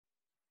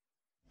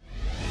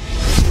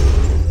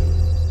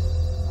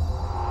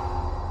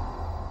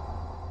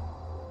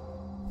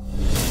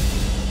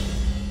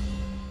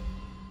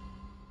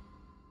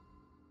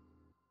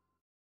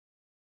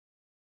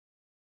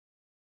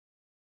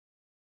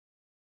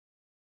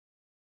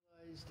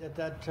realized at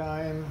that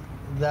time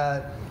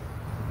that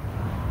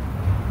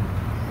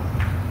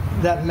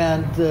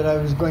meant that I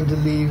was going to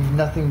leave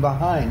nothing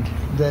behind,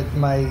 that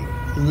my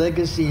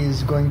legacy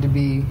is going to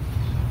be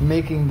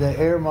making the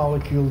air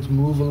molecules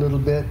move a little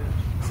bit,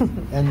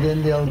 and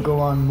then they'll go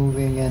on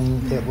moving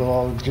and it will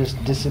all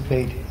just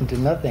dissipate into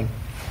nothing.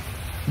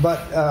 But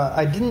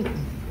I didn't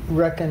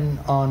reckon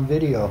on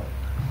video.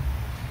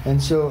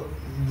 And so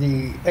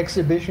the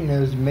exhibition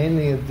is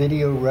mainly a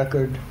video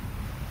record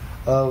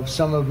of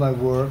some of my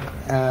work,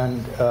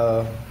 and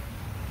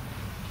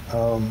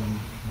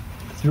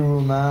through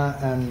Romain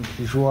and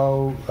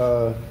Joao,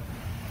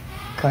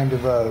 kind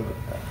of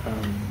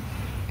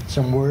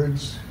some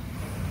words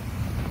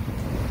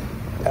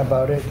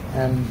about it,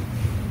 and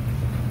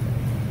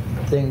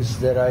things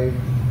that I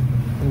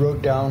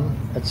wrote down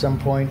at some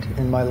point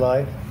in my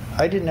life.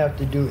 I didn't have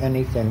to do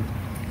anything.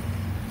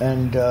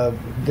 And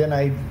then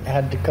I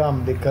had to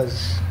come,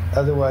 because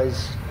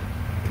otherwise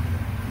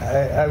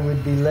I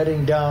would be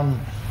letting down,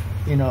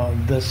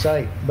 the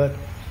site. But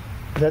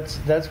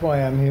that's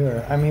why I'm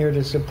here. I'm here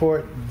to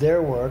support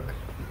their work,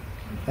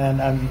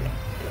 and I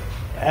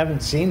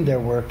haven't seen their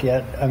work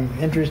yet. I'm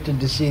interested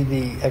to see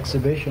the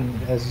exhibition,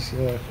 as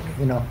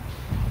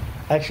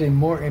actually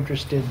more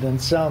interested than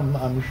some,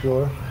 I'm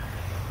sure,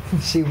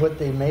 see what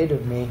they made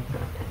of me.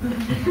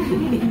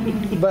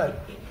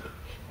 But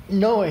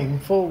knowing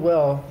full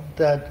well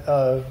that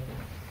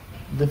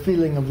the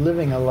feeling of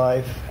living a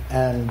life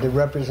and the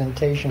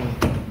representation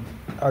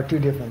are two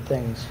different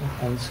things,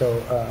 and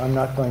so I'm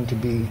not going to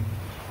be,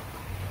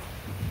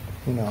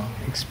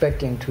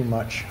 expecting too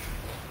much.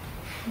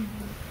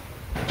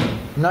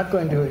 I'm not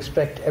going to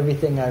expect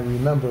everything I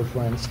remember,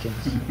 for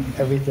instance,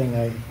 everything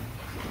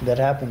that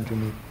happened to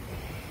me.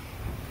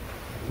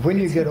 When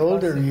you get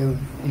older, you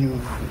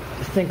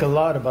think a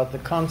lot about the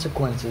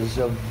consequences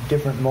of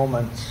different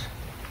moments.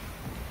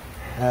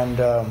 And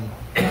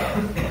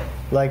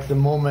like the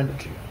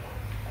moment,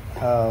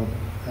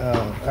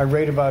 I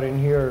write about in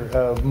here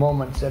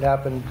moments that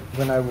happened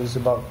when I was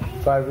about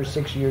 5 or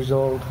 6 years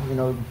old,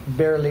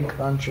 barely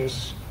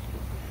conscious,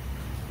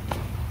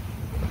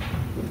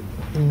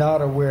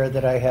 not aware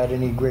that I had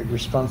any great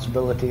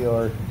responsibility,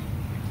 or,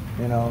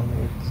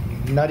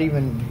 not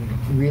even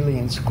really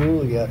in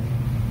school yet.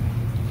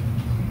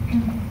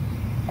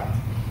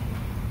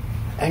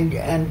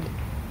 And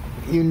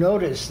you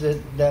notice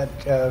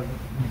that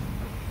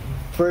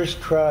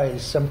first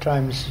tries,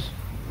 sometimes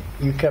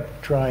you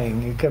kept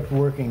trying, you kept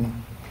working.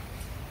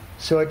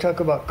 So I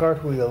talk about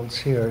cartwheels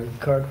here.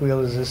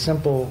 Cartwheel is a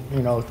simple,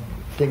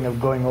 thing of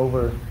going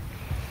over.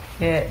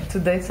 Yeah,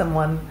 today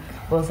someone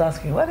was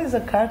asking, what is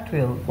a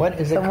cartwheel? What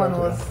is a cartwheel? Someone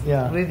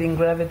was reading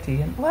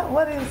Gravity. And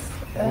what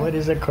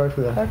is a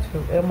cartwheel?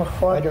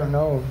 I don't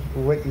know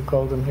what you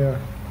call them here.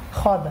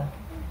 Roda.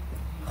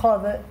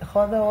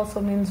 Roda also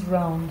means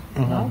round.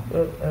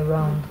 Mm-hmm.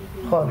 Round.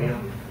 Roda.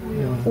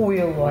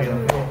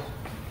 Wheel.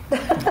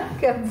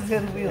 Quer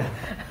dizer wheel.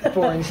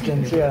 For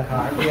instance, yeah.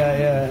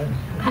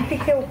 O que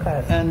é o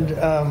carro? And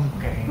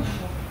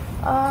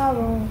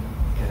bom.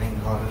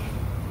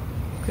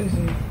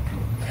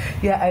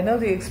 Yeah, I know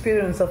the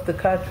experience of the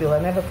cartwheel. I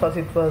never thought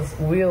it was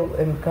wheel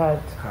and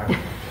cart.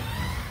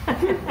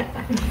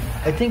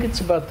 I think it's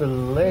about the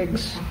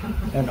legs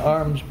and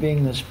arms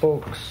being the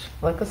spokes.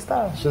 Like a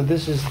star. So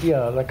this is,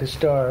 like a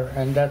star,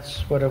 and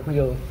that's what a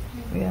wheel,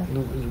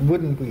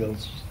 wooden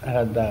wheels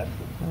had that.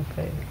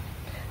 Okay.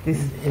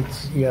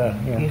 It's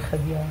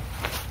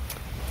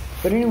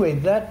But anyway,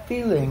 that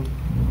feeling,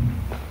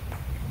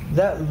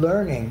 that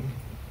learning,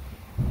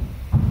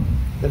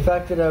 the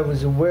fact that I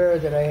was aware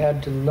that I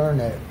had to learn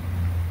it.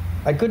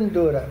 I couldn't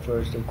do it at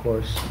first, of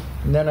course.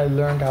 And then I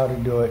learned how to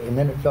do it, and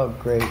then it felt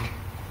great.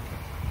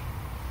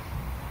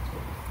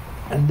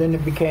 And then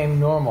it became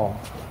normal.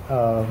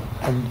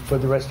 And for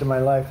the rest of my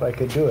life I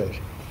could do it.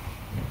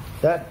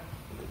 That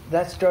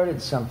started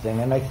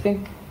something. And I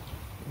think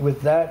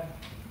with that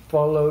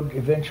followed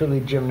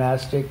eventually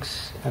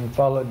gymnastics, and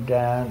followed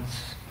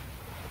dance,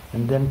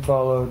 and then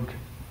followed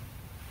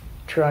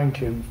trying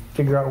to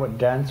figure out what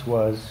dance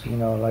was,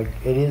 like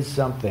it is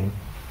something.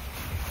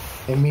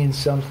 It means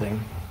something.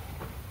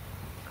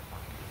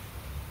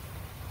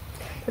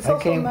 It's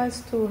also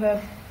nice to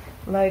have,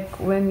 like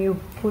when you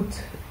put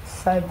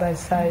side by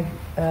side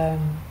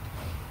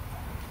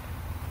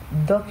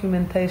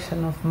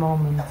documentation of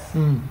moments,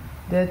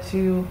 that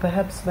you,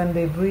 perhaps when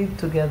they breathe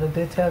together,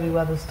 they tell you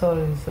other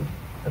stories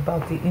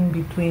about the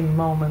in-between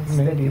moments.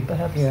 Maybe. That you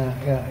perhaps...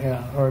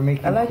 Yeah. Or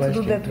make you I like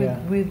question, to do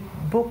that with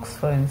books,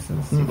 for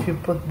instance. If you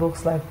put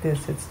books like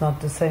this, it's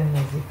not the same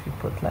as if you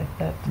put like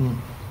that.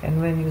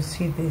 And when you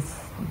see these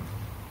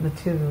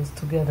materials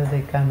together,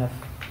 they kind of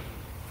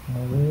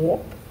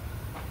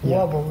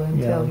wobble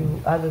and tell you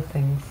other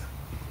things.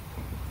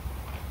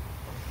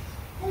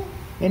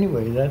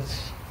 Anyway,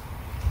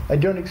 I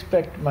don't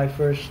expect my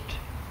first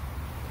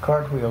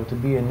cartwheel to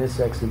be in this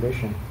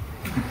exhibition.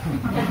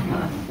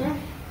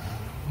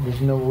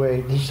 There's no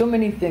way. There's so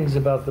many things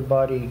about the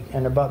body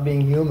and about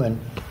being human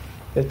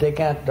that they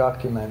can't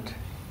document.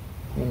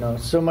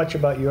 So much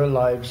about your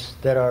lives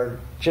that are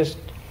just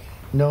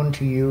known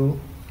to you,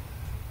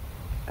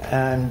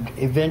 and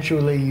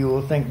eventually you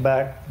will think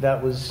back,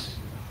 that was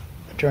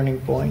a turning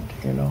point,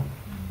 you know.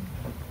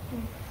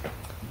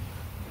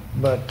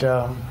 But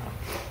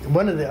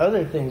one of the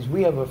other things,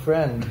 we have a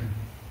friend,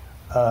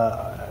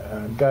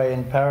 a guy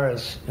in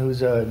Paris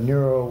who's a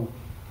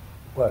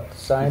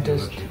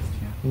scientist?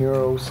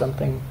 Neuro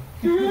something?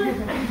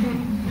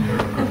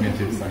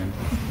 Neurocognitive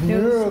scientist.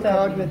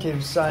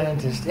 Neurocognitive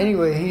scientist.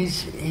 Anyway,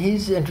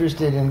 he's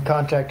interested in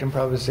contact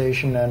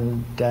improvisation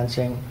and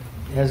dancing.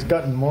 Has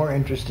gotten more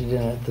interested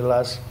in it the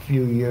last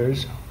few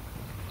years.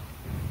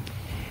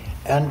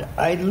 And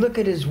I look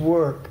at his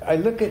work, I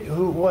look at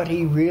what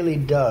he really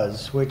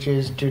does, which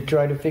is to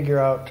try to figure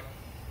out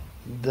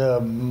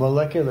the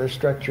molecular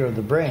structure of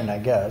the brain, I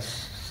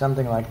guess,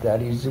 something like that.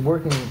 He's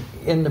working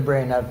in the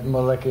brain at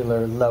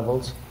molecular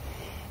levels,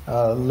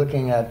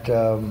 looking at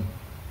the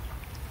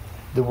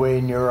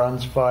way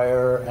neurons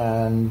fire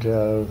and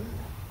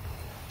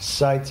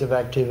sites of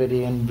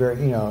activity and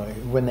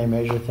when they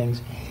measure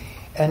things.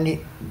 And the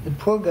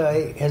poor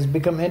guy has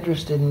become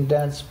interested in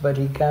dance, but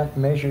he can't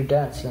measure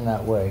dance in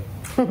that way.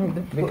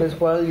 Because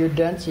while you're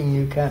dancing,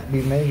 you can't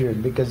be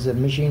measured, because the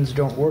machines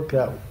don't work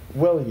that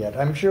well yet.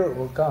 I'm sure it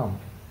will come.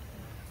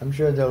 I'm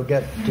sure they'll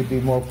get to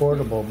be more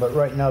portable, but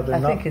right now they're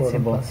not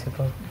portable. I think it's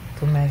impossible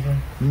to measure.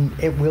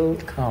 It will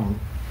come.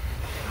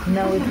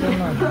 No, it will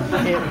not.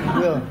 It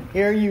will.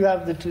 Here you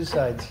have the two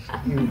sides.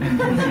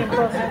 It's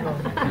impossible.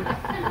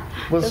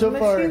 Well, so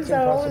far it's machines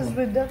are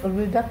impossible. always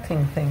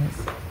reducting things.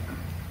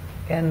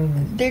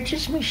 And they're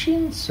just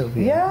machines,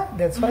 Sofia. Yeah,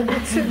 that's why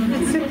it's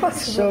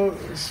impossible.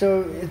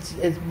 So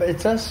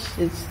it's us,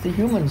 it's the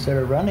humans that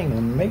are running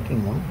and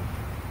making them.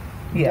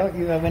 Yeah, Don't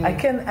you have any?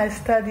 I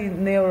study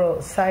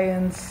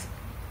neuroscience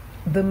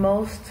the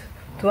most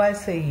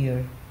twice a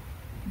year,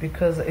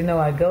 because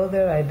I go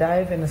there, I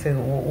dive, and I say,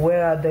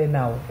 where are they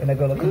now? And I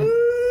go like,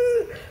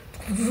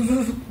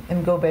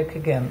 and go back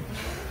again.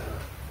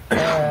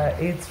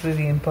 It's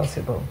really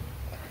impossible.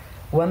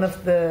 One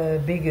of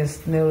the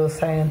biggest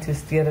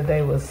neuroscientists the other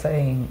day was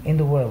saying, in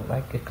the world,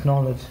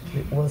 acknowledged,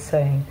 was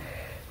saying,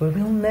 we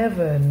will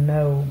never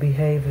know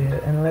behavior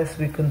unless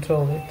we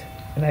control it.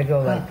 And I go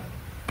like,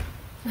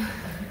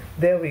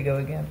 there we go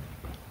again.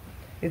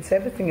 It's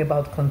everything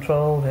about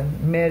control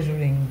and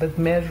measuring, but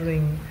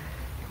measuring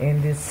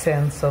in this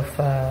sense of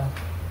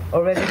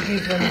already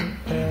given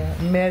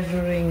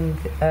measuring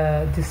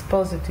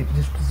dispositive,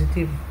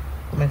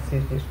 como é que se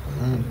diz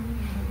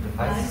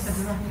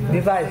dispositive?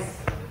 Device.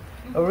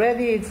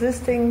 Already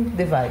existing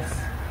device.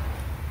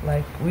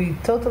 Like we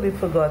totally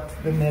forgot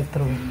the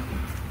metro,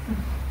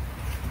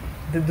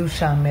 the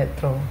Duchamp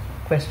metro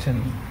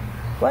question.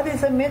 What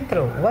is a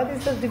metro? What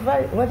is a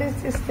device? What is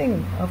this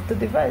thing of the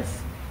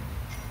device?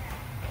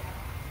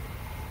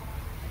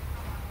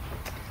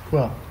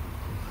 Well,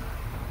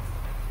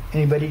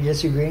 anybody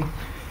disagree?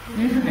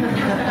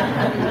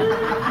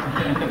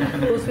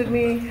 Who's with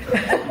me?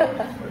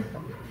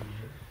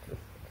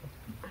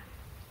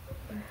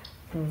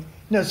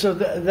 No, so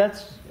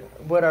that's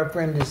what our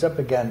friend is up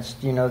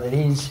against. That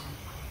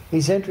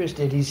he's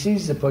interested. He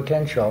sees the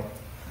potential.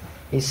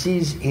 He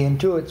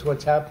intuits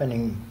what's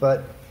happening,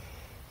 but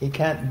he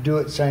can't do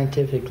it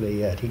scientifically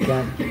yet. He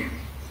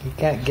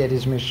can't get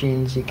his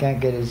machines. He can't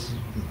get his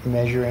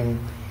measuring.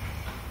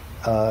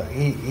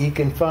 He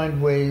can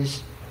find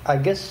ways, I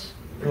guess,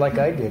 like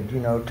I did,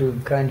 to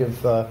kind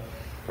of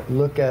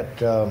look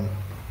at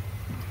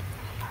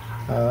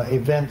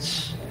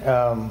events.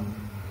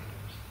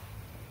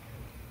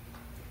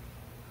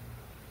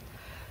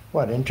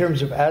 In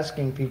terms of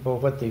asking people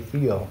what they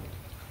feel.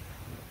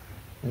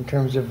 In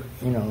terms of,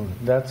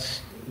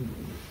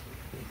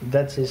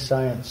 that's his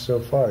science so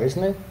far,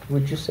 isn't it?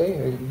 Would you say?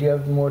 Or do you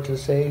have more to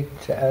say,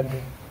 to add?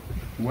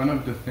 One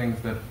of the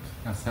things that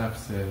Asaf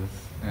says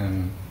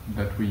and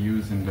that we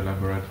use in the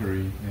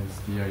laboratory is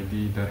the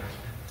idea that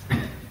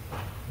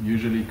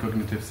usually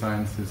cognitive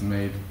science is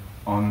made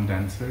on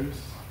dancers,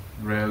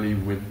 rarely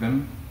with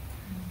them,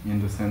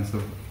 in the sense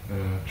of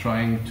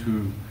trying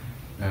to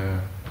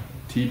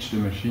teach the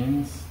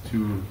machines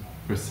to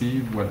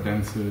perceive what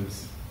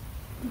dancers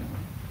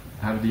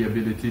have the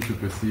ability to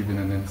perceive in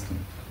an instant,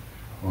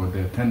 or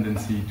their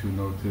tendency to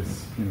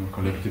notice,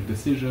 collective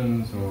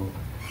decisions or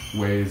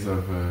ways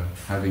of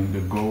having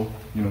the go.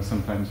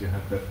 Sometimes you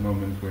have that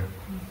moment where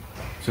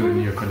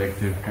suddenly your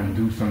collective can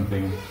do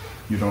something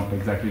you don't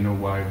exactly know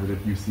why,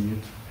 but you see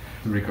it,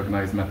 to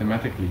recognize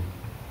mathematically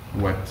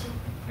what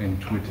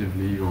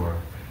intuitively or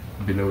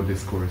below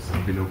discourse or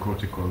below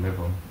cortical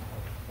level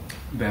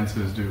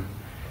dancers do.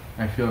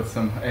 I feel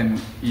and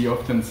he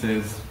often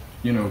says,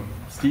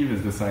 Steve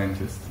is the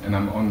scientist, and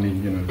I'm only,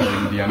 doing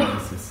the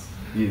analysis.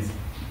 He's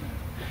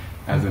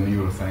as a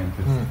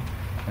neuroscientist.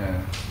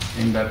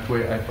 In that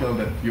way, I feel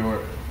that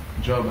your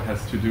job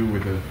has to do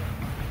with a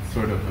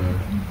sort of a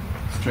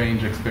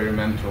strange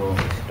experimental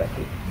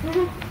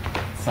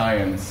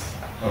science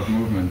of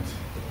movement,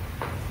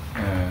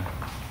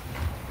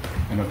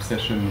 an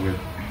obsession with,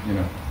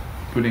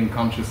 putting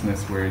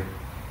consciousness where it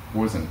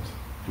wasn't,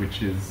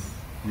 which is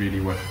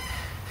really what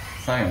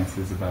science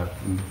is about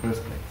in the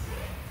first place.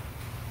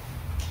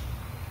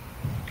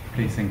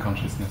 placing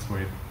consciousness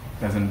where it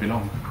doesn't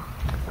belong.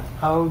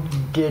 How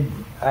did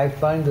I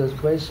find those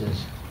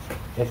places?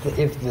 If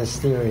this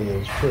theory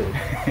is true.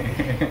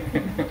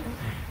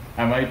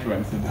 Am I to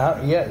answer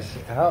this? Yes.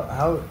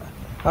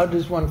 How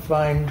does one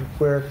find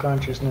where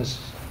consciousness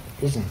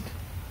isn't?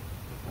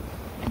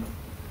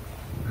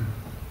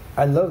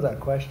 I love that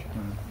question.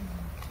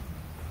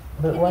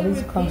 But what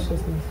is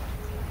consciousness?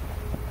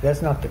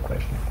 That's not the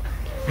question.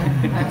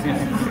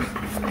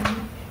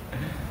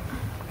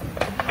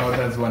 How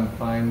does one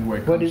find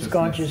where What is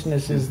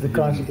consciousness? Is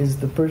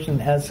the person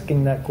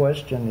asking that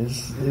question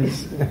is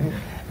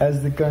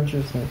as the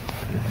consciousness?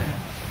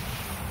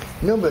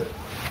 No, but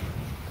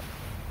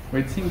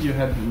Well, it seemed you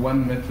had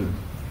one method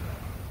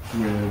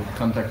with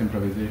contact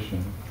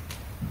improvisation,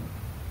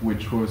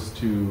 which was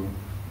to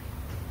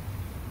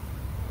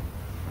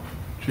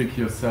trick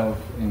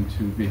yourself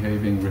into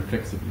behaving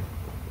reflexively.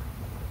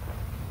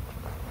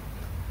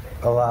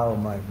 allow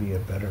might be a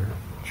better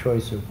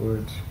choice of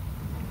words.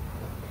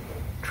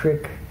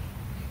 Trick.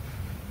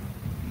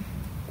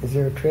 Is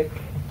there a trick?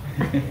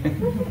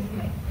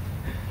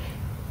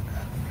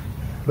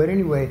 But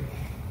anyway,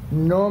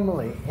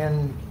 normally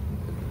in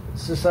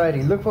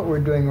society, look what we're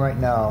doing right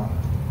now.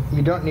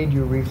 You don't need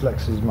your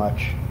reflexes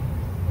much.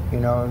 You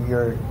know,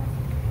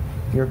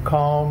 you're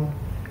calm,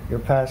 you're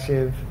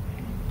passive,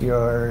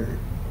 you're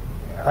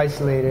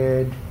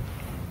isolated.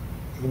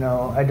 You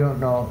know, I don't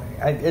know.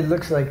 It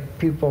looks like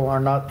people are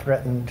not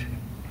threatened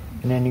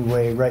in any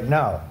way right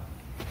now.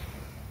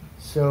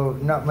 So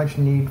not much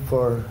need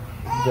for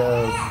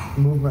the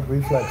movement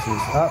reflexes.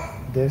 Oh,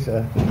 there's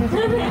a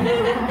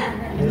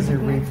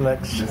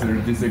reflex.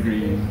 They're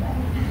disagreeing.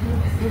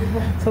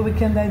 So we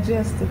can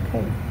digest the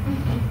cake.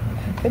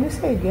 Can you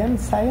say again,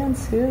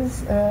 science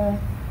is a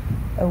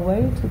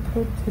way to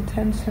put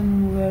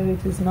attention where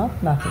it is not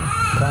nothing?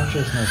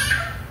 Consciousness.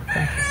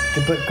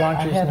 To put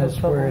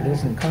consciousness where it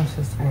isn't.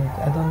 Conscious word.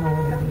 I don't know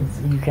what it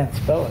is. You can't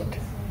spell it.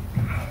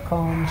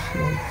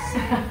 Conscious.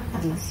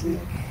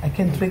 I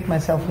can trick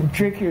myself and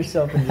Trick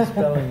yourself into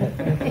spelling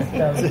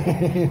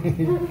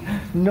it.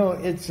 No,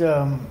 it's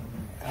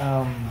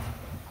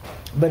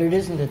but it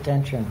isn't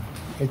attention.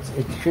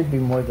 It should be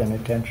more than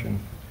attention.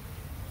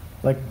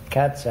 Like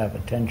cats have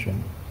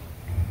attention.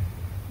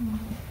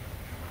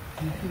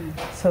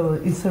 So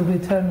it's a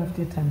return of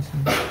the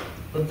attention.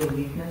 But the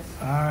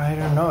witness? I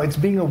don't know. It's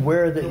being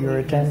aware that you're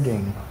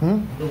attending.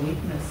 The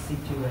witness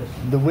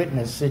situation. The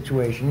witness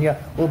situation,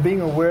 yeah. Well, being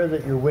aware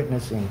that you're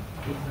witnessing.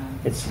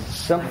 It's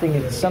something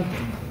like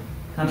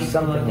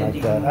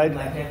that. Like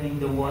having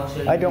the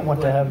watcher. I don't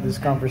want to have this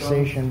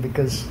conversation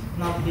because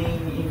not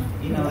being,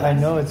 I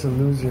know it's a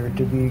loser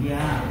to be.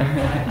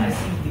 Yeah, I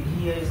think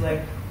here is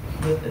like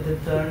the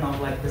turn of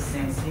like the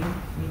sensing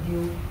with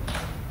you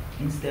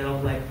instead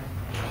of like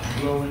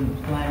going,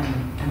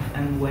 planning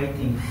and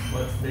waiting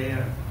what's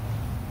there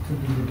to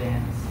do the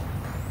dance.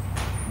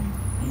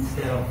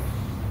 Instead of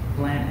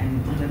plan,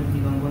 and even if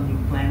you don't want to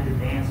plan the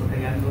dance,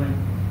 okay, I'm going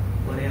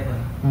whatever,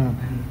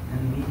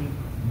 and maybe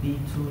be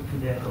true to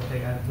that,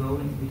 okay, I'm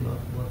going with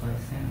what I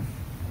sense.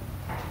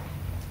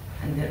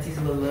 And that is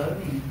the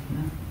learning, you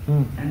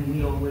know? And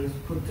we always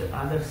put the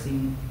other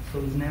thing, so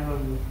it's never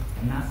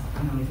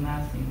nothing, it's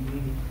nothing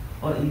really,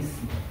 or it's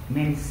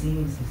many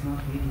things, it's not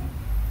really.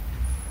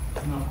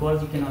 And of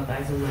course you cannot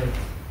isolate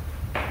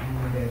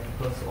that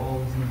because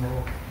all is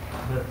involved,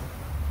 but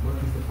what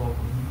is the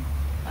focus?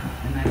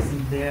 And I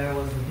think there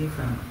was the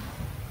difference.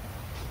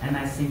 And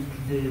I think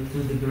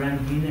to the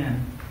Grand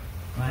Union,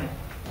 right?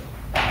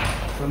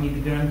 For me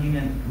the Grand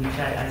Union, which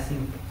I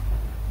think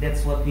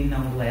that's what we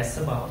know less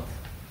about,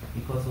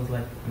 because it was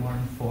like more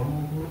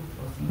informal group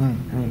or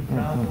something, and we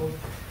traveled.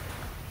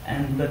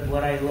 But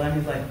what I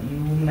learned is like you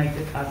make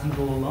it as you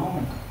go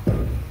along.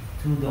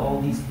 To all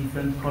these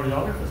different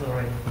choreographers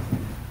already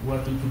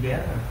working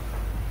together,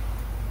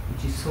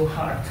 which is so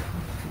hard to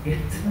get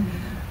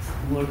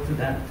work to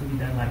be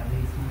done like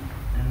this.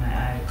 And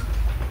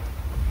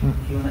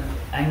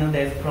I know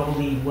there's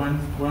probably one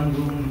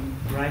room,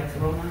 right,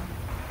 Roma?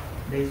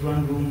 There's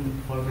one room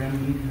for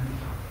Grand Union.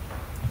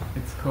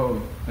 It's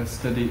called A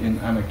Study in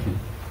Anarchy.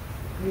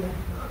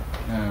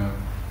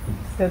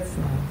 That's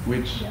nice.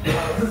 Which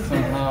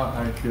somehow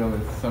I feel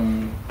is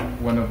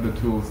one of the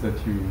tools that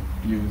you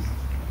use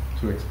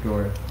to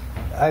explore.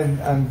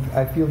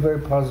 I feel very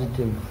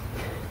positive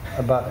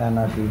about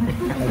anarchy. I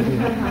do.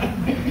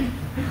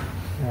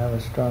 I have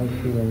a strong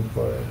feeling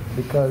for it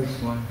because,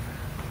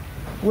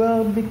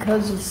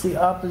 because it's the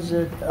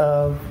opposite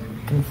of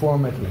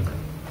conformity.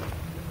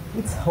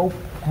 It's hope,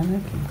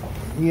 anarchy.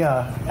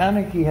 Yeah,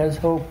 anarchy has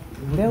hope,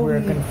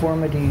 where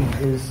conformity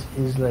is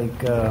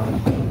like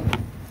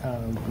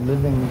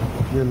living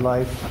your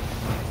life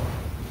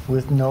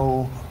with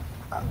no.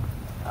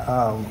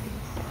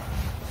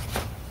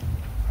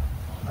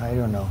 I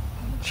don't know,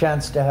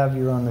 chance to have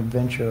your own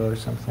adventure or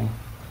something.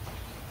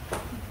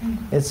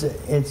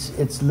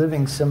 It's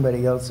living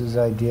somebody else's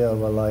idea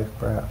of a life,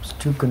 perhaps,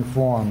 to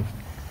conform,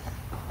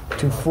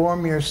 to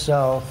form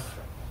yourself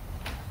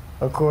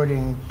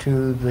according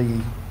to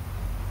the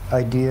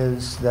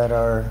ideas that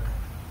are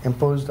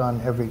imposed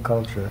on every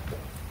culture.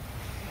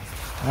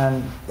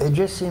 And it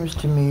just seems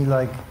to me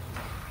like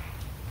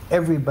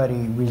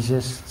everybody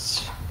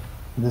resists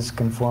this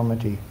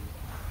conformity.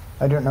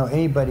 I don't know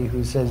anybody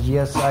who says,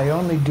 yes, I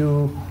only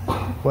do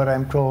what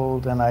I'm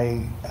told and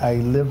I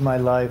live my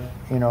life,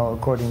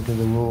 according to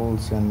the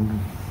rules and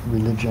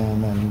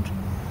religion and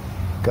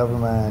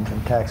government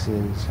and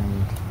taxes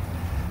and,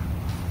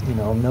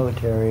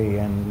 military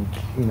and,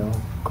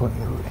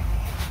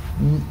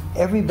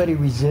 everybody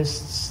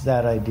resists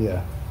that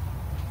idea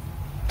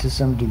to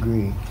some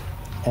degree.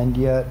 And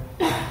yet,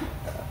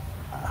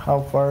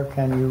 how far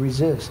can you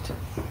resist?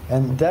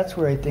 And that's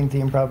where I think the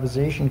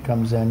improvisation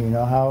comes in,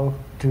 how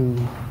to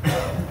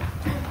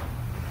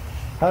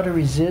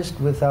resist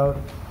without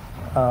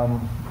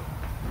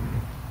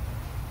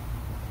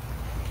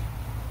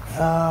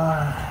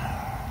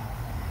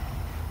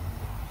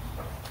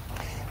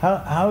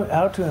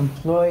how to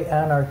employ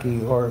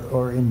anarchy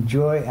or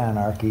enjoy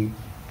anarchy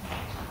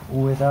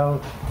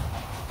without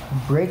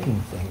breaking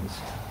things.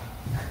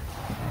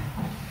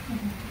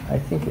 I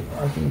think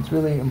it's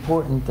really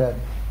important that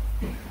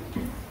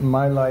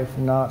my life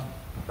not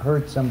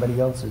hurt somebody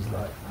else's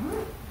life.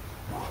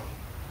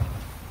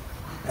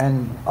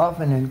 And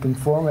often in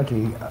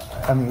conformity,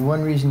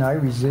 one reason I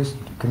resist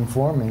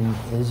conforming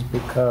is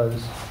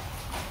because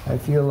I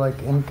feel like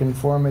in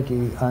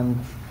conformity I'm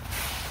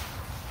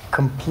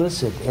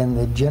complicit in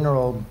the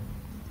general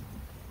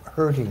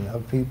hurting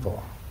of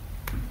people.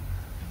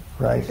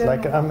 Right?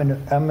 Like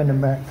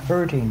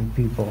hurting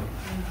people.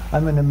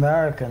 I'm an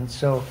American,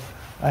 so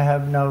I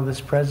have now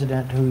this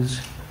president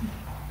who's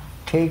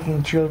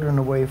taking children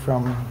away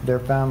from their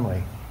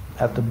family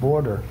at the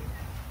border.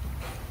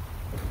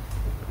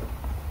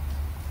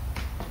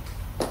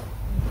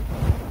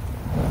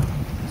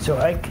 So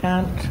I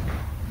can't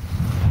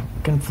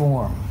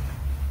conform.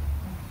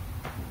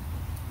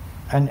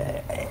 And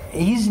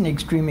he's an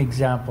extreme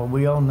example.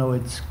 We all know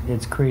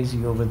it's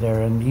crazy over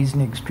there, and he's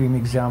an extreme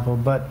example,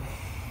 but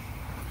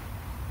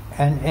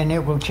and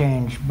it will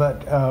change.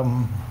 But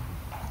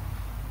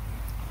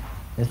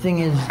the thing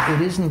is,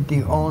 it isn't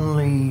the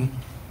only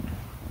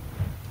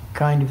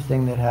kind of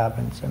thing that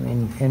happens.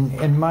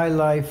 In my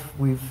life,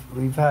 we've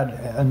had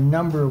a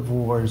number of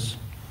wars,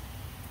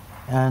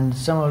 and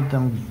some of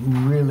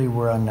them really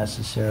were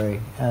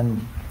unnecessary,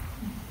 and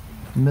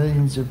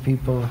millions of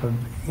people have,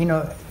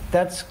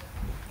 that's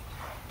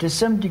to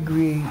some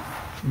degree,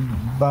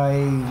 by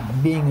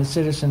being a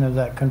citizen of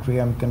that country,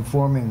 I'm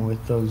conforming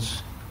with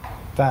those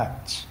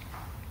facts.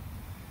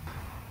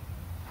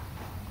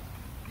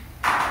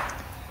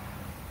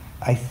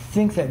 I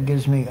think that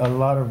gives me a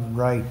lot of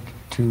right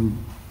to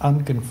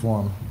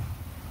unconform,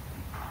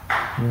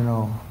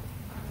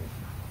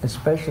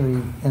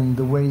 especially in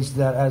the ways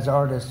that as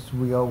artists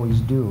we always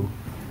do.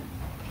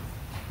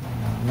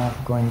 I'm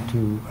not going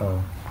to,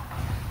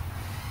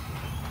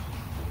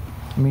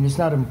 it's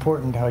not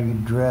important how you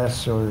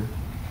dress or,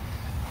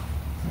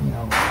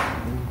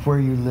 where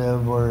you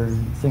live or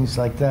things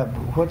like that,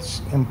 but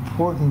what's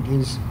important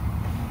is,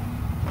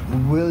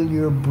 will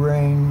your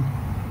brain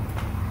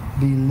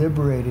be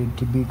liberated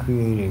to be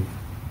creative?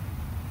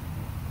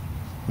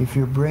 If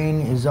your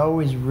brain is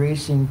always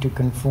racing to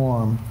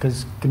conform,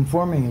 because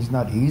conforming is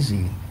not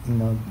easy,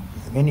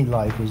 any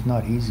life is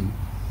not easy.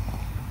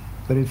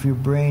 But if your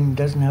brain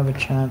doesn't have a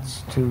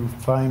chance to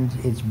find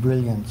its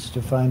brilliance,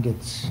 to find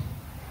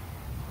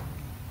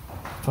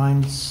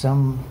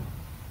some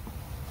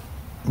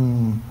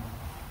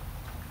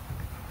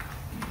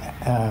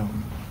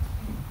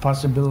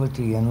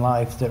possibility in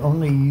life that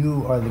only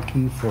you are the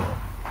key for,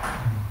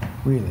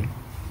 really.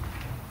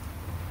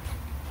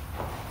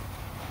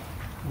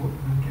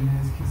 Can I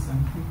ask you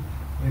something?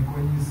 Like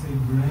when you say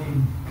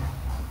brain,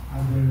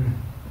 other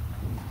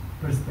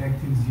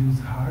perspectives use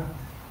heart?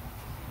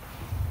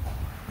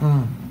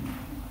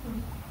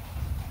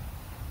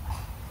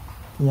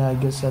 Yeah, I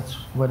guess that's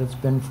what it's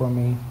been for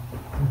me.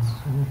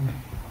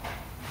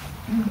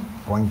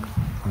 Boink,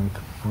 boink,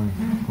 boink,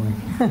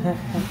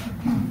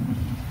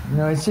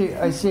 boink.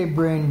 I say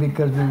brain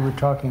because we were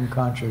talking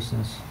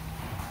consciousness.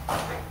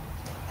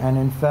 And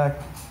in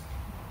fact,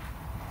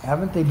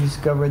 haven't they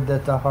discovered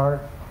that the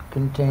heart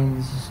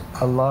contains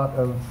a lot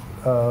of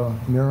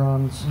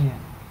neurons? Yeah.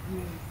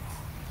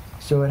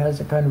 So it has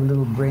a kind of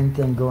little brain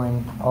thing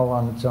going all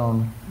on its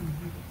own.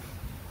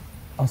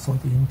 Also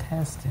the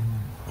intestine.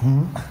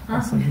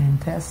 Also the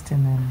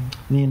intestine and...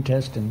 The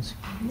intestines.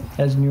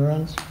 Has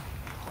neurons?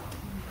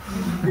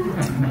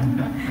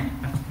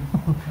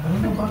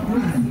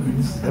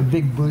 It's a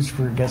big boost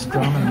for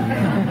gastronomy.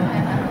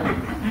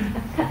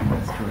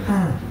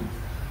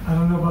 I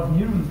don't know about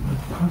neurons, but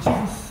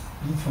consciousness,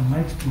 at least from my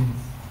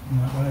experience,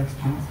 what I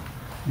experience,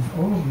 is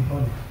all over the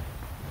body.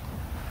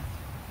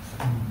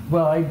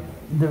 Well, I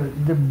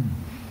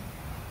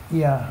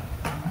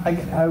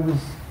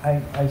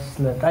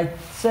slipped. I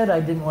said I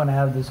didn't want to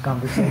have this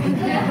conversation.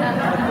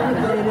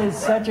 It is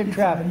such a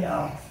trap.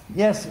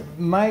 Yes,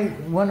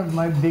 one of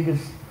my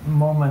biggest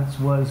moments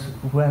was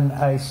when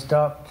I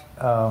stopped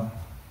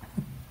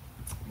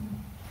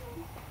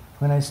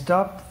when I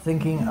stopped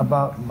thinking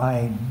about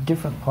my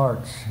different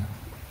parts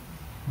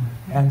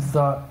and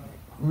thought,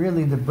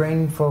 really the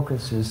brain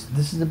focuses,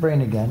 this is the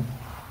brain again,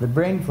 the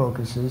brain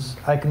focuses,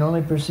 I can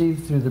only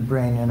perceive through the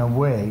brain in a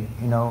way,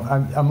 you know,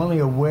 I'm only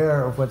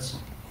aware of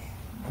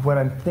what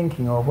I'm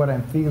thinking or what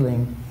I'm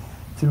feeling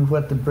through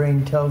what the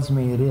brain tells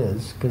me it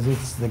is, because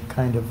it's the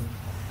kind of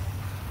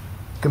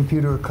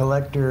computer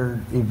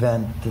collector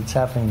event that's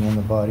happening in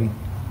the body.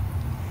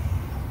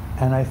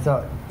 And I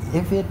thought,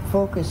 if it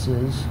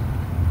focuses,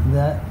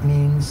 that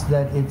means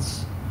that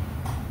it's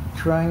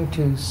trying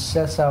to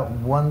suss out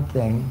one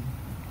thing.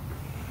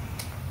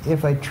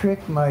 If I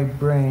trick my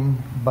brain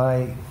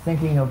by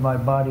thinking of my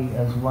body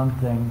as one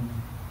thing,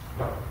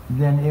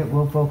 then it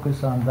will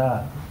focus on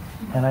that.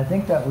 And I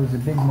think that was a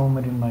big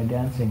moment in my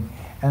dancing.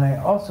 And I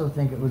also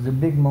think it was a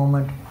big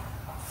moment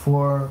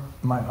for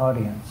my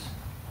audience.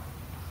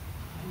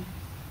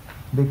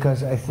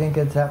 Because I think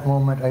at that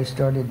moment I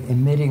started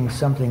emitting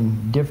something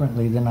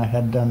differently than I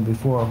had done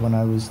before when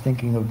I was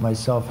thinking of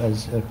myself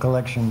as a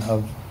collection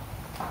of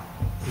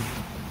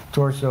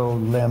torso,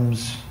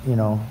 limbs, you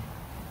know,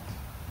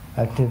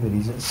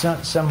 activities. It's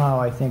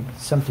somehow, I think,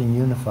 something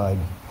unified.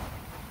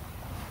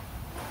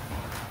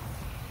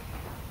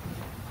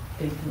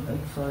 It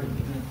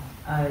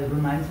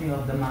reminds me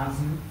of the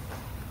Mazu,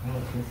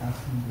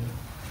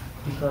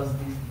 because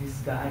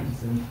this guy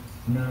is a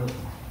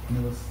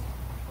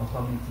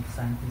cognitive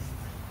scientist,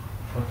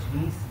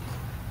 Portuguese,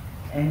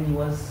 and he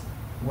was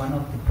one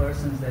of the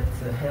persons that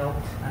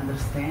helped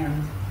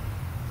understand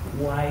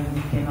why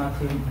we cannot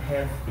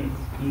have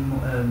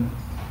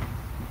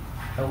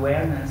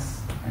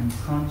awareness and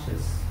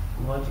conscious,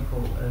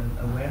 logical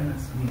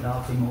awareness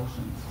without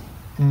emotions.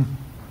 Mm.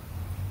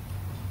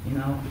 You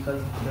know,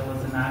 because there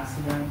was an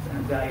accident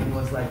and a guy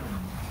was like,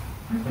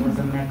 there was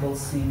a metal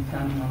scene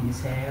coming on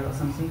his head or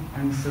something,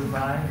 and he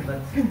survived,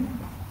 but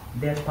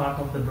that part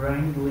of the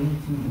brain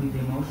linked with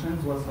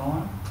emotions was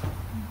gone,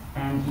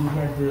 and he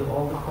had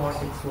all the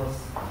cortex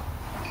was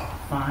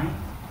fine,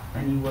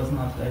 and he was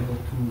not able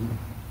to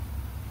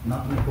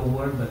not make a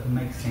word but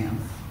make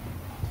sense.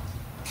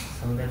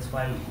 So that's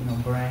why, you know,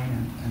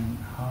 brain and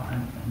heart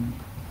and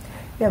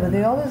yeah, but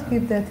they always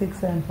give that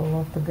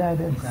example of the guy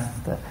that's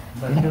exactly.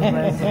 in the brain.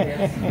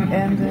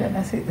 And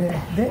I say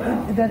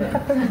that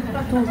happened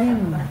to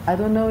him. I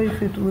don't know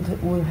if it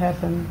would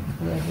happen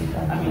to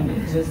everybody. I mean,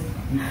 it's just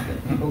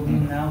people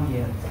didn't know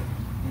yet.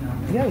 You know,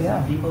 Yeah.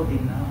 Some people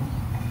didn't know,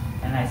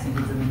 and I think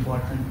it's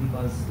important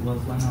because it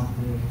was one of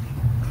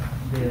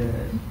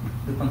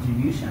the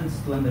contributions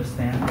to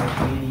understand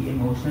that really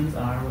emotions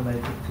are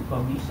related to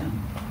cognition,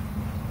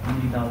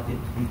 and without it,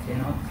 we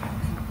cannot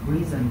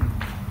reason.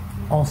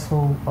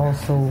 Also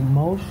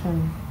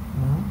motion,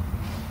 no?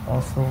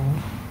 Also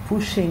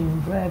pushing,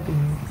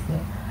 grabbing.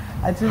 Yeah.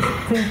 I just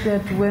think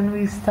that when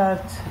we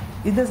start,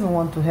 he doesn't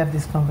want to have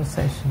this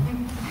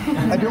conversation.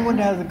 I don't want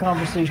to have the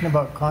conversation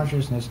about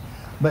consciousness,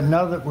 but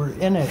now that we're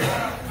in it,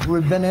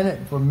 we've been in it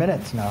for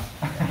minutes now.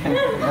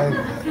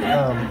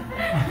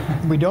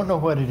 We don't know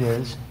what it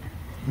is.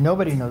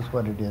 Nobody knows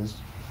what it is.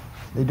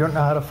 They don't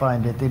know how to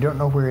find it. They don't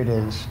know where it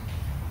is.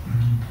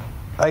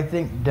 I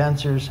think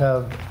dancers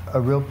have a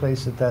real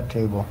place at that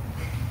table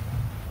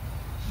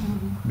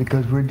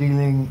because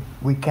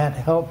we can't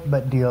help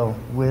but deal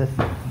with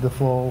the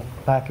full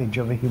package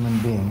of a human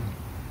being.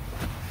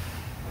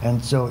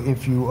 And so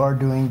if you are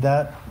doing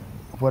that,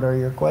 what are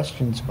your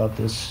questions about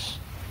this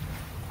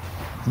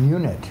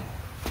unit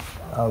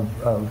of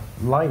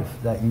life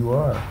that you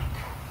are?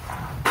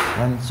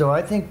 And so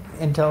I think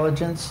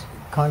intelligence,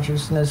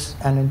 consciousness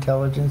and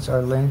intelligence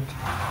are linked.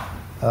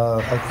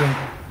 I think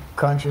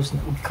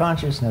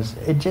consciousness,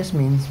 it just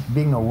means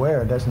being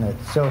aware, doesn't it?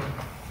 So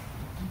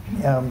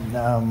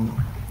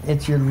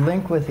it's your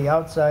link with the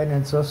outside,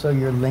 and it's also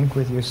your link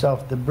with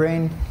yourself. The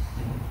brain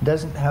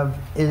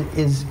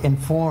is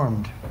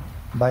informed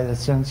by the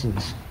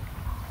senses,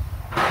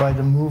 by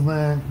the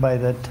movement, by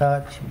the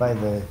touch, by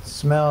the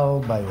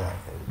smell, by the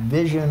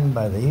vision,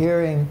 by the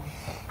hearing.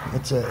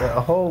 It's a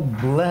whole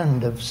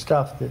blend of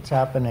stuff that's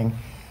happening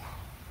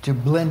to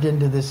blend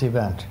into this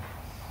event.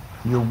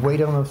 Your weight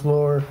on the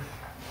floor,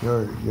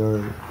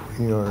 your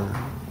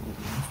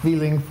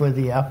feeling for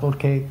the apple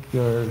cake,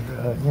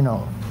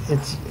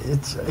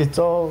 it's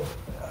all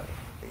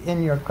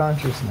in your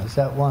consciousness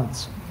at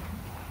once.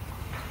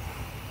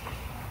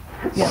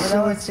 Yeah, but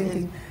I was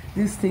thinking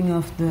this thing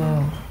of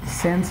the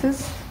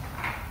senses.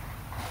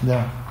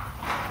 Yeah.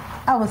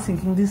 I was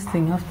thinking this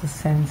thing of the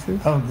senses.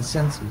 Oh, the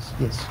senses,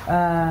 yes.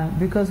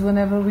 Because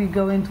whenever we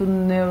go into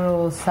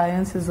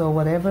neurosciences or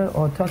whatever,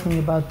 or talking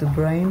about the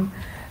brain,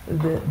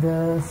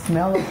 the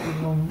smell of the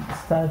room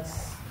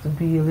starts to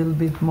be a little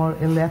bit more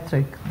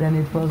electric than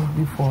it was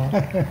before.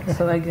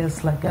 So I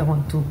guess I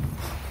want to,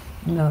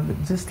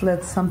 just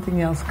let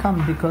something else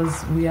come,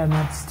 because we are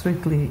not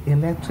strictly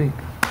electric.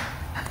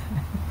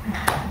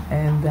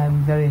 And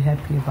I'm very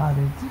happy about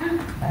it.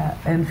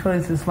 And for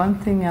instance, one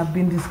thing I've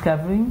been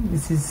discovering,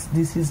 this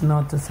is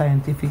not a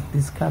scientific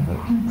discovery.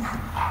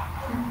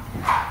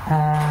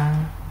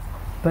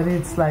 But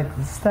it's like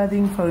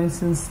studying, for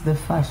instance, the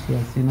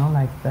fascias,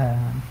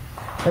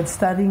 but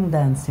studying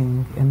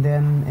dancing and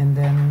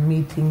then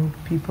meeting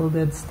people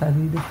that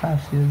study the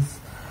fascias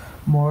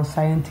more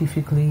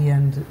scientifically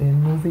and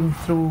moving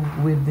through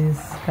with this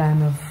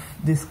kind of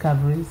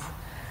discoveries.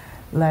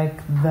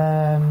 Like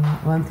the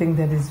one thing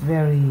that is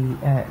very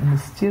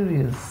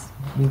mysterious,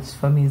 which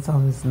for me is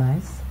always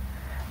nice,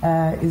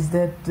 is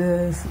that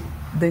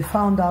they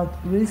found out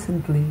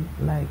recently,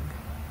 like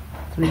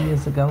 3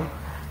 years ago,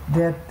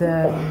 that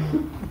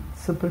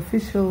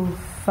superficial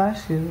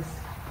fascias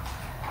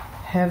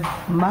have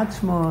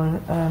much more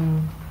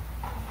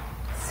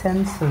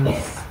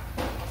sensors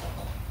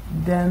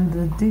than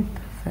the deep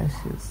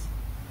fascias.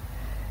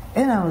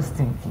 And I was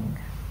thinking,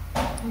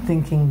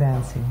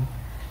 dancing,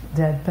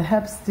 that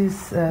perhaps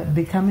this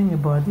becoming a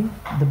body,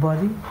 the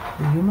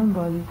human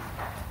body,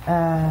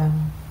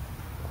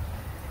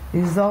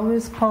 is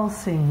always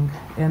pulsing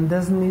and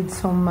doesn't need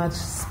so much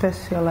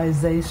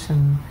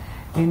specialization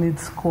in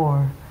its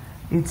core.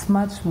 It's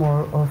much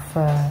more of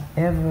a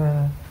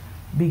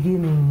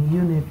ever-beginning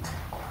unit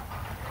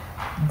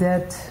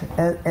that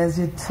as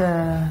it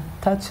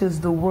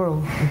touches the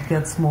world, it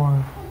gets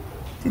more.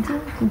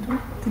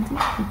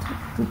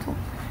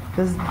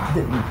 Because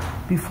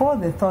before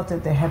they thought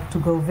that they had to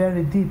go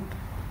very deep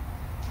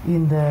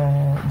in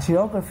the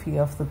geography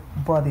of the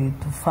body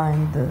to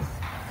find the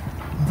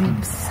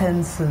deep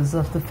senses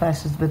of the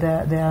fascias, but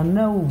there are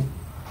no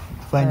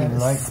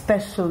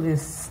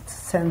specialist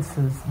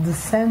senses. The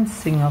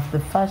sensing of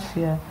the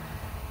fascia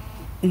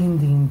in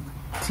the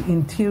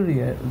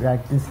interior,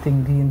 like this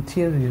thing, the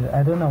interior.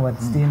 I don't know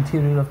what's the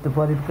interior of the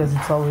body because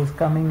it's always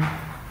coming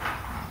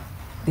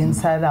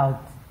inside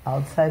out,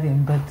 outside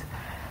in, but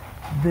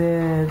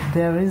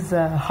there is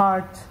a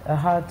heart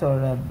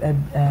or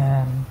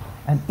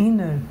an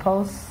inner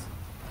pulse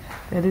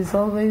that is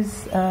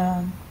always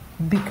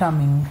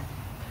becoming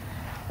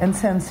and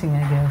sensing,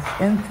 I guess,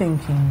 and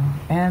thinking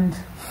and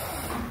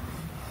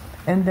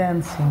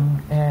dancing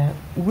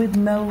with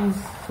no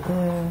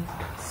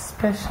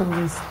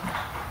specialist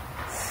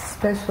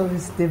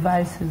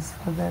devices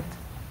for that.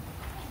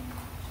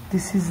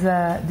 This is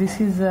a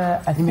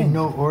You mean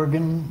no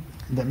organ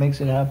that makes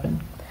it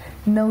happen?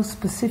 No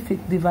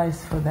specific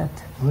device for that.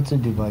 What's a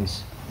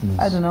device?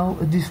 I don't know,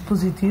 a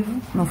dispositivo.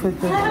 Não foi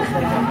que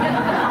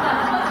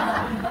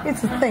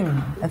it's a thing.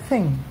 A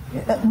thing.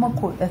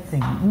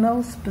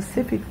 No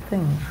specific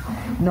thing.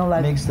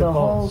 Like makes the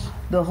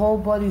whole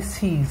body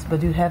sees,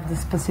 but you have the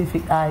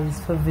specific eyes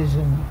for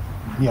vision.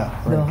 Yeah.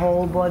 Right. The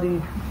whole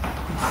body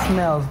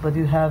smells, but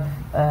you have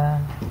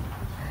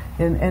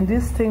and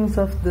these things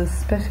of the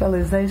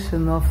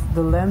specialization of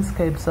the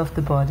landscapes of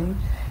the body,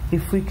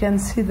 if we can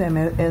see them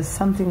as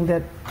something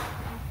that,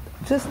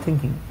 just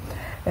thinking,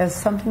 as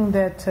something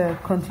that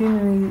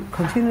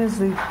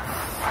continuously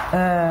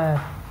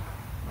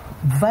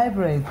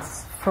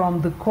vibrates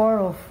from the core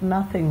of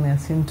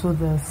nothingness into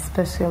the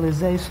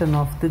specialization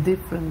of the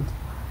different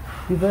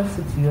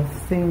diversity of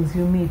things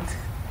you meet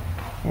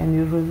and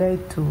you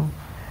relate to,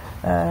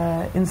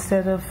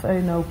 instead of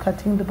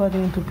cutting the body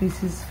into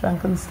pieces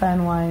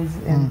Frankenstein-wise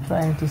and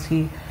trying to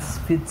see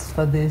fits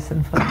for this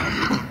and for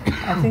that.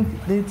 I think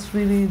it's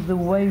really the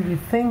way we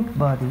think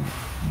body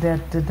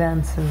that the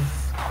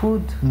dancers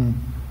could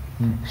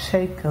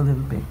shake a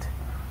little bit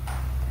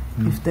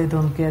if they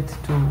don't get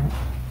too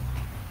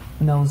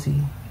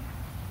nosy.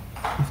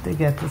 If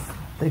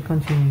they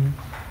continue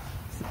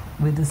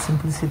with the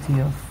simplicity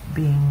of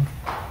being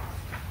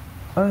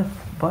earth,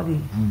 body,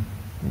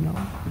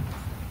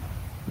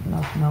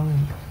 not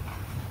knowing.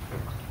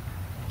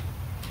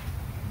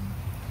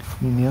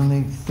 And the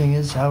only thing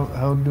is,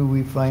 how do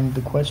we find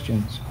the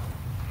questions?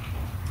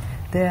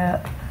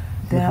 They're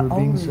if we're being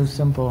always, so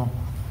simple.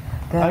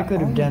 I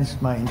could have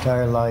danced my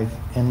entire life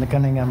in the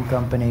Cunningham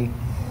Company,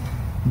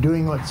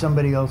 doing what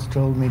somebody else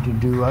told me to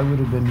do. I would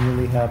have been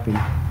really happy.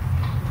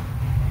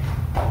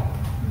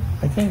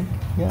 I think,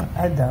 yeah.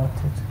 I doubt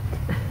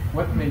it.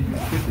 What made you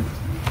quit it?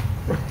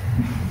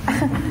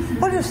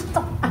 Will you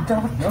stop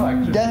doubting? No,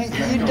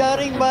 actually, You're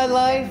doubting my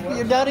life?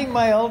 You're doubting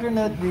my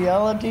alternate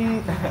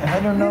reality?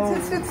 I don't know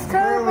It's where are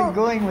terrible. we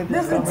going with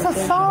this It's a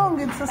song.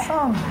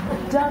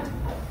 Doubt.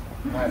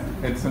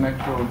 it's an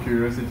actual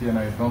curiosity, and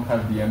I don't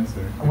have the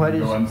answer.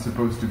 I'm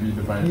supposed to be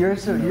the vice. You're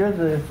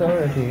the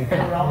authority.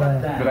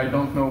 But I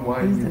don't know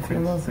why He's you the quit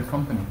philosopher. the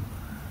company.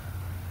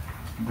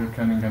 The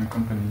Cunningham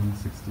Company in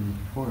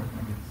 '64, I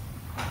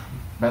guess.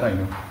 That I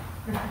know.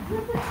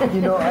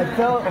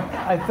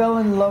 I fell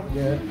in love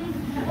with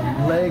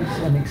legs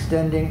and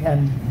extending,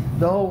 and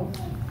the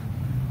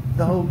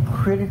whole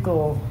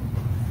critical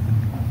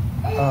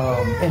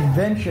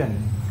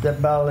invention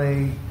that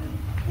ballet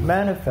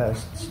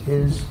manifests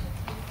is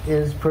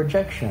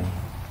projection.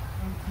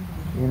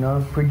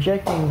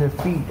 Projecting the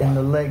feet and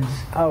the legs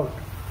out,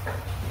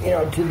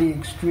 to the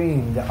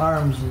extreme, the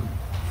arms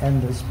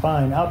and the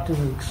spine out to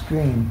the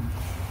extreme,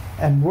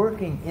 and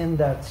working in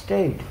that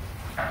state.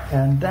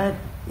 And that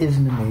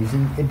isn't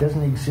amazing. It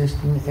doesn't exist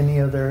in any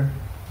other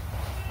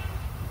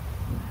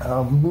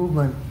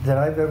movement that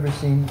I've ever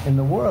seen in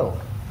the world.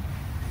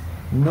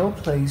 No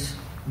place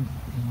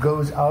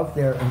goes out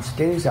there and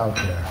stays out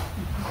there.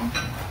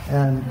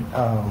 And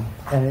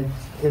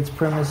its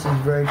premise is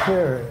very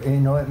clear. You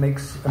know, it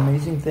makes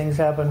amazing things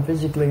happen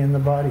physically in the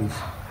bodies.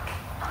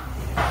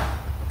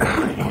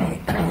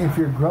 If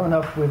you're grown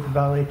up with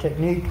ballet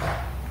technique,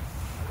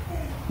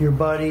 your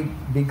body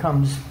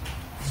becomes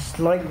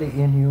slightly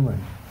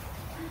inhuman.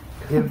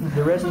 If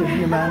the rest of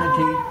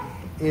humanity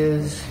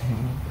is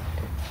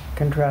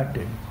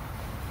contracted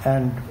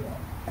and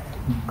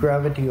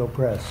gravity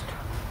oppressed,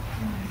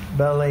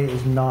 ballet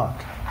is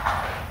not.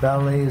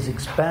 Ballet is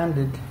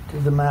expanded to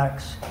the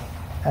max,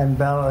 and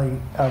ballet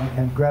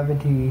and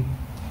gravity,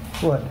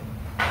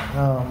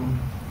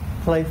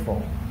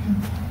 playful.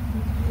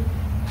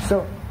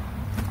 So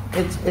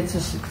it's a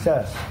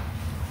success.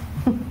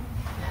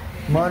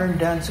 Modern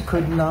dance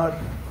could not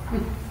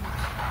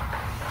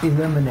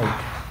eliminate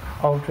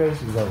all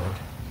traces of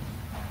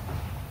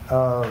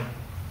it.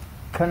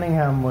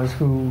 Cunningham was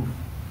who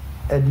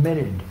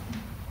admitted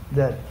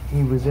that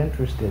he was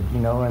interested, you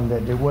know, and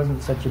that it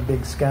wasn't such a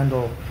big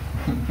scandal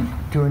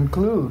to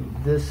include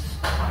this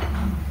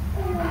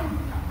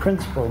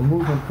principle,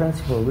 movement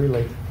principle,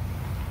 really,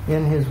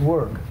 in his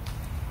work.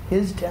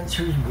 His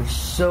dancers were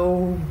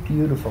so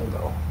beautiful,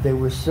 though. They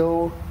were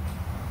so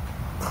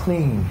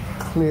clean,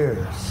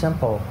 clear,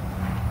 simple.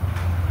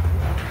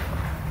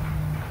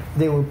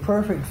 They were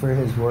perfect for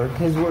his work.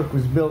 His work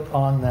was built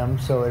on them,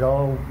 so it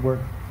all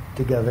worked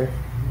together.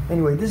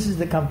 Anyway, this is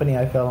the company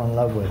I fell in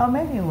love with. How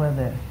many were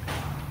there?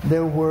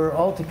 There were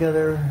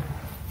altogether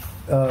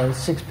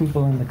 6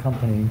 people in the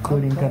company,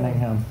 including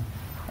Cunningham.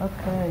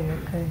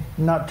 Okay.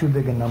 Not too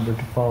big a number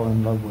to fall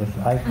in love with,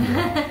 I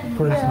feel,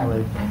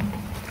 personally. Yeah.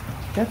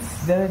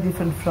 That's very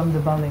different from the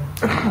ballet.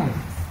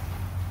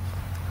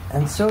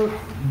 And so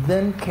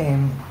then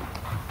came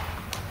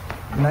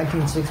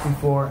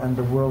 1964 and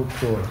the World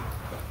Tour.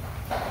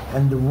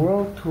 And the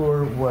World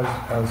Tour was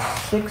a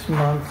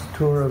 6-month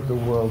tour of the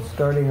world,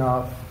 starting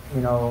off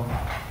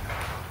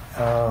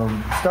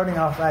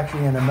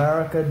actually in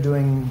America,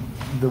 doing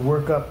the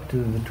work up to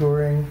the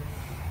touring,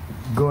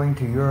 going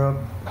to Europe,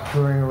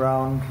 touring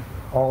around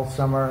all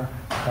summer,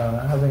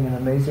 having an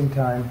amazing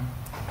time.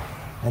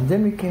 And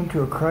then we came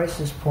to a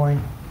crisis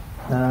point,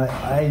 and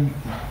I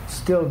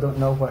still don't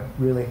know what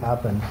really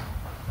happened.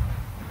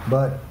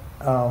 But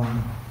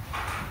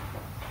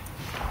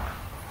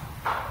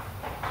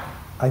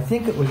I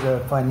think it was a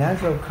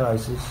financial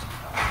crisis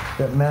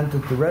that meant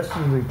that the rest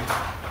of the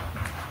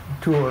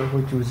tour,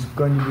 which was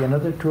going to be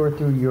another tour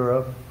through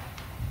Europe,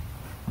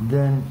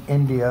 then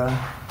India,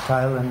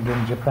 Thailand,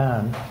 and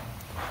Japan,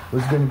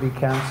 was going to be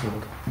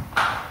canceled.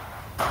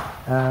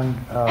 And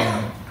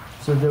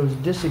so there was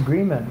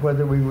disagreement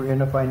whether we were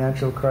in a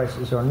financial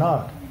crisis or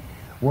not.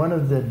 One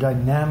of the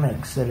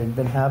dynamics that had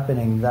been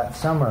happening that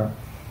summer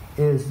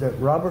is that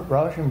Robert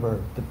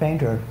Rauschenberg, the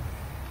painter,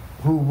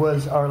 who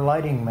was our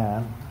lighting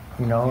man,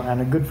 you know,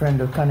 and a good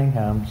friend of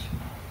Cunningham's,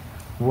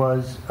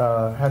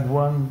 had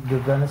won the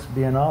Venice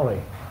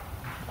Biennale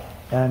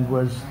and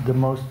was the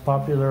most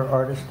popular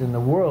artist in the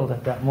world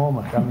at that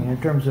moment. I mean, in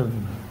terms of,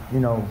 you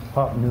know,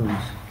 pop news.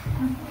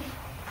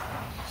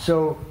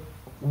 So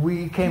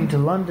we came to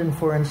London,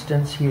 for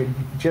instance. He had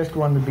just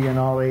won the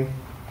Biennale.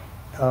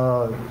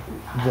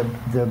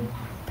 The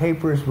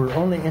papers were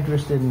only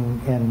interested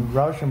in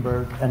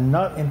Rauschenberg and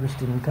not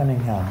interested in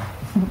Cunningham.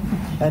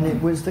 And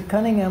it was the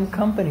Cunningham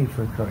company,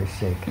 for Christ's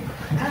sake.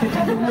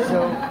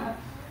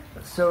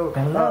 So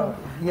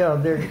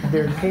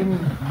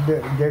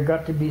there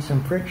got to be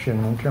some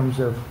friction in terms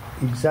of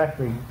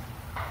exactly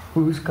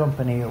whose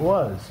company it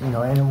was, you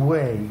know, in a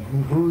way,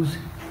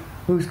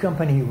 whose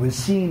company it was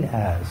seen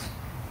as.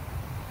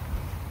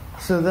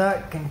 So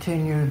that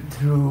continued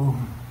through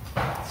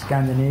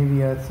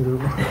Scandinavia,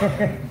 through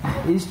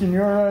Eastern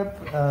Europe,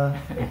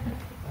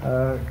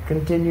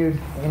 continued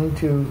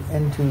into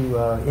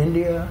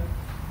India.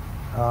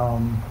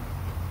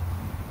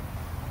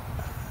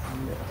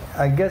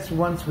 I guess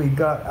once we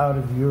got out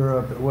of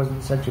Europe, it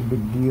wasn't such a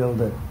big deal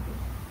that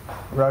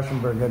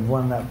Rauschenberg had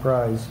won that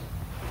prize.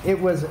 It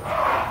was,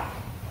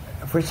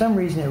 for some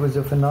reason, it was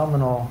a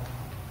phenomenal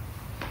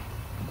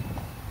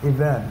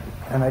event,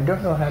 and I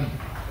don't know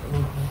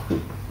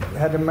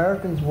had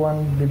Americans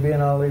won the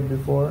Biennale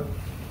before?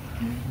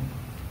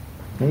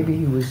 Maybe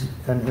he was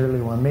an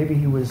early one. Maybe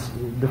he was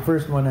the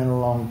first one in a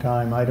long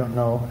time. I don't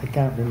know. I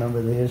can't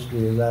remember the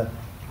history of that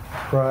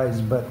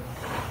prize. But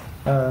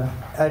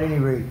at any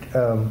rate,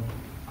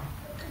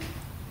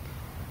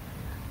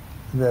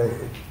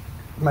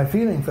 my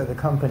feeling for the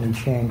company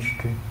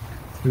changed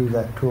through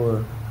that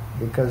tour,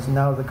 because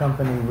now the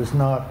company was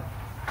not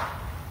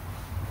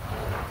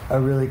a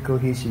really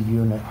cohesive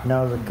unit.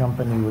 Now the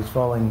company was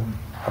falling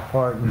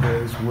apart in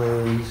various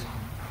ways.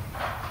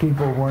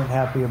 People weren't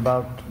happy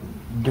about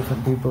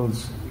different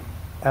people's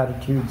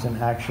attitudes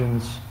and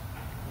actions.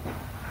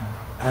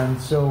 And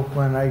so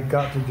when I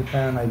got to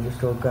Japan, I just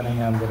told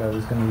Cunningham that I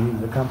was going to leave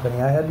the company.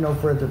 I had no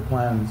further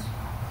plans.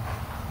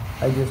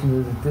 I just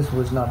knew that this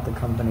was not the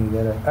company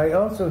that I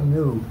also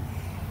knew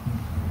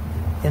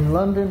In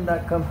London,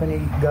 that company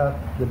got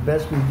the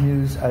best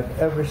reviews I've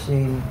ever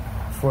seen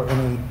for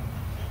any,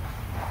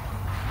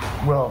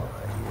 well,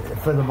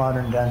 for the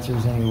modern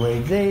dancers anyway.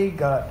 They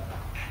got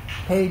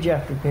page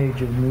after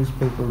page of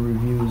newspaper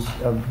reviews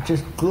of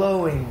just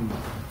glowing,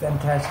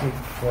 fantastic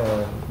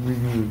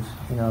reviews,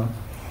 you know.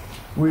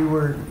 We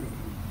were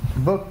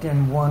booked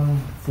in one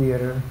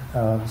theater,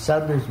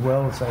 Sadler's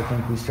Wells, I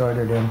think we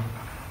started in,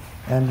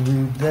 and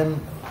we then,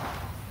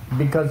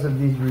 because of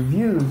these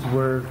reviews,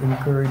 were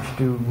encouraged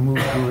to move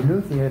to a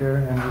new theater,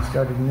 and we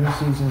started a new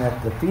season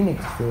at the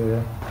Phoenix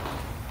Theater,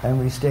 and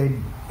we stayed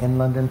in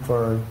London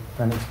for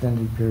an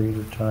extended period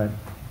of time.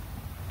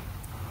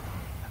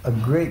 A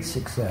great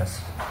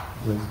success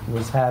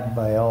was had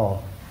by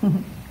all.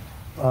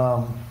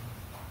 I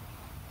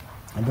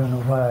don't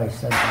know why I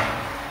said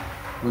that.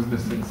 Was the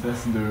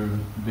success the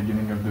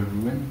beginning of the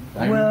ruin?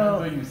 I Well,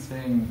 remember you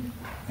saying,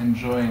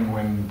 enjoying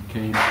when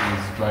Kate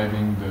was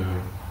driving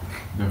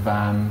the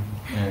van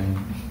and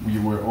we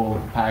were all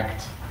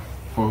packed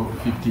for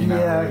 15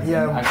 hours.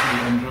 Yeah. And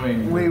actually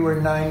enjoying. We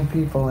were 9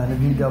 people in a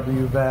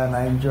VW van.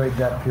 I enjoyed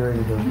that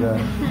period of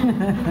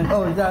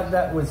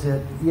that was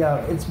it.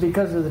 Yeah, it's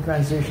because of the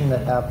transition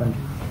that happened.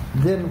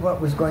 Then what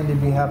was going to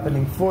be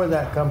happening for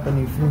that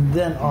company from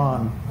then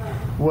on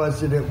was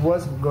that it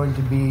wasn't going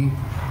to be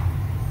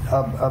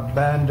a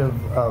band of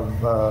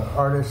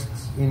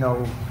artists, you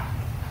know,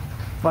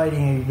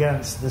 fighting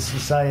against the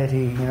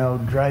society, you know,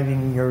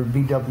 driving your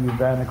VW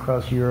van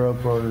across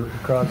Europe or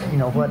across, you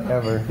know,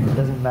 whatever. It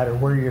doesn't matter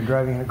where you're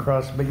driving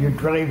across, but you're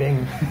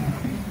driving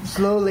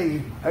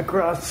slowly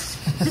across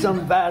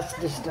some vast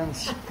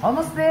distance.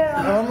 Almost there.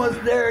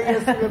 Almost there,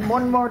 yes.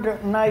 One more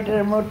night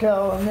at a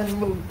motel, and then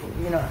we'll,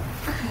 you know.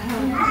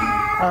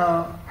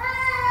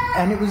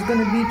 And it was going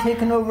to be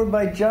taken over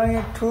by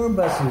giant tour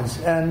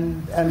buses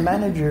and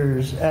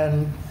managers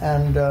and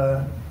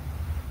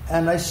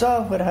I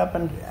saw what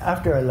happened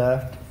after I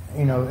left.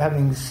 You know,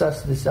 having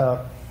sussed this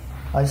out,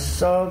 I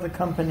saw the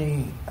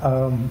company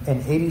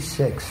in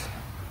 '86,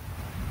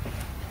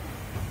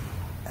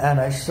 and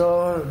I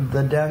saw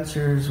the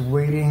dancers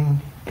waiting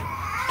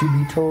to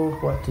be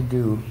told what to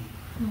do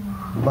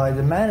by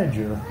the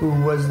manager, who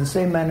was the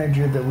same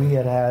manager that we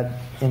had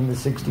in the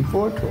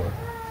 '64 tour.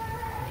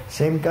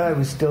 Same guy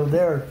was still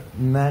there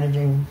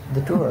managing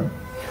the tour.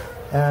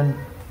 And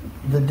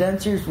the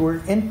dancers were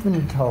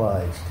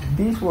infantilized.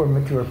 These were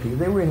mature people.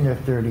 They were in their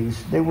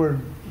 30s. They were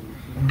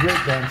great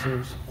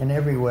dancers in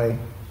every way.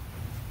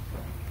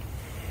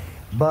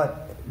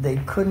 But they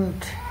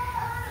couldn't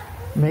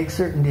make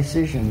certain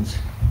decisions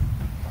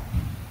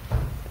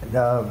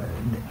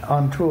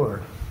on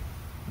tour.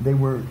 They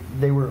were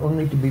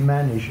only to be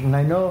managed. And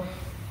I know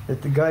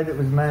that the guy that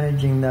was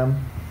managing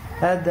them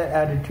had that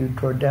attitude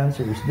toward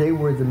dancers. They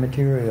were the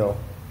material.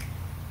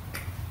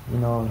 You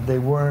know, they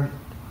weren't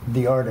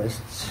the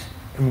artists.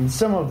 I mean,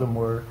 some of them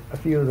were, a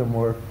few of them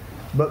were,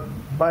 but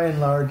by and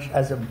large,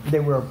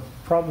 they were a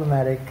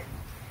problematic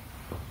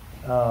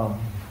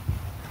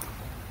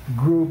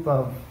group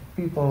of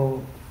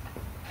people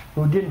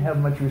who didn't have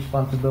much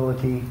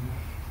responsibility.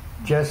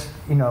 Just,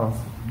 you know,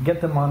 get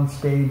them on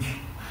stage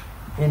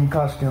in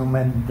costume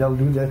and they'll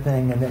do their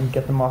thing, and then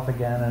get them off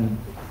again. And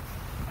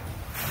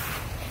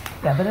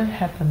yeah, but it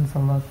happens a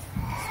lot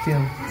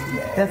still.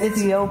 That's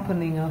the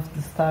opening of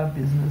the star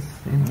business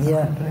in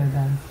contemporary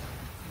dance.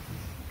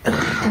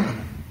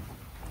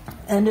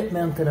 And it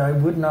meant that I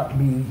would not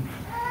be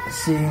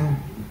seeing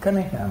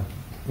Cunningham,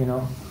 you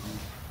know.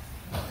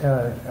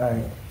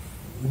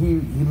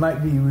 He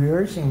might be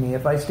rehearsing me.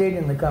 If I stayed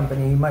in the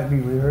company, he might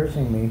be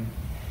rehearsing me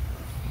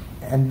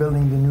and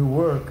building the new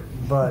work,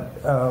 but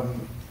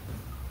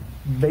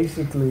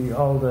basically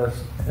all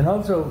this, and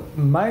also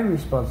my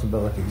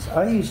responsibilities.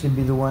 I used to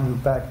be the one who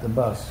packed the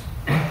bus.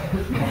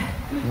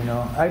 You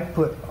know, I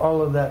put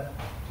all of that,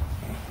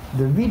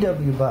 the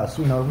VW bus,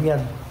 you know, we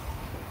had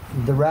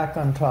the rack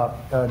on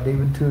top,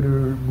 David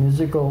Tudor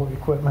musical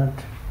equipment,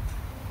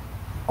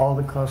 all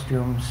the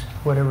costumes,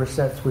 whatever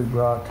sets we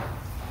brought,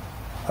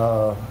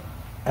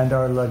 and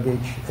our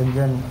luggage, and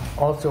then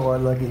also our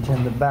luggage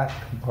in the back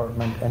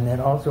compartment, and then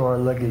also our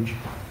luggage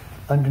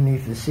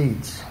underneath the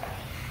seats.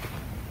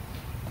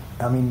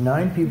 I mean,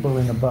 9 people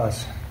in a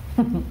bus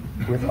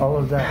with all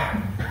of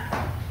that.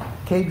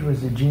 Cage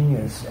was a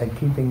genius at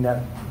keeping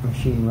that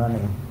machine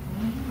running.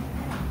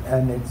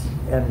 And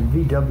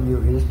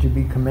VW is to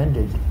be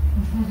commended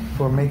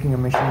for making a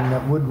machine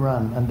that would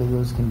run under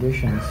those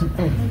conditions.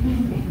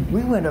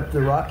 We went up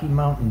the Rocky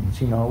Mountains,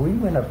 you know, we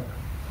went up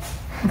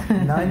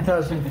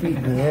 9,000 feet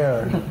in the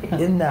air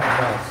in that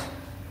bus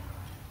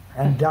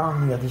and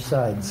down the other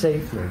side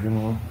safely, you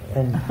know,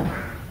 and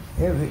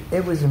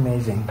it was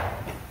amazing.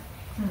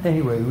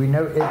 Anyway, it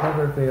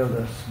never failed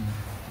us,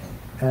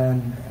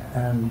 and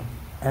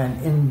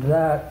in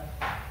that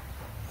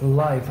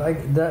life, I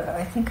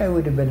think I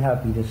would have been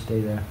happy to stay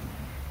there.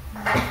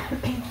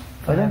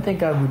 I don't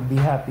think I would be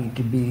happy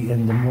to be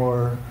in the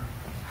more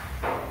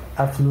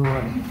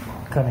affluent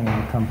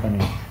Cunningham company,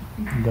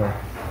 though,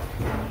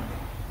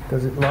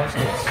 because it lost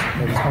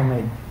its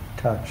homemade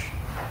touch.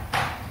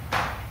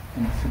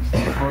 in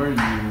 '64,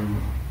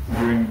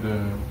 during the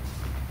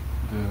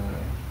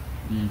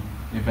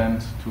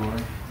event tour,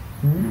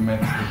 you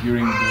met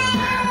during the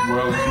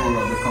world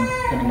tour of the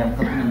Cunningham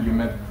Company. You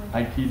met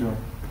Aikido.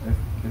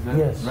 Is that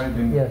right?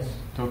 In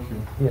Tokyo.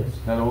 Yes.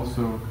 That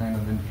also kind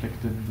of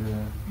inflicted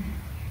the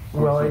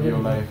course of your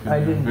life in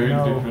a very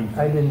different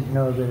way. I didn't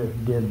know that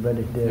it did, but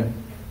it did.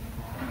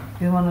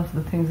 Yeah. One of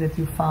the things that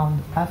you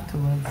found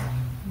afterwards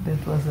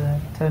that was a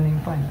turning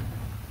point.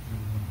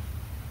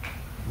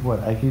 What,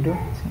 Aikido?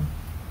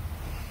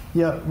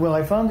 Yeah. Well,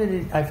 I found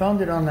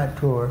it on that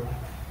tour.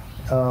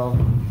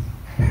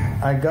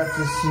 I got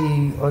to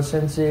see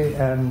O-sensei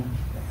and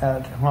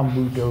at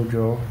Hambu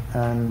Dojo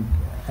and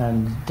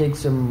take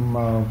some.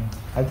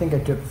 I think I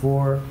took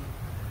 4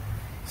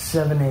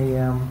 7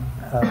 a.m.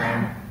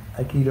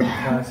 Aikido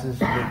classes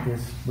with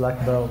this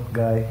black belt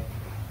guy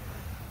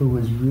who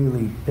was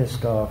really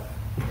pissed off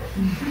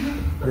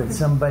that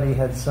somebody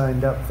had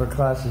signed up for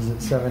classes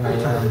at 7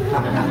 a.m.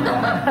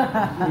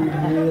 He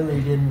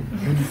really didn't.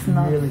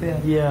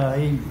 Yeah.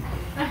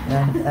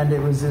 And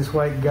it was this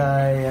white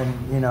guy, and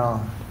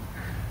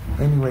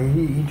anyway,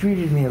 he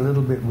treated me a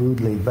little bit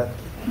rudely, but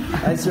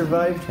I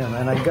survived him,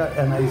 and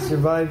I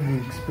survived the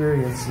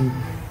experience, and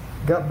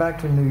got back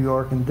to New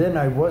York, and then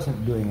I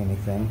wasn't doing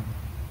anything.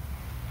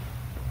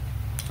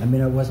 I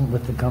mean, I wasn't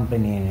with the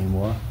company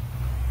anymore,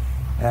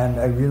 and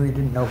I really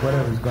didn't know what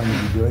I was going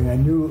to be doing.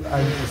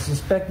 I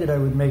suspected I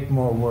would make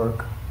more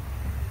work,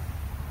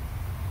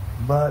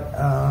 but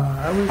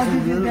I was. How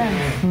did you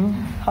dance?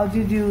 How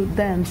did you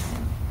dance?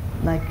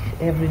 Like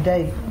every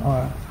day,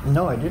 or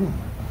no, I didn't.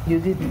 You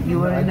didn't. You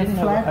were in a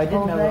flat I didn't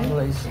all have day? a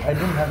place. I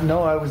didn't have.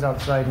 No, I was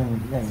outside, and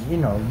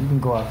you can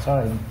go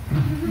outside,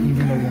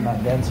 even though you're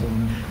not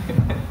dancing.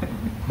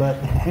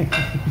 But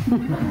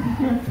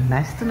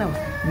nice to know.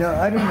 No,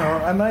 I don't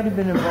know. I might have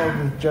been involved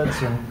with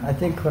Judson. I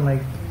think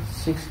when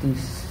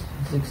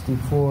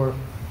 64,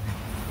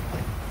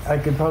 I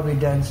could probably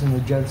dance in the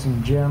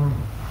Judson gym,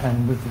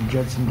 and with the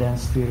Judson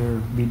Dance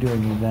Theater, be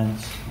doing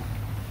events.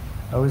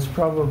 I was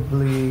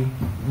probably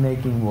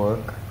making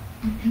work.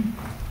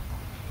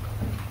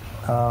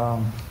 But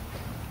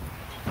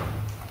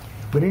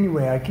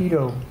anyway,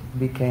 Aikido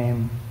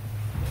became...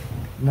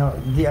 No,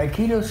 the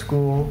Aikido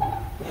school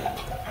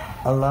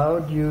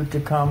allowed you to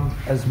come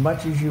as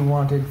much as you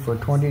wanted for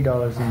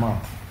 $20 a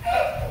month.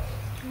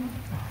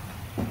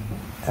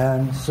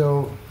 And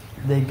so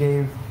they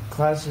gave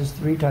classes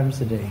 3 times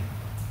a day.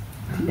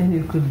 And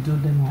you could do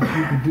them all.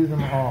 You could do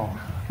them all.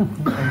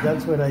 And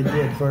that's what I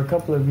did. For a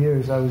couple of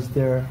years, I was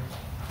there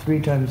 3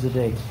 times a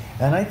day.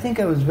 And I think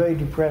I was very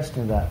depressed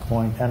at that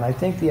point, and I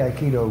think the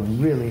Aikido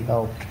really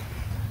helped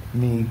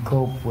me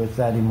cope with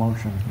that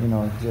emotion,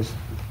 just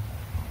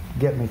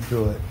get me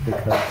through it,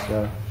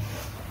 because...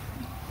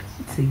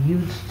 it's a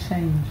huge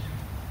change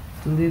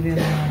to live in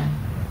a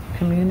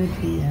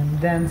community and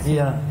dancing.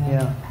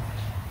 Yeah.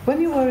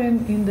 When you were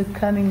in the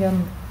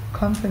Cunningham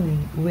Company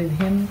with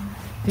him,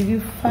 did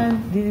you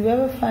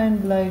ever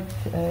find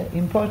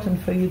important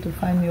for you to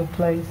find your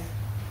place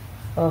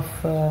of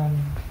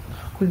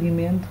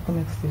recolhimento? Como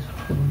é que se diz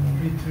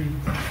recolhimento? Retreat.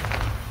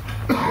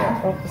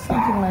 Yeah, or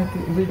something like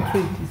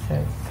retreat, he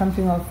says.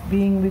 Something of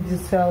being with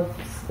yourself,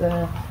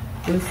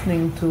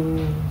 listening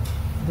to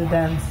the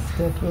dance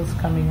that was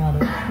coming out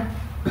of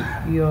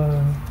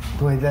your...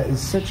 Boy, that is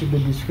such a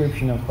good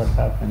description of what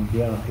happened.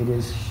 Yeah, it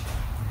is.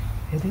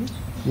 It is?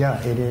 Yeah,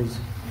 it is.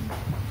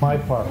 My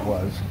part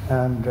was.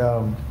 And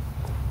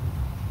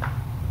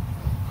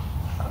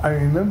I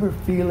remember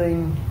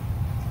feeling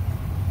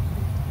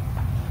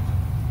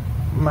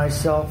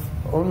myself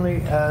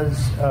only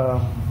as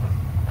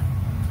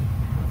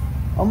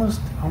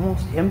almost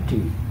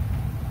empty.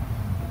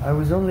 I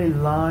was only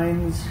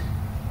lines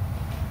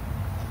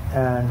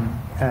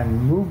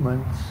and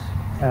movements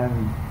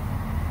and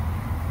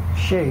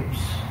shapes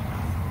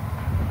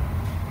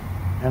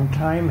and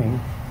timing.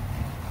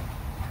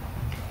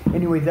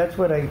 Anyway, that's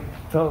what I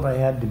felt I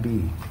had to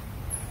be.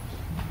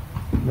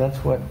 That's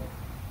what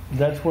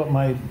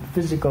my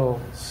physical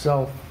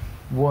self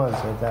was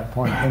at that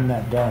point in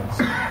that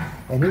dance,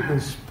 and it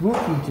was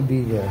spooky to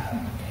be there.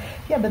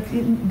 Yeah, but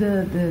in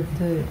the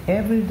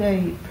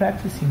everyday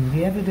practicing,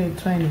 the everyday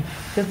training,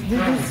 this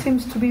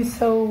seems to be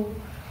so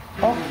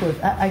awkward.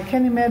 I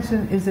can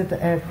imagine it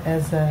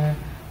as a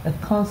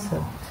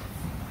concept.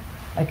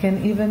 I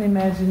can even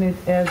imagine it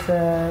as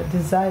a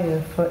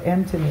desire for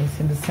emptiness,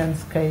 in the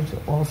sense Cage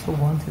also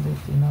wanted it,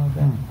 that.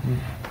 Mm-hmm.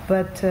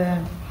 But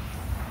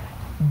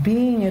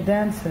being a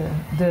dancer,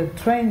 the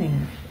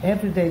training,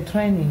 everyday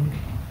training,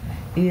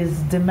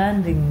 is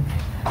demanding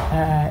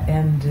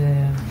and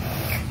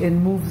it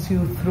moves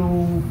you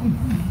through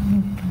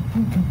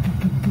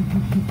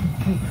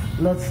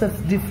lots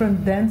of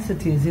different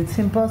densities. It's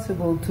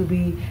impossible to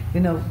be,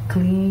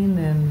 clean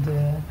and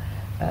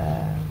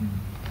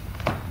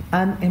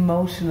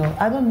unemotional.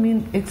 I don't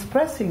mean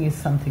expressing is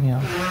something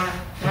else.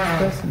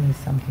 Expressing is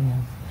something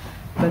else.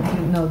 But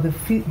the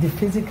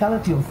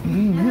physicality of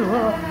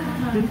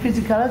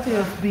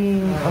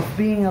being of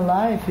being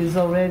alive is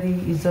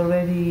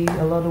already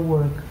a lot of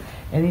work.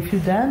 And if you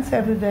dance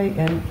every day,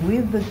 and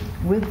with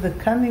the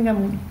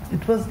Cunningham,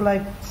 it was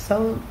like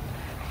so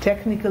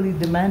technically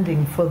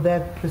demanding for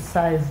that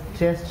precise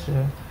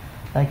gesture.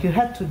 Like you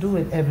had to do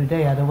it every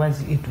day,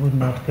 otherwise it would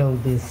not go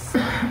this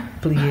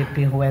plie,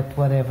 pirouette,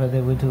 whatever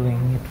they were doing.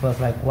 It was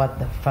like, what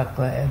the fuck,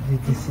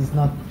 this is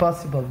not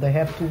possible. They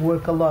have to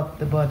work a lot,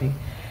 the body.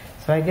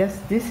 So I guess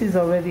this is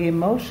already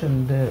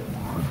emotion, the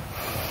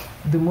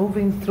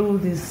moving through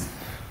this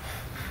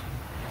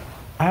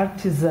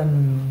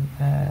artisan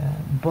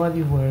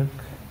body work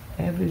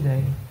every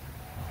day.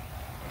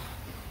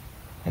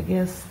 I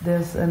guess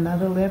there's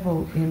another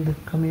level in the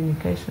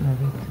communication of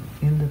it,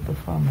 in the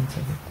performance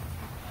of it.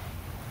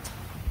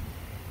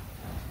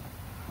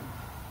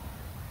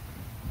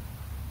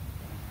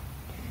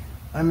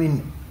 I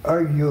mean,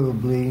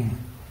 arguably,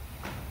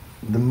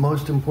 the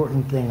most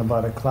important thing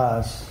about a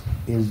class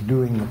is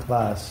doing the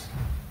class.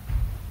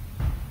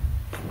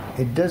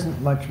 It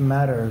doesn't much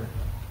matter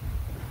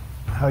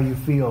how you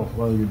feel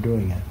while you're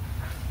doing it.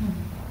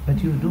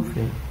 But you do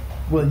feel.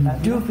 Well, you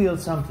do feel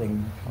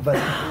something, but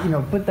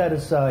put that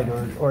aside,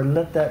 or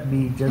let that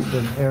be just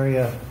an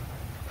area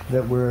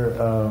that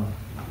we're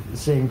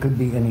saying could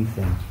be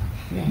anything.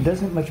 Yeah. It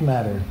doesn't much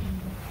matter.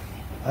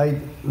 I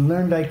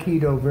learned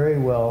Aikido very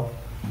well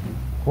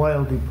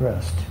while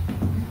depressed.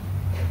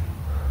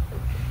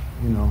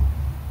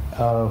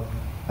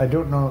 I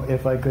don't know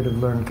if I could have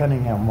learned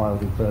Cunningham while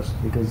depressed,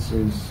 because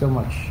there's so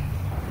much.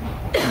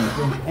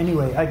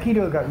 Anyway,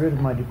 Aikido got rid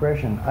of my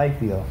depression, I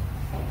feel.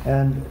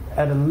 And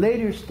at a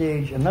later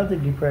stage, another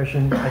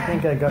depression, I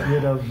think I got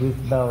rid of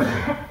with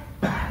ballet.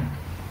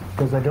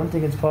 Because I don't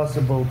think it's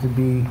possible to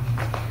be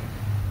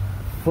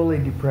fully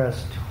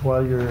depressed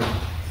while you're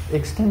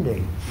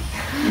extending.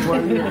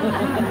 While you're,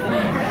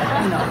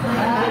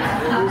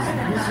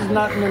 this is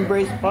not an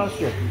embraced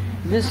posture.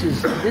 This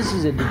is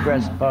a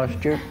depressed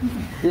posture.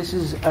 This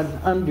is an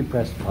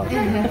undepressed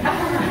posture.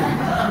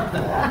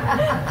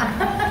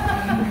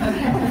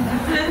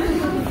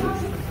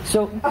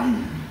 So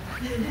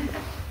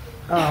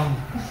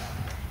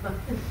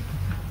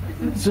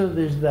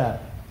there's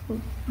that.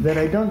 That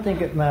I don't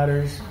think it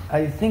matters.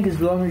 I think as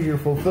long as you're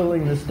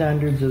fulfilling the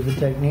standards of the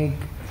technique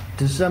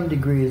to some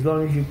degree, as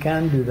long as you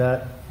can do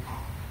that,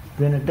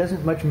 then it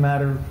doesn't much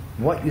matter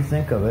what you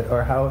think of it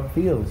or how it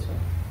feels.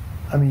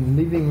 I mean,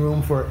 leaving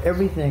room for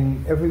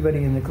everything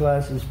everybody in the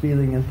class is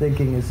feeling and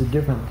thinking is a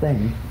different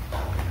thing.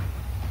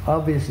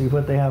 Obviously,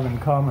 what they have in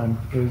common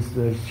is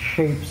the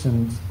shapes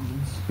and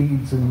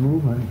speeds and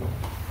movement.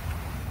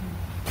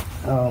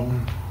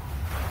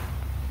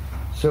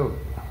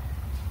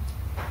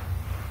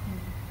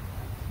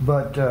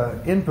 But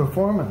in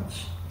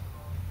performance,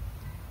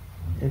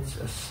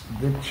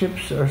 the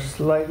chips are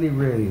slightly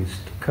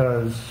raised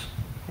because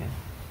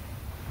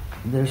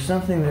there's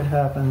something that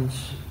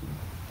happens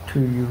to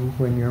you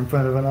when you're in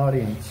front of an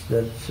audience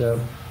that's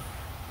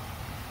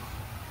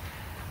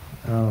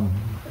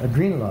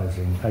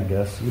adrenalizing, I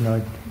guess.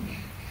 It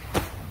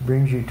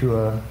brings you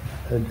to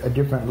a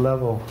different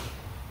level.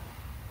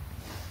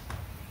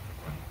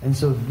 And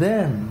so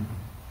then,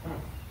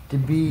 to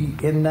be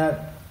in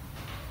that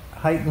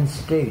heightened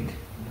state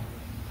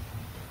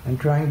and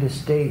trying to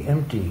stay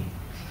empty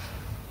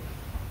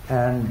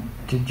and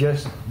to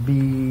just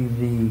be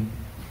the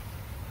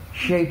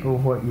shape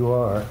of what you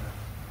are,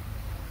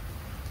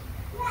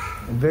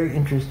 a very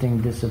interesting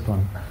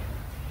discipline.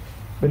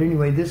 But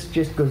anyway, this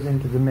just goes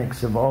into the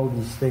mix of all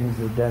these things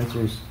that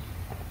dancers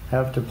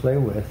have to play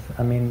with.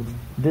 I mean,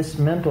 this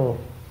mental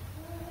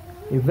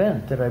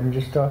event that I'm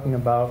just talking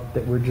about,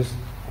 that we're just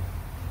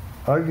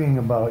arguing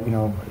about,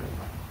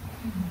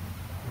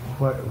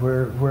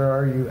 where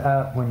are you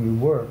at when you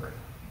work?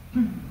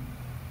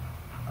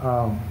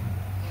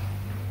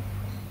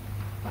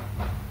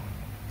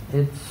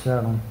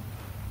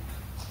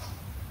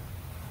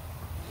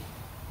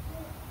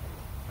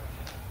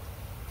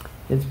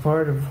 It's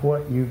part of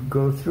what you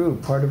go through,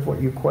 part of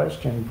what you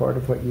question, part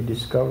of what you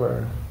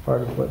discover,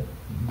 part of what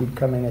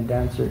becoming a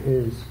dancer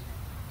is.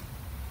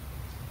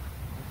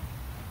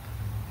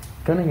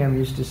 Cunningham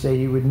used to say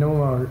he would no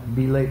more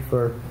be late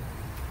for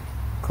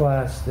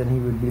class than he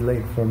would be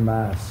late for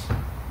mass,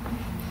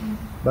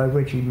 by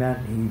which he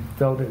meant he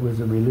felt it was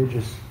a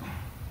religious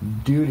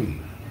duty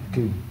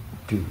to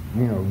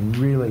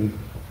really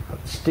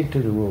stick to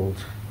the rules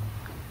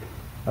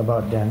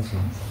about dancing.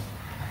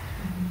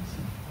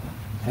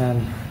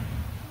 And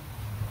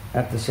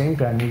at the same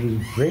time, he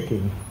was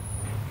breaking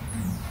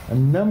a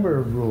number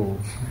of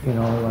rules,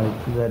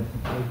 like that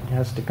it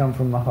has to come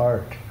from the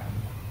heart.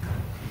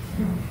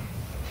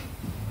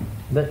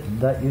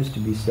 That used to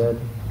be said,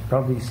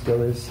 probably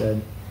still is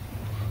said.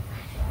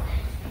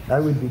 I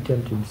would be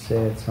tempted to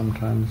say it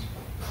sometimes.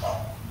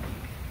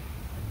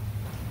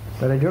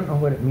 But I don't know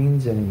what it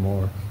means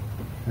anymore.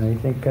 And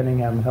I think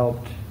Cunningham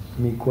helped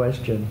me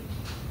question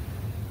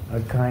a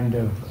kind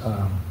of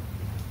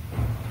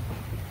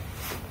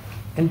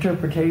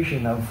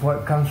interpretation of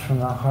what comes from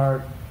the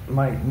heart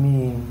might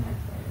mean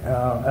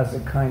as a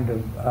kind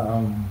of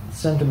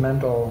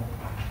sentimental,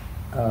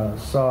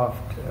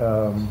 soft,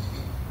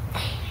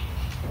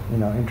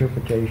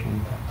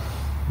 interpretation.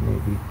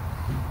 maybe.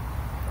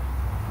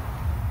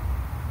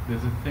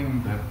 There's a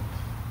thing that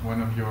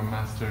one of your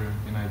master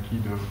in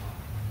Aikido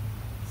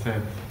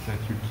said that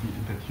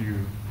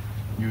you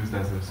used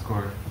as a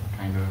score,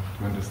 kind of,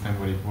 to understand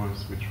what it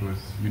was, which was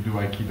you do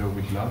Aikido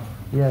with love.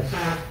 Yes.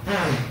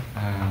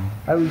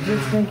 I was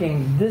just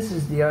thinking, this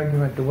is the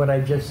argument to what I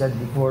just said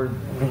before,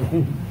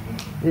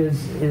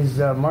 is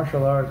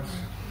martial arts,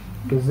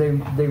 because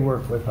they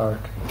work with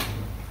heart,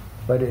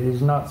 but it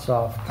is not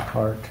soft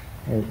heart.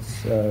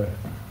 It's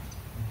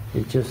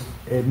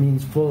it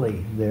means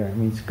fully there. It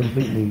means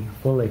completely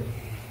fully.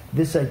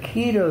 This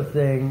Aikido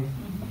thing,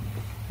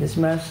 this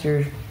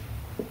master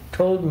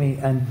told me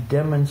and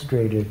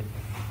demonstrated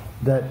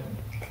that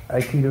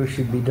Aikido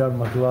should be done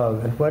with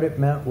love. And what it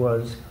meant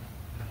was,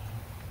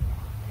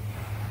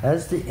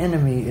 as the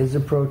enemy is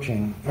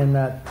approaching, in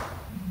that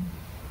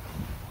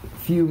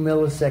few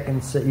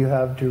milliseconds that you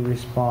have to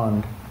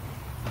respond,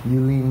 you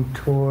lean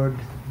toward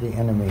the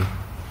enemy.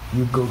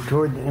 You go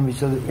toward the enemy,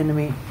 so the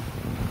enemy,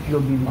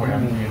 you'll be the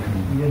enemy.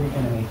 You're the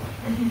enemy.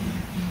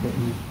 But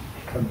you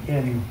come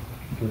in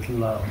with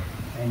love,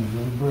 and you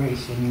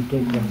embrace, and you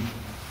take them.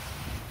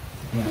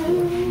 Yeah.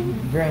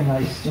 Very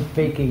nice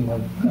faking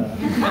of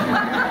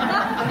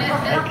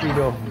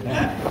Aikido.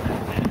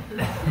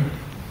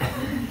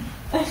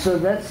 So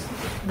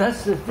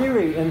that's the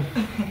theory, and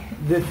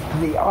the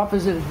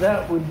opposite of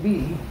that would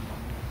be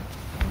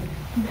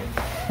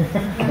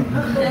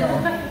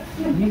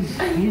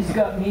he's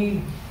got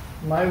me,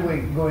 my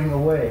weight going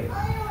away.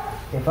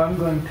 If I'm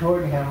going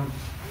toward him,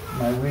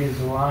 my weight is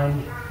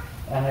aligned,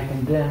 and I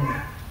can then.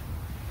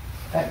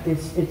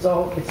 It's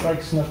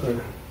like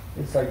snooker.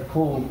 It's like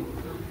pool.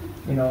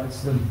 You know,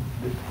 it's the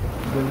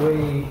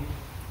way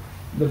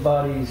the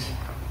bodies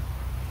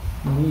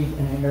meet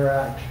and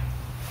interact,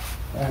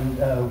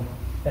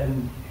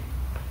 and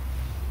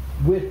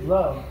with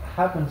love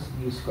happens to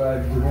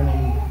describe the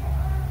winning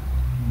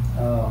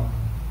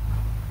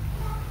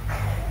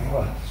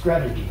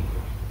strategy.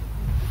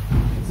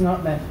 It's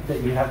not meant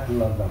that you have to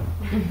love them.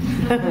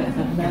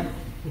 It's meant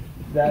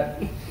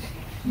that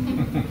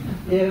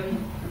if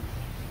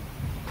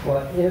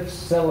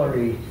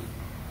celery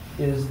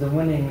is the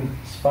winning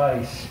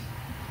spice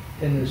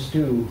in the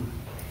stew,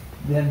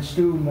 then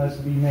stew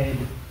must be made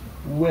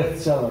with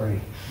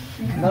celery,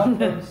 not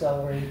from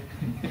celery.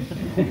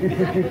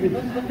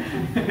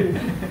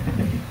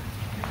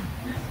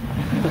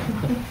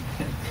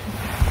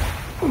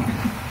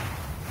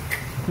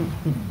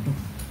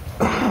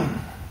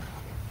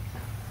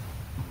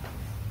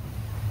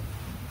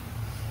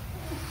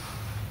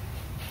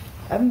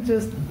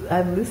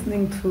 I'm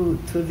listening to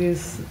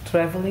this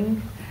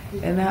traveling,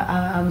 and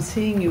I'm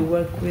seeing you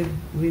work with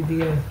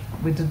the earth,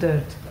 with the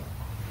dirt.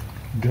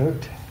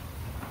 Dirt?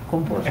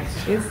 Compost.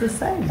 It's the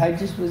same. I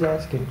just was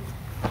asking,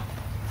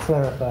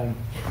 clarifying.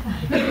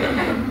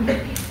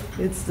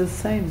 It's the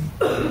same.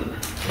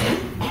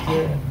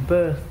 The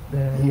birth,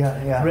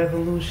 the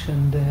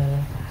revolution, the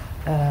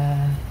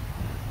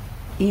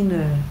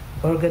inner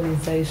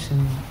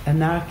organization,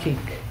 anarchic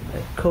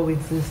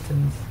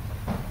coexistence.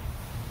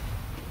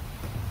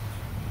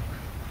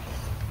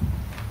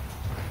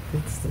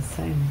 It's the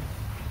same.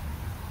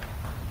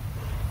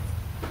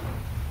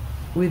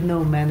 With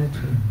no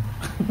manager.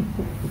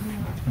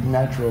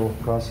 Natural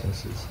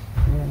processes.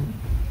 Yeah.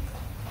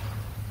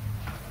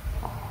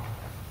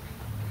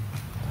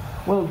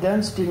 Well,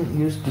 dance didn't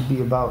used to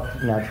be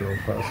about natural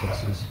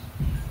processes.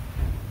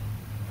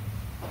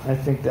 I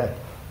think that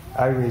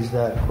I raised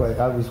that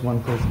I was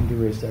one person to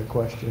raise that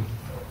question.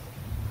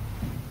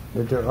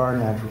 That there are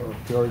natural,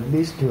 or at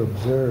least to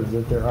observe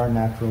that there are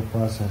natural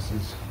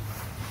processes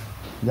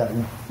that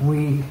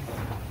we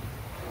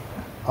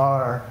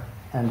are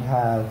and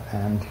have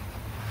and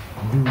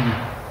do,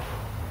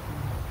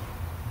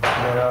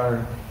 that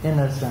are in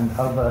us and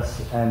of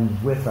us and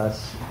with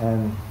us,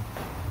 and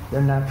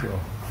they're natural.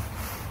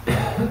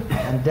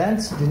 And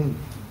dance,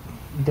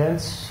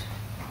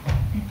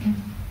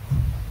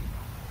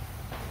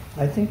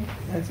 I think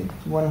it's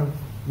one of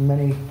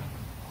many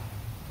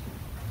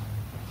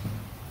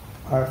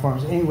art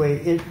forms.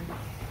 Anyway,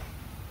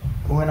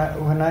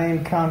 when I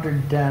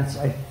encountered dance,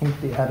 I think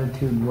the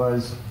attitude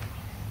was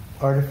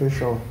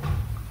artificial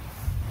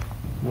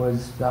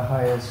was the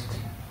highest.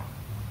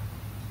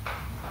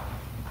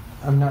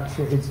 I'm not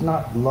sure. It's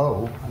not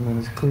low. I mean,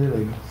 it's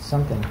clearly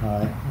something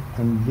high,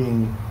 and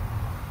being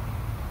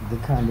the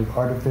kind of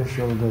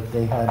artificial that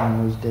they had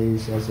in those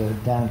days as a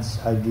dance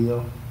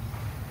ideal.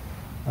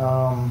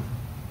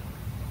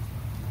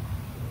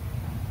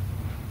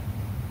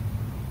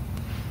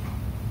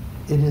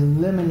 It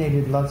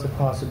eliminated lots of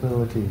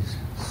possibilities.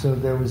 So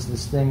there was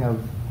this thing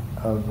of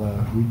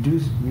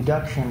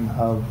reduction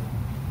of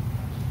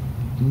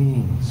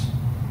means.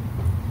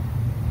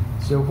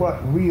 So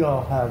what we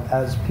all have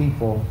as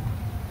people,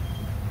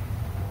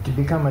 to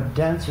become a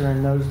dancer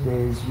in those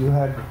days, you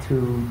had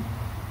to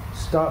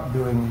stop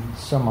doing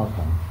some of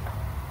them.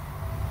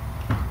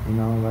 You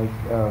know, like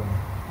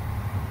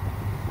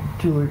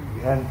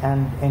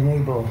and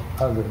enable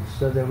others.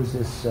 So there was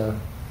this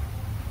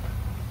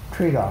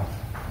trade-off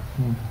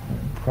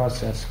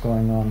process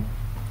going on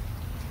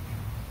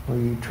where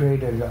you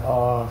traded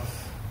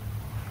off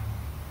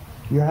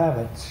your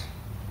habits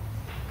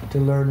to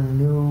learn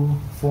new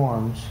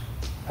forms.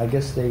 I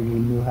guess they were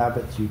new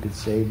habits, you could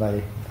say,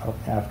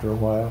 after a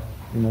while.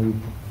 You know,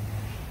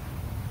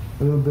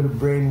 a little bit of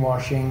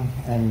brainwashing,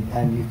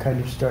 and you kind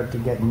of start to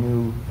get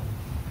new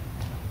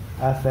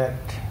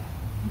affect,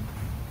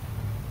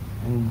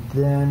 and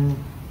then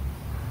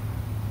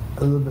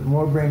a little bit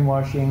more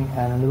brainwashing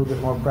and a little bit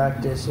more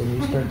practice, and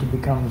you start to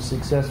become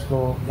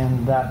successful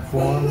in that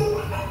form.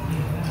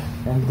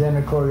 And then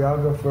a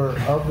choreographer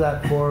of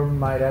that form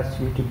might ask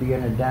you to be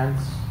in a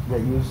dance that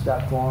used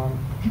that form,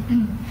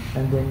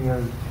 and then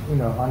you're, you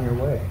know, on your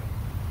way.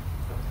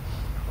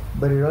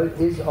 But it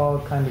is all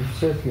kind of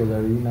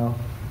circular, you know.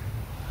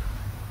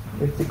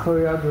 If the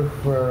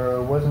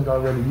choreographer wasn't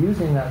already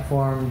using that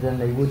form, then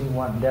they wouldn't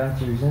want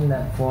dancers in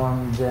that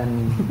form,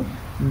 then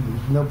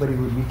nobody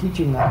would be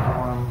teaching that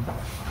form,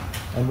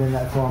 and then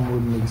that form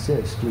wouldn't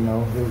exist, you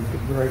know. It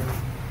would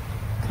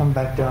come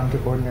back down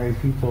to ordinary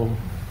people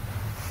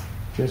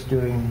just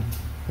doing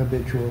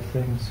habitual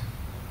things.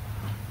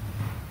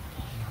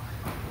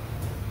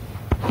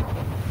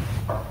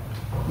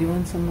 You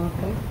want some more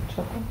cake?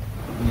 Chocolate?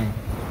 No.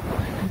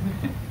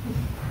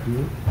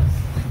 You?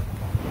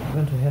 I'm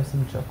going to have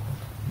some chocolate.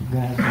 You're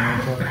going to have some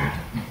more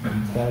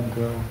chocolate? Bad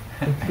girl.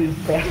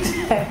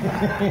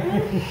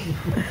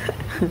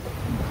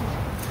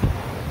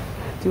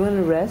 Do you want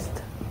to rest?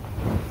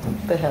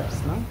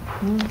 Perhaps, no?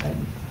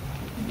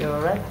 You're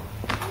all right?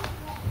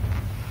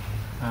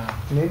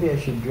 Maybe I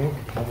should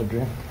have a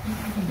drink.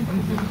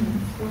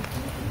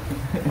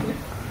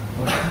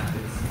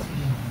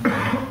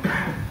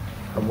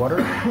 A water?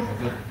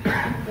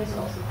 There's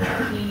also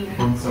tea.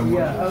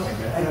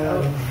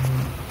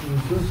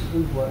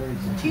 Whose water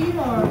is it? Tea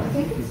or? I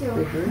think it's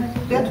yours.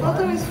 That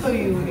water is for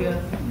you, yeah.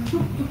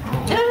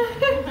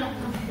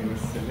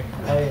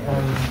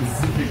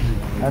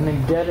 I'm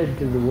indebted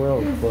to the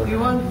world for You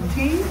want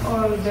tea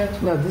or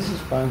that? No, this is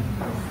fine.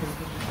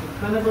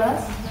 Want a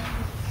glass?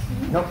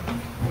 Nope.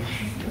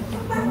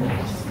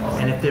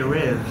 And if there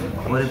is,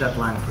 what is that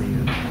line for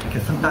you?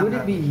 Because sometimes Would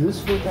it be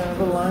useful to have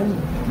a line?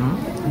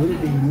 Would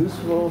it be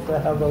useful to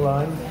have a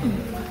line?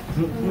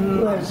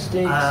 Who has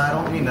stakes? I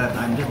don't mean that.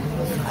 I'm just.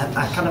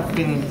 I kind of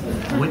been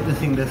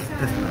witnessing this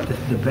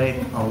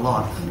debate a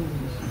lot,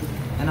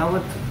 and I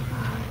would.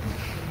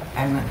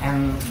 And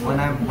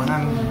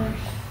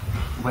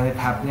when it's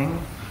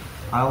happening,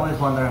 I always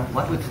wonder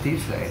what would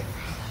Steve say.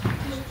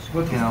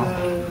 You know,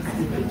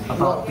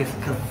 about this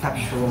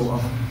conceptual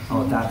of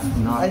that's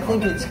not. I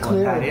think it's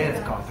clear. That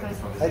is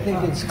context. I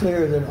think it's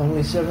clear that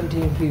only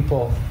 17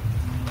 people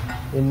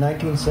in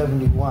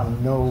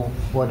 1971 know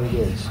what it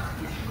is,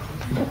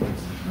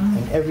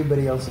 and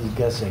everybody else is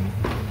guessing.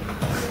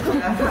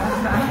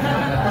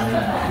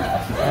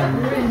 And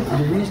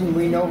the reason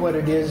we know what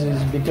it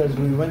is because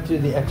we went through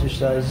the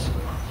exercise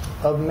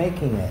of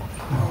making it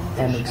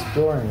and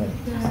exploring it.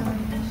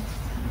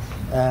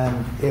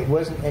 And it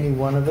wasn't any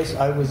one of us.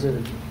 I was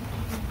the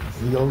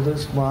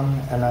oldest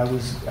one, and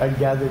I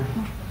gathered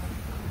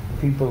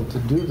people to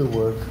do the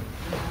work,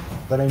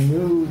 but I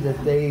knew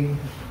that they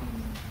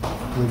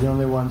were the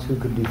only ones who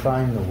could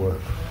define the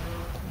work.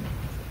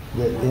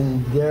 That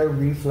in their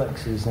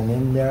reflexes and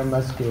in their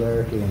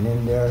muscularity and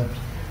in their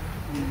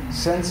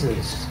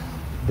senses,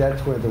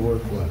 that's where the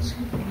work was.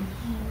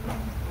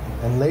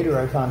 And later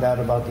I found out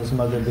about this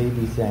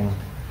mother-baby thing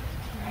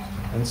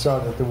and saw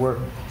that the work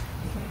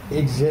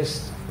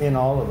exists in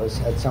all of us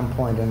at some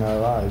point in our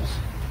lives.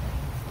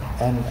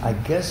 And I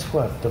guess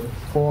what? The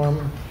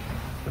form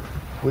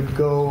would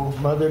go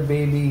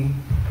mother-baby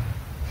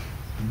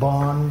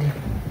bond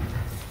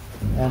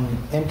and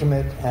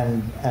intimate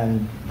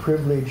and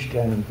privileged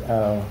and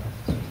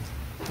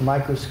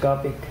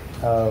microscopic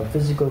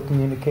physical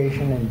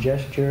communication and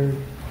gesture,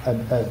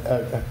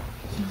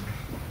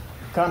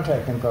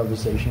 contact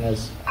improvisation,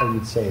 as I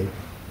would say.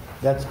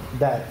 That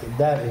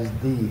is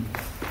the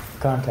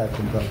contact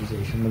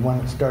improvisation, the one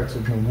that starts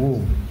in the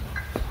womb,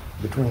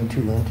 between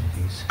two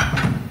entities.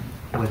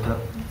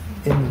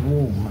 In the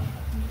womb.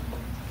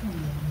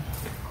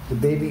 The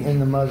baby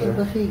and the mother,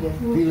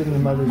 feeling the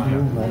mother's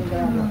movement,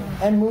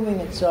 and moving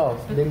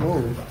itself. They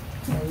move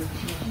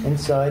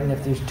inside, and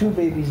if there's two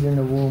babies in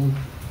the womb,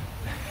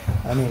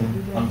 I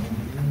mean,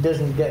 it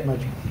doesn't get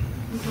much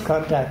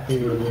contact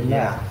clearer than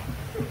that.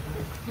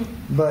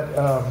 But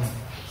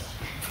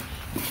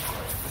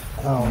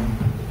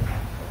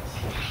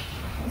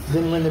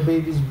then when the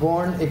baby's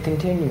born, it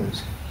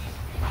continues.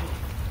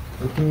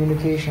 The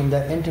communication,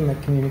 that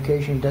intimate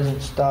communication, doesn't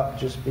stop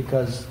just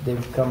because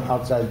they've come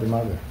outside the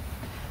mother.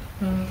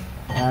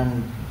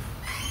 And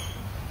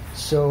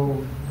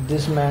so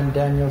this man,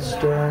 Daniel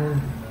Stern,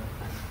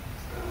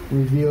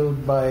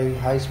 revealed by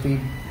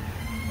high-speed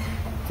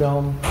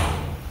film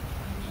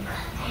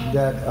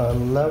that a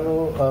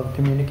level of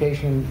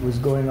communication was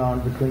going on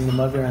between the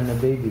mother and the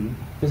baby,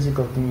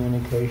 physical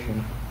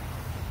communication,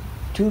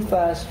 too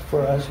fast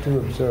for us to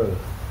observe.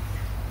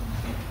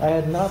 I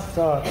had not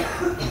thought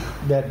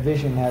that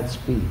vision had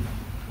speed.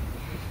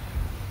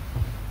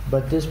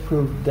 But this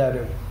proved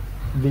that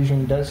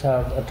vision does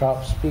have a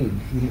top speed.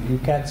 You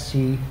can't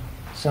see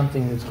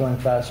something that's going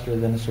faster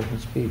than a certain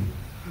speed.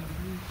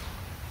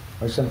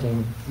 Or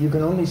something, you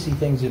can only see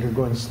things that are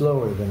going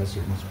slower than a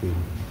certain speed.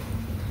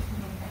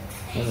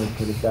 Let me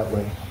put it that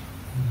way.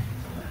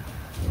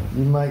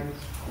 You might,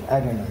 I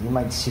don't know, you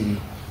might see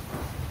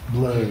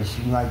blurs,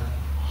 you might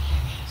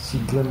see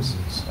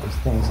glimpses of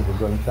things that are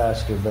going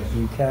faster, but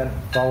you can't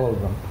follow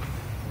them.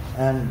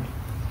 And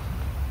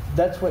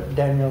that's what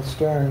Daniel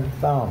Stern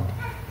found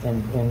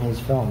in his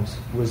films,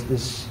 was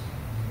this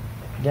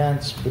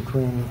dance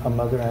between a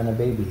mother and a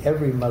baby,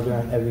 every mother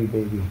and every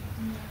baby.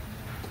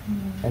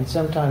 And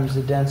sometimes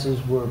the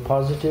dances were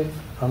positive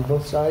on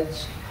both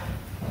sides,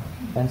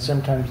 and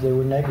sometimes they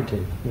were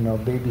negative. You know,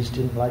 babies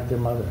didn't like their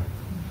mother.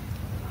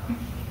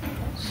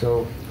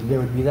 So there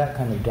would be that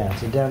kind of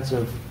dance, a dance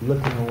of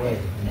looking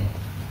away,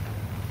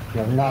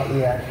 you know, not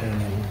reacting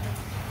and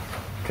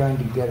trying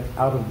to get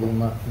out of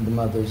the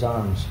mother's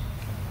arms.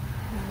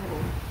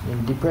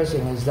 And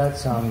depressing as that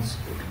sounds,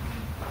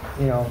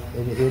 you know,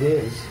 it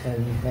is,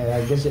 and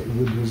I guess it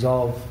would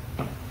resolve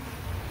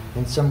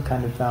in some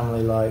kind of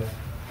family life.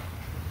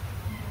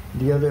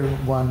 The other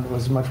one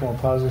was much more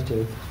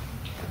positive,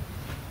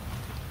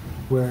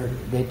 where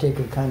they take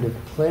a kind of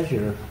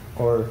pleasure,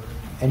 or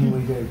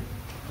anyway, they're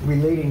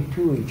relating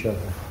to each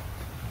other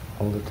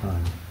all the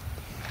time.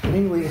 But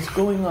anyway, it's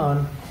going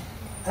on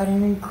at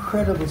an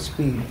incredible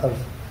speed of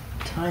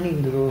tiny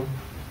little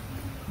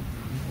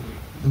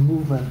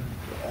movement,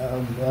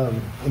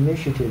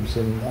 initiatives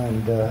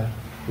and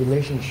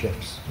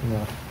relationships, you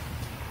know.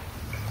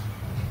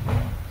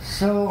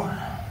 So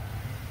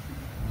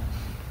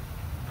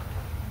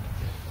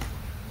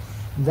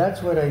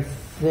that's what I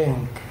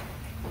think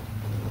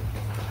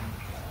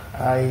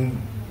I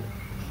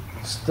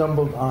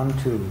stumbled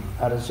onto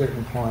at a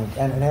certain point,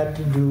 and it had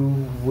to do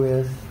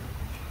with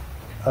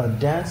a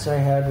dance I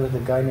had with a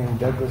guy named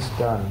Douglas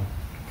Dunn.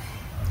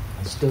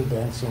 Still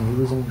dancing.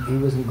 He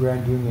was in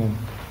Grand Union,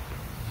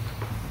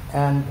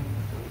 and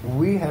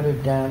we had a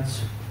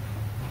dance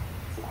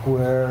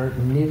where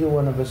neither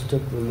one of us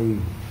took the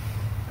lead,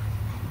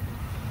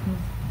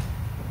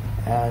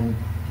 and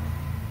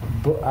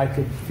I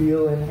could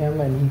feel in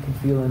him and he could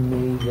feel in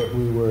me that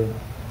we were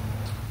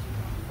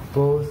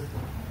both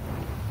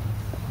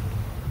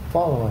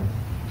following,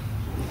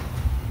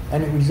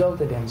 and it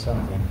resulted in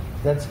something.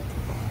 That's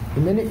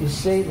the minute you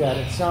say that,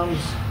 it sounds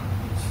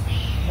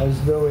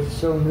as though it's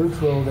so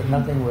neutral that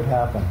nothing would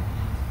happen,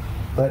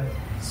 but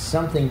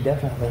something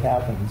definitely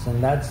happens,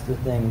 and that's the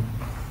thing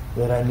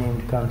that I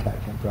named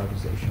contact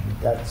improvisation.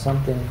 That's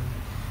something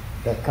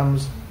that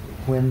comes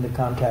when the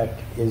contact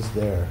is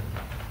there,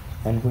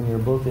 and when you're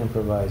both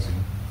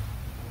improvising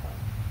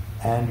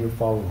and you're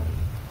following.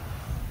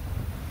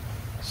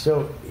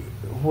 So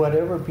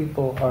whatever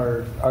people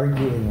are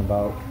arguing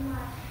about,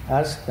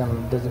 ask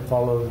them, does it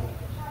follow,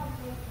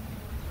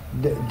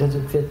 does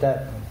it fit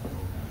that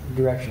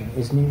direction?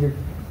 Is neither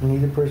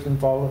person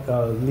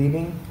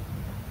leading?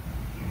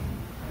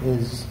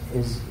 Is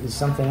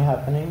something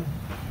happening?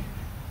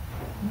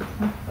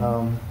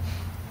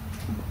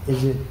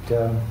 Is it,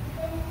 you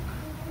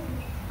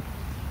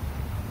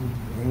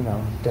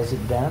know, does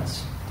it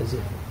dance? Does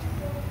it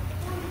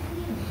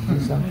do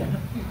something?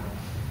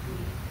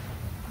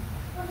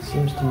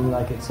 Seems to me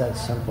like it's that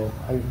simple.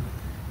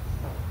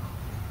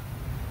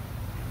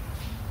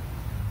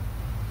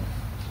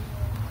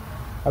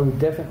 I would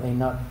definitely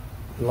not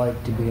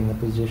like to be in the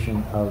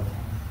position of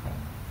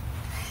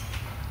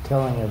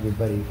telling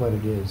everybody what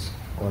it is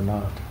or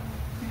not.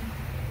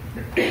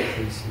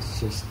 It's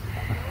just...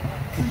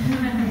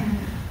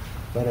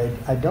 But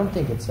I don't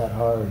think it's that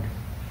hard.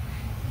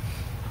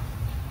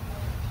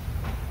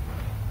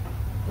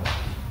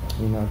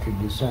 You know, to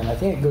discern. I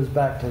think it goes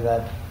back to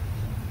that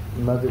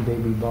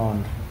mother-baby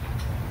bond.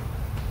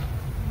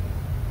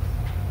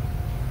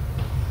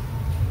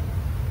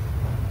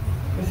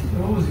 I think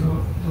it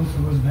also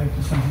goes back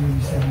to something that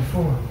you said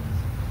before,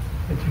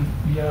 that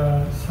we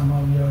are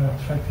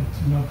attracted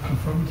to not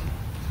conformity, to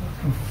not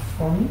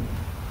conforming.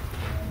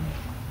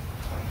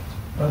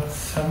 But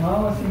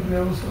somehow I think we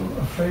are also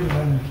afraid of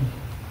anarchy.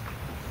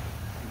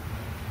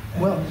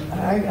 Well,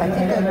 I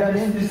think I got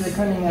into the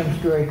Cunningham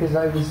story because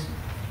I was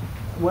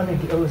wanting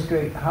to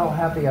illustrate how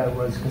happy I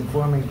was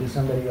conforming to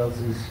somebody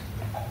else's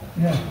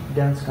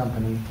dance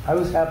company. I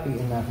was happy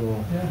in that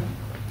role. Yeah.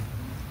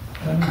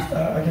 And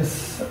I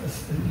guess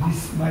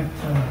this might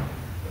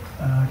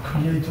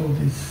create all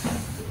these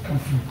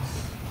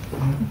conflicts.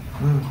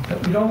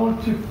 But we don't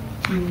want to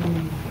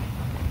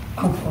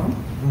conform.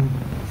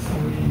 So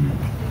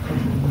the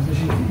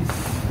position is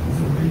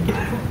a way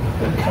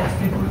that attracts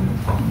people in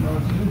order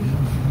to do this.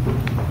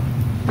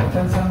 But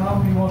then somehow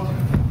we want to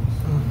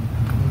conform.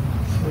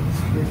 So this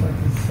creates like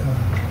this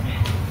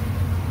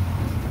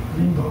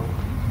limbo.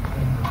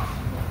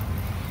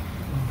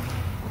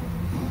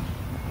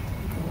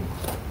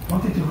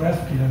 Wanted to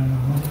grasp it, I don't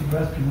know. Wanted to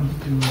grasp it, wanted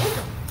to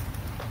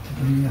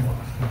bring it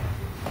about.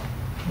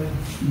 But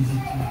it's easy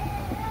to.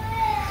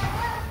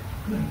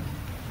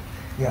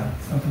 Yeah.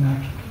 It's not an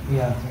action.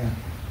 Yeah.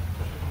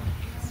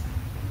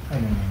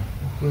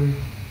 We're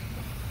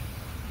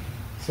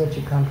such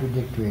a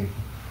contradictory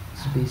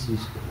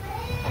species.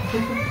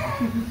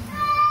 I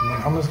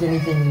mean, almost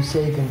anything you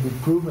say can be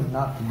proven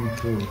not to be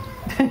true.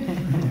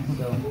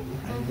 So,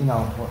 you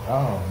know,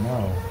 oh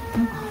no,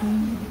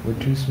 we're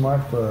too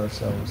smart for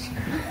ourselves.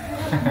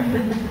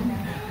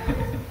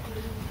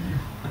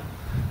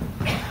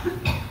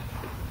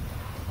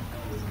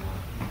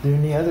 Are there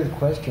any other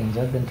questions?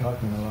 I've been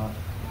talking a lot.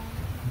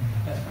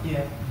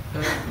 Yeah,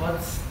 but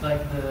what's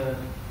like the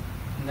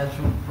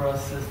natural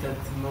process that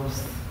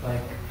most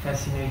like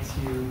fascinates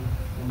you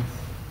and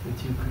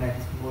that you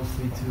connect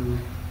mostly to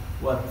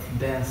what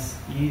dance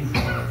is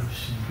or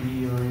should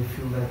be, or you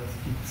feel that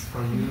it's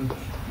for you?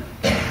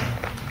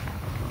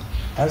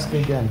 Ask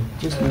again,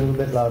 just a little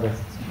bit louder.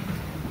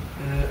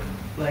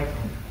 Like,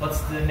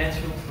 what's the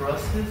natural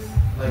process?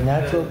 Like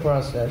Natural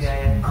process.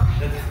 Yeah,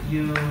 that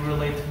you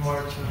relate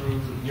more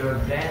to your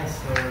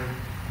dance, or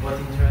what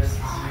interests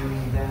you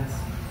in dance?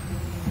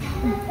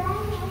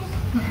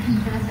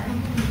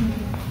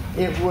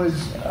 It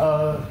was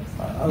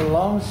a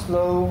long,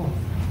 slow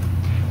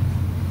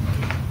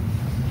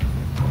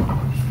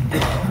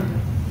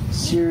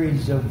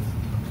series of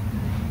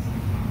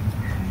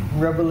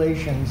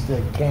revelations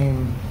that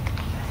came.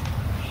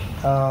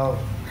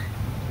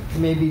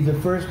 Maybe the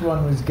first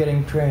one was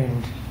getting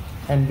trained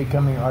and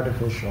becoming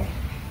artificial.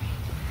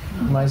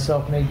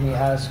 Myself made me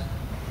ask,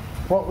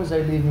 what was I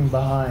leaving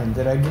behind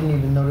that I didn't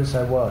even notice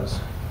I was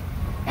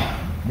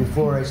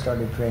before I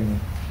started training?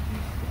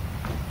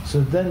 So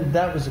then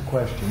that was a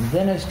question.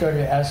 Then I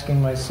started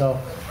asking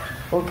myself,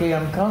 okay,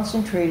 I'm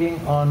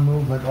concentrating on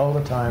movement all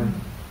the time,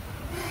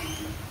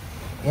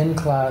 in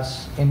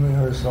class, in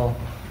rehearsal,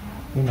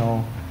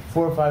 4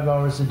 or 5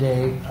 hours a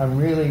day. I'm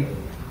really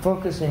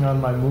focusing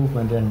on my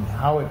movement and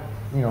how it,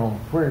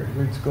 where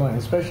it's going,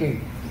 especially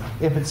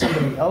if it's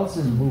somebody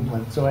else's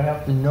movement. So I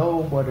have to know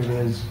what it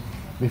is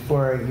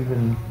before I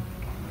even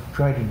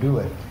try to do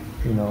it.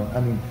 I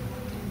mean,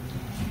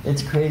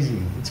 it's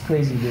crazy. It's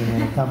crazy being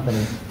in a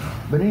company.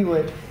 But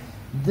anyway,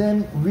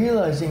 then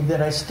realizing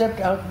that I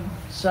stepped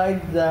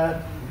outside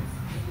that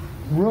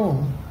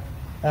room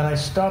and I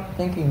stopped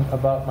thinking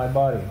about my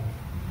body.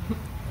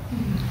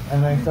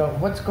 And I thought,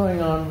 what's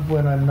going on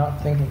when I'm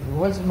not thinking?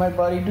 What's my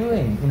body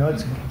doing?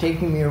 It's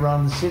taking me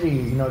around the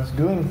city, it's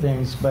doing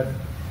things, but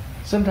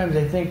sometimes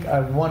I think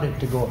I want it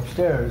to go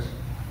upstairs,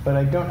 but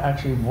I don't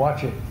actually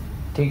watch it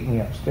take me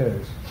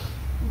upstairs.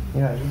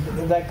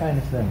 That kind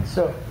of thing.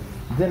 So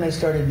then I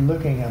started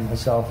looking at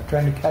myself,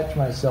 trying to catch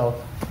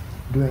myself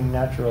doing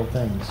natural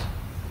things.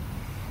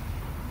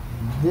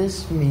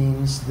 This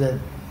means that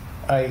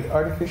I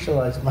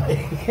artificialized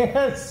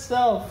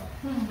myself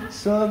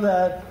so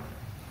that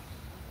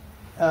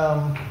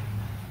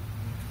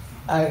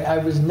I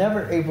was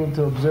never able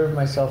to observe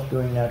myself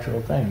doing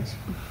natural things.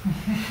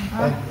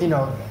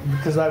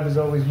 Because I was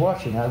always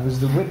watching. I was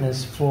the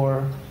witness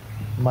for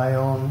my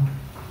own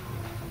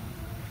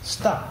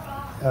stuff.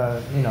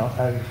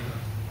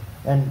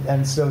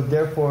 And so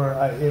therefore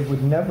it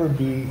would never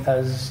be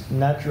as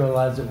natural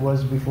as it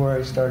was before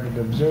I started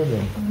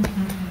observing.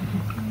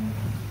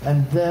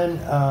 And then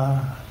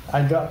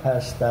I got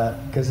past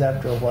that, because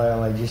after a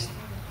while I just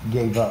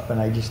gave up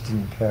and I just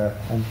didn't care.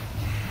 And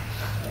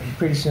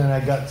pretty soon I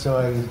got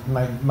so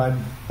my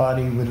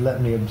body would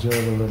let me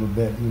observe a little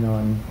bit,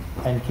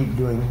 and keep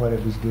doing what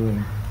it was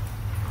doing.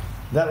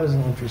 That was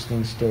an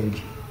interesting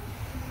stage.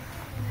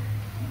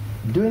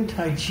 Doing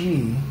Tai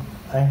Chi,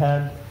 I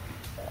had,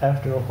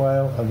 after a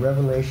while, a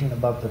revelation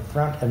about the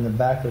front and the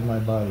back of my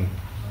body.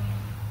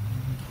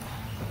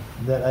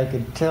 That I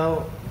could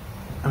tell,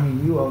 I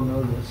mean, you all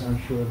know this, I'm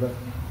sure, but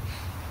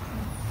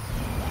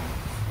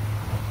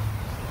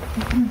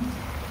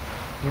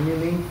when you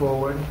lean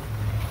forward,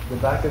 the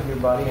back of your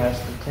body has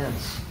to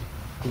tense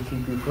to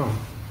keep you from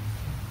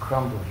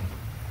crumbling.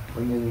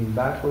 When you lean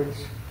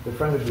backwards, the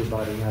front of your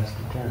body has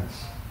to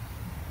tense.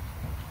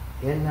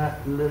 In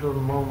that little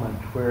moment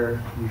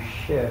where you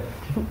shift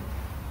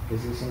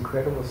is this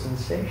incredible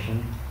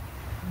sensation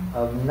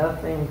of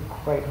nothing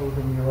quite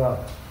holding you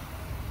up.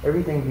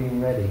 Everything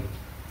being ready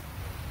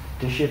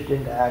to shift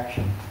into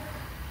action,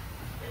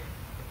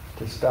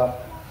 to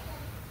stop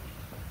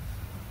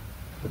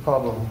the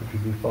problem which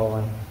would be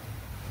falling.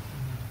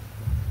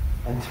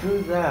 And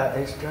through that,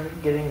 I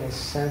started getting this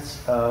sense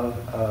of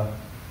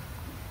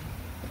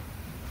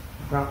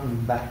front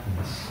and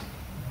backness.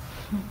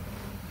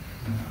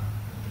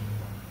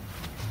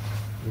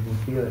 You can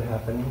feel it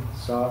happening.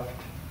 Soft,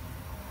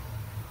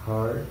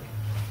 hard,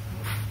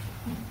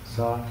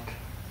 soft,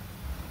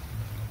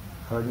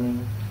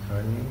 hardening,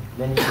 hardening.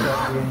 Then you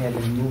start doing it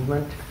in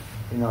movement,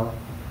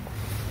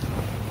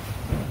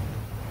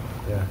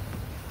 Yeah.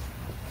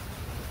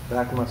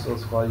 Back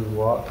muscles while you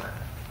walk.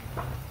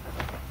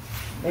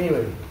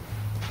 Anyway,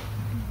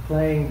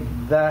 playing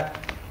that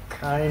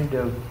kind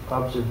of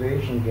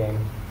observation game,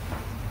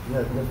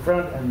 the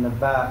front and the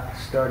back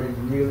started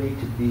really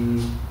to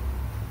be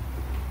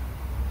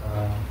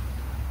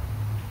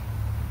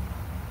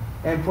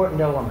an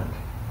important element.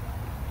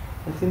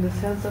 It's in the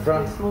sense of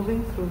Front. this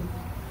moving through.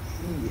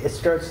 It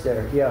starts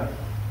there, yeah.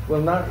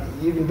 Well, not,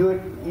 you can do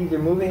it either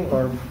moving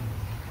or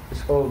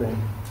just holding.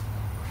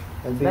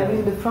 And But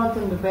in the front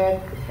and the back,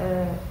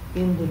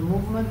 in the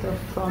movement of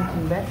front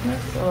and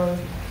backness, or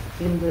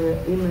in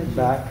the image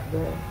back, of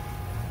the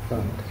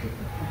front.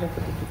 I have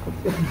a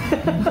difficulty.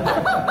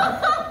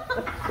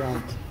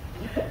 Front.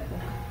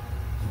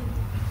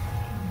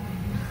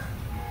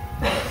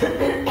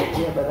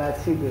 Yeah, but I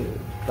see the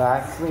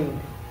Back. swing.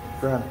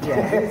 Front.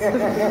 Yeah.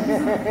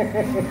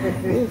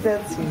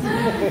 That's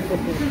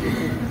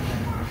easy.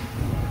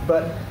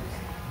 But,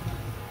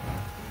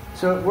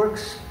 so it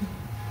works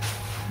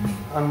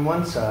on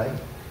one side.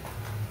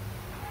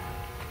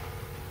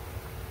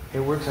 It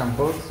works on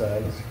both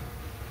sides.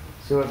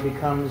 So it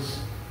becomes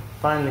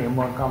finally a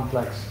more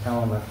complex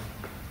element.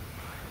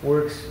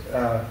 Works,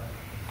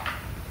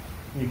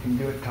 you can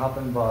do it top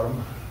and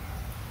bottom.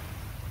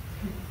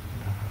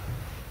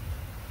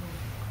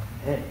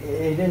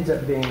 It ends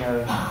up being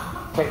a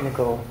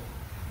technical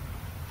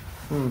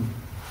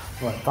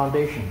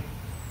foundation.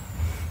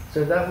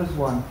 So that was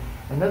one.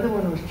 Another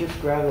one was just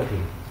gravity.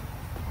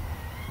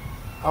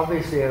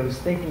 Obviously, I was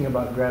thinking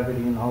about gravity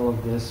in all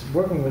of this.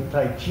 Working with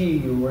Tai Chi,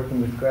 you're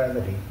working with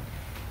gravity.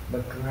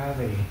 But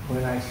gravity,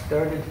 when I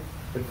started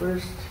I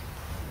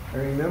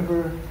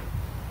remember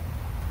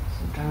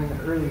sometime in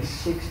the early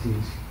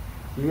 60s,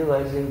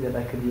 realizing that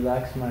I could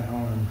relax my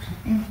arms.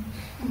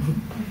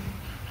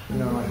 You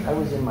know, like I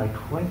was in my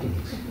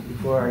 20s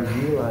before I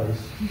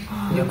realized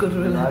You could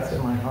relax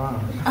my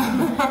arms.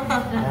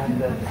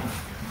 And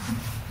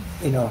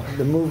you know,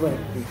 the movement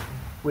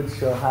would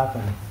still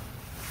happen.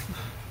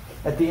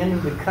 At the end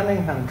of the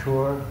Cunningham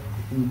tour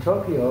in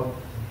Tokyo,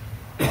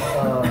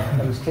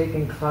 I was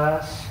taking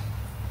class,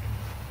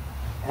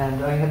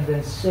 and I had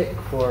been sick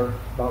for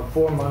about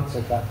 4 months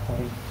at that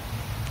point.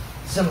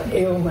 Some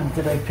ailment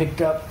that I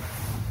picked up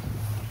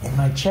in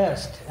my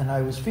chest, and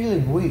I was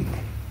feeling weak.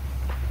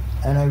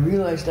 And I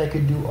realized I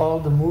could do all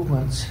the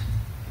movements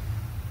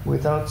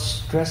without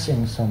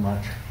stressing so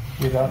much,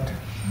 without,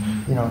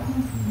 you know,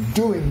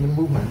 doing the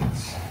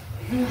movements.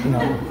 You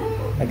know,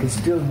 I could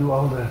still do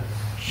all the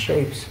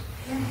shapes.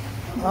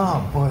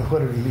 Oh boy,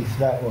 what a relief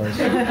that was.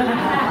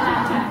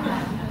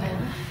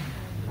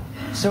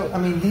 So, I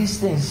mean, these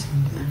things,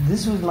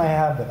 this was my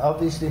habit.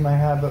 Obviously my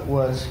habit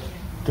was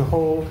to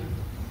hold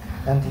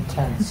and to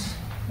tense.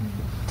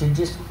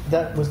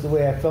 That was the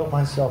way I felt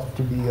myself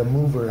to be a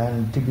mover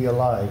and to be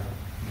alive.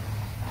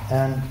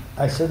 And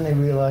I suddenly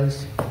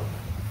realized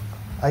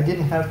I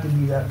didn't have to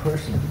be that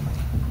person.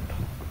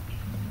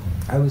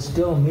 I was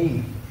still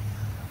me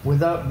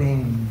without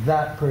being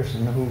that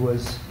person who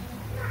was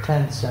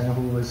tense and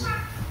who was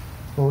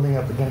holding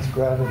up against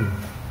gravity.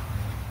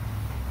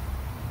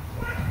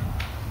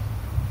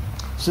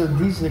 So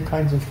these are the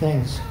kinds of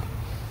things,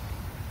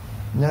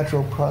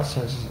 natural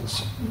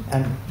processes,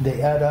 and they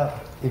add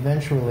up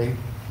eventually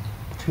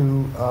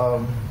to,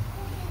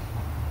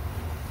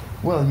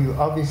 well, you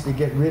obviously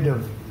get rid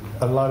of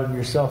a lot of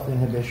your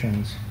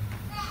self-inhibitions.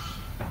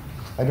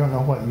 I don't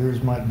know what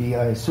yours might be.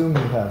 I assume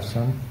you have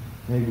some.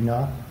 Maybe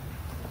not.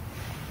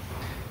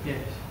 Yes.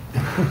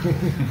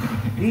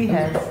 He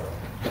has.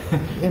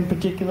 In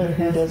particular,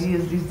 he does.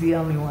 He's the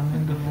only one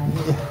in the world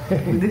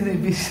with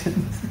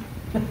inhibitions.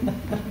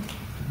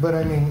 But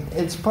I mean,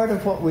 it's part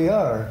of what we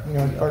are. You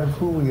know, part of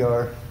who we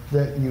are.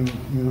 That you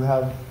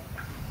have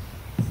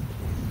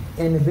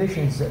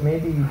inhibitions that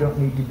maybe you don't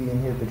need to be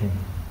inhibiting.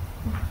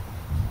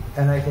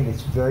 And I think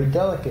it's very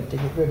delicate to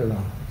get rid of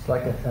them. It's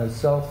like a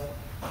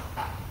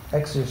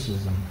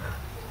self-exorcism.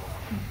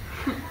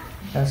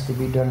 Has to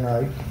be done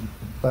right,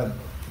 but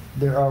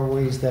there are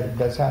ways that it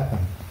does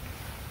happen.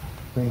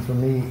 I mean, for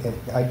me,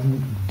 I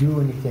didn't do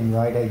anything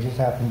right. I just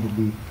happened to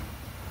be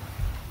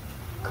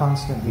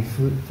constantly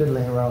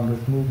fiddling around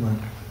with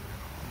movement,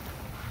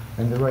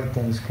 and the right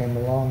things came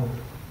along.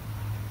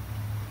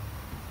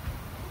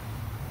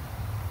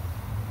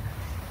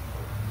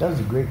 That was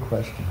a great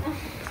question.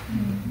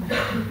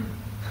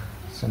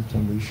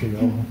 Something we should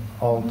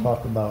all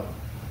talk about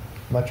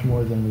much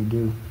more than we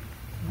do.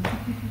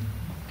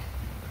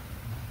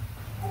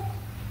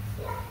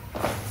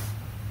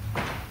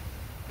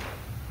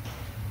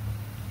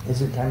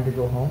 Is it time to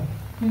go home?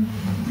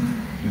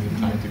 Is it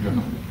time to go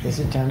home? Is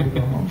it time to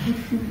go home?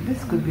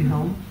 This could be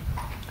home.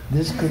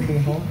 This could be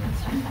home?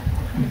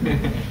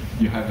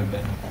 You have it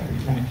then.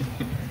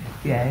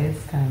 Yeah,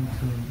 it's time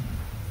to.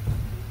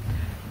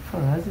 For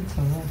us, it's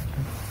alright.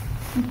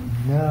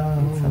 Now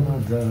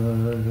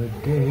the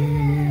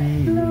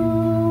day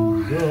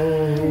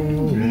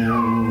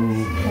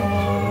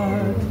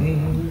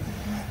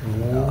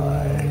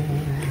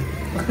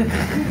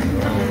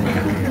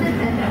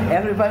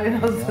Everybody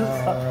knows the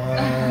song.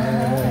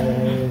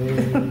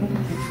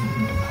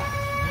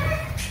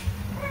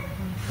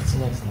 What's the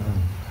next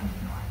line?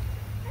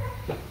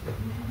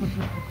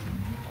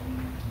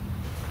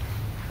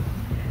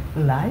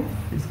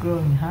 Life is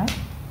growing high?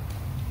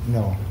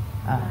 No.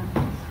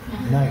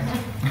 Night.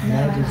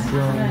 Night is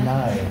growing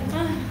nigh.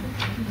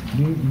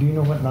 Do you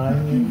know what nigh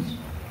means?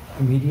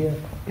 Immediate?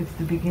 It's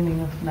the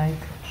beginning of night.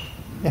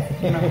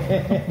 No.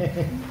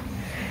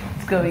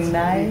 It's going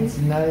nice?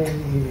 Nice.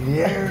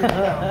 Yeah.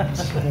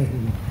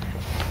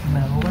 No,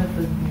 what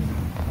does it mean?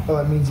 Oh,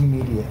 it means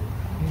immediate.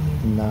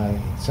 Nigh.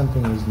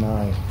 Something is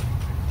nigh.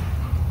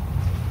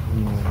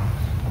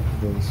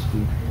 Very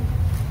sweet.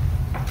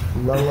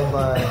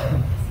 Lullaby.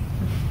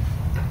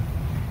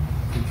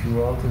 Put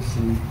you all to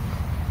sleep.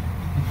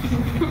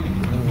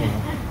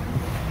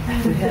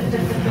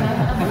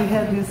 We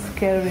had these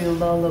scary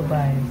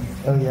lullabies.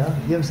 Oh yeah?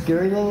 You have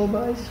scary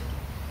lullabies?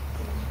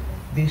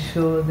 Be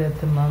sure that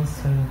the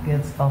monster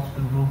gets off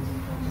the roof.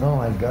 Oh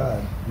my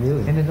God!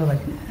 Really? And they go like.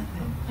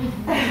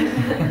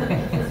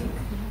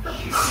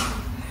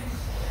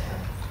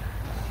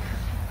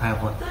 I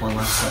have one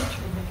last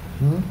question.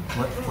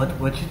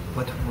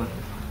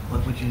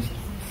 What would you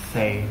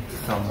say to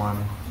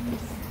someone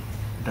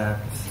that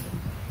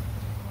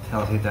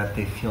tells you that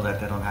they feel that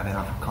they don't have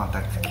enough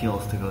contact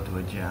skills to go to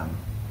a jam?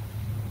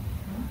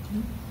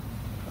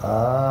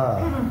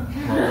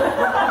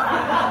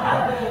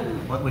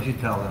 What would you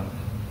tell them?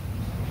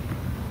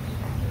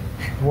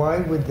 Why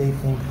would they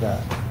think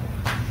that?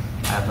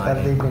 I have no Have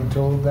idea. they been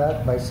told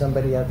that by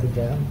somebody at the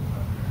jam?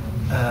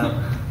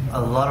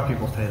 A lot of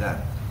people say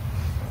that.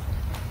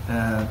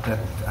 That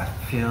I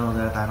feel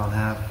that I don't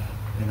have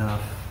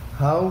enough.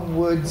 How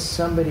would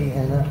somebody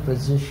in that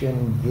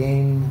position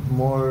gain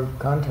more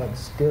contact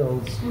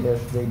skills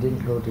if they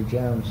didn't go to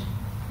jams?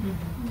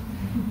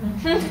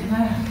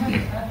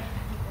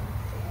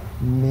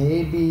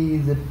 Maybe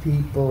the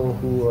people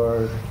who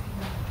are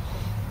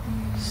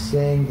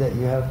saying that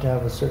you have to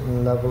have a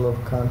certain level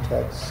of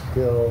contact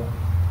skill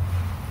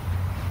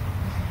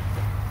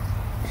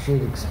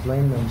should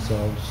explain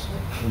themselves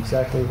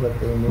exactly what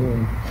they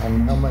mean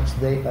and how much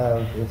they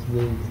have if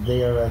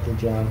they are at the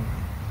jam.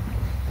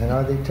 And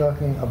are they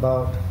talking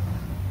about,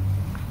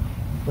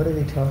 what are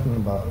they talking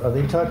about? Are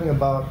they talking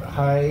about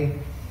high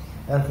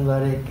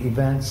athletic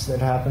events that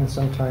happen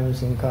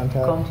sometimes in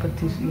contact?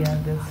 Competition,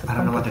 yeah, that's. I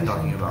don't know what they're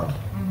talking about.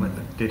 But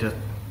they just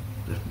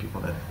there's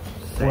people that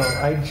say.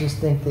 Well, I just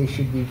think they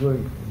should be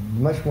very,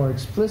 much more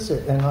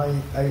explicit. And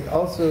I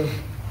also,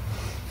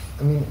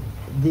 I mean,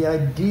 the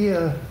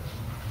idea,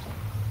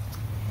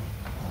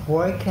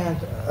 why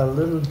can't a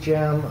little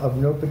jam of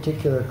no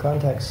particular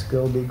contact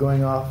skill be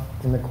going off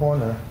in the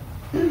corner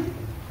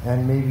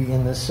and maybe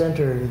in the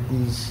center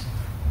these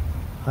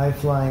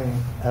high-flying,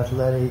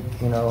 athletic,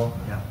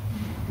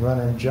 run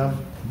and jump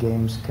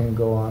games can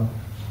go on?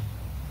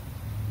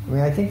 I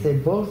mean, I think they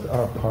both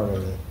are part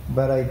of it,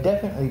 but I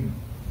definitely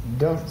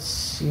don't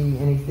see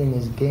anything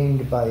as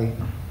gained by...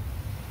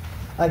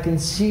 I can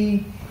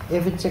see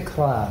if it's a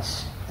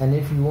class, and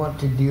if you want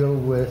to deal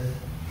with,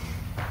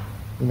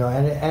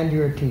 and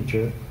you're a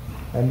teacher,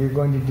 and you're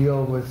going to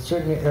deal with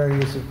certain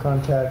areas of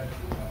contact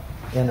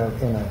in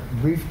a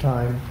brief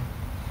time,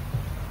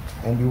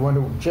 and you want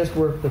to just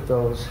work with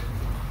those,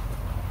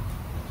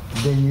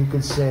 then you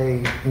could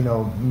say,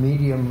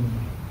 medium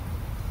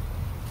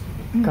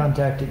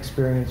contact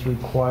experience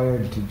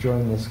required to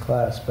join this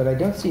class. But I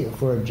don't see it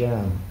for a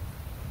jam.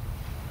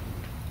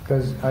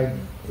 Because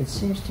it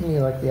seems to me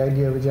like the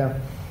idea of a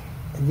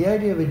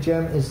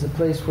jam is the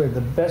place where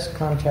the best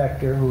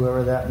contactor,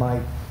 whoever that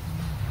might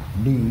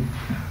be,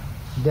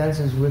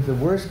 dances with the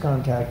worst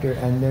contactor,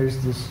 and there's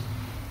this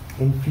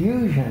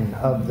infusion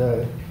of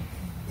the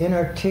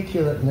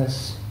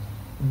inarticulateness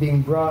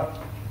being brought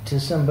to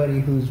somebody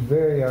who's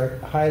very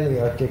highly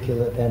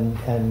articulate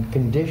and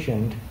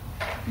conditioned,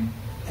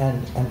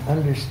 and an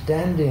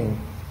understanding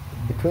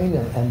between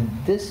them, and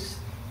the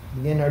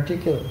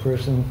inarticulate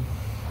person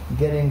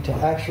getting to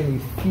actually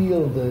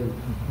feel the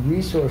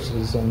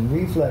resources and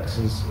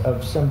reflexes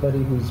of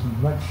somebody who's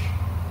much,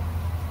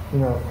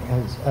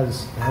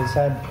 has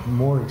had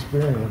more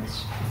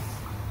experience,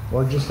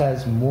 or just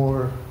has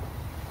more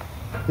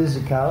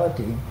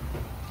physicality.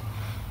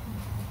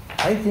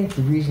 I think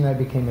the reason I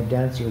became a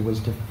dancer was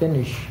to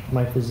finish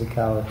my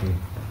physicality,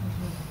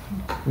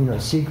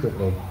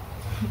 secretly.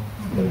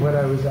 But what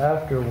I was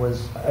after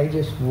was, I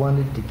just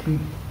wanted to keep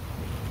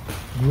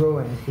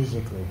growing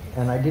physically.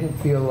 And I didn't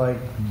feel like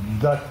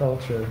the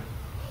culture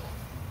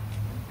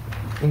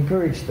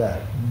encouraged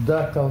that.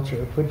 The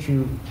culture puts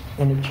you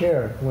in a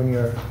chair when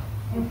you're,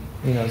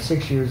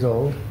 6 years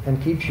old, and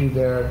keeps you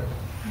there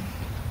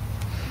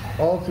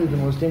all through the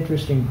most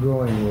interesting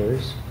growing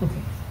years.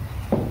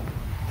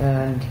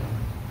 And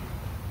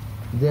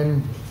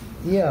then,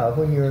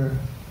 when you're,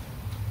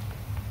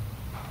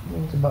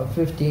 it's about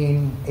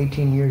 15,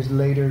 18 years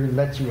later,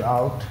 lets you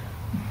out,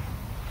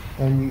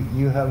 and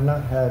you have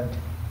not had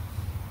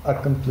a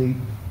complete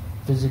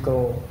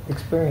physical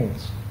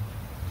experience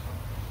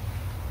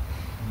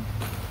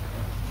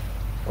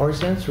or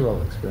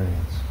sensual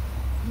experience.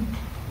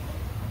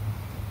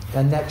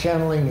 And that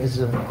channeling is,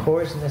 of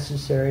course,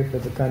 necessary for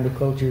the kind of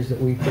cultures that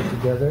we put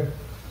together.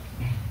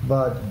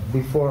 But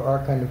before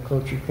our kind of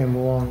culture came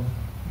along,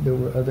 there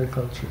were other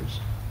cultures.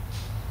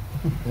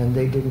 And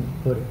they didn't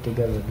put it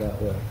together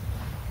that way.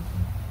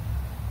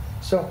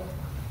 So,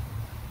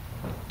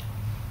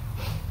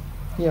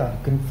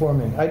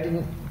 conforming.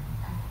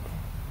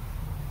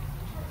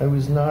 I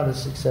was not a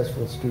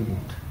successful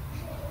student.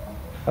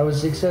 I was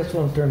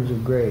successful in terms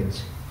of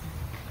grades.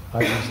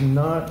 I was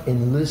not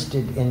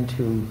enlisted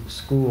into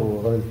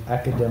school or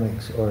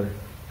academics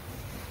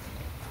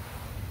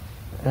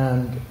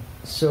and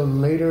so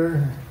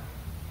later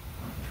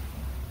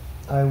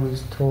I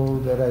was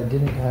told that I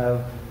didn't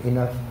have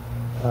enough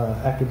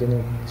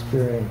academic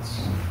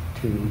experience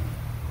to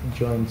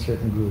join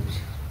certain groups.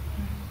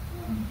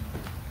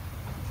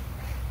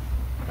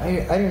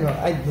 I don't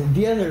know.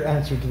 The other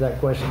answer to that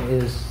question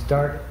is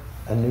start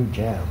a new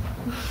jam.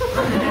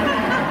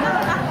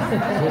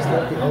 Just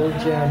let the old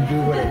jam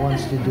do what it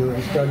wants to do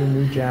and start a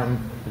new jam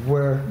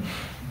where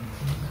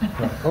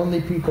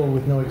only people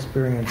with no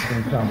experience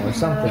can come or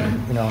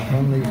something,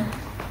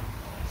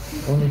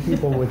 only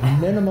people with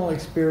minimal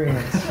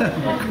experience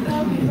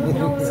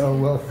are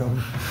welcome.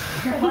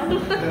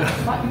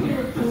 What do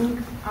you think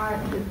are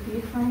the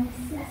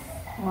differences,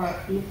 or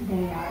if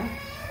they are,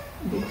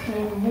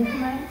 between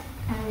movement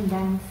and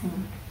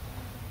dancing?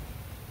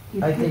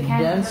 I think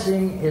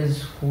dancing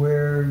is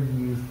where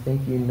you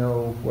think you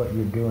know what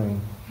you're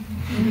doing.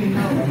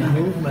 And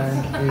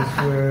movement is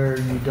where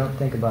you don't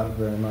think about it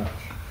very much.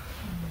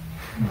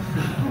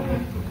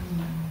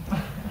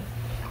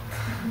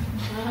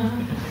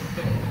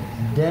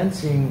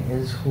 Dancing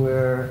is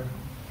where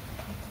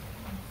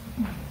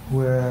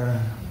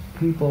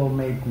people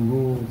make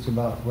rules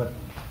about what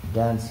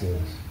dance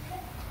is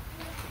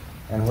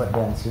and what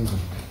dance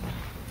isn't.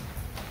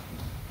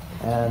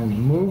 And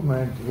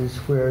movement is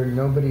where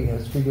nobody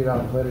has figured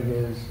out what it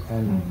is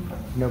and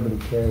nobody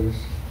cares.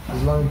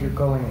 As long as you're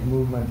calling it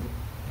movement,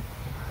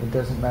 it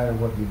doesn't matter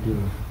what you do.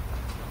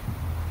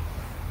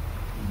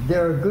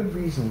 There are good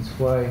reasons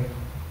why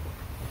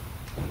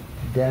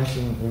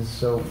dancing is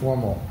so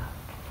formal,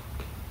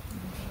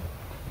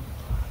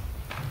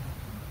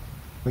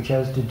 which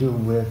has to do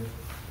with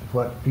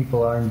what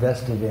people are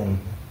invested in,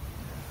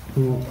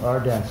 who are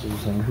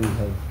dancers and who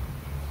have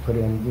put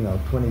in,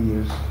 20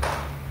 years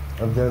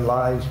of their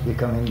lives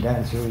becoming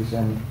dancers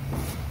and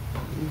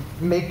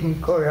making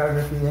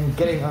choreography and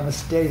getting on a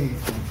stage.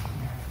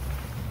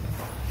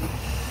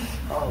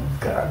 Oh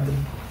God.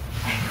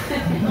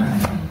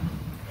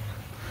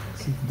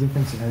 See the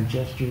difference in our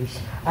gestures.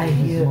 I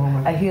hear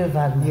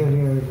that.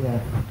 Yeah.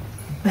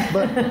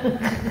 But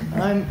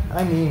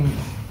I mean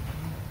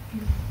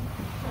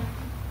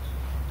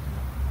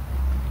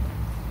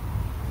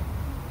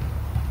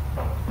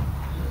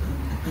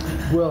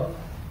well,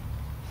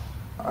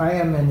 I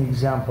am an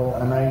example,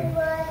 and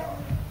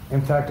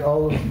in fact,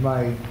 all of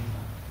my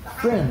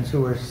friends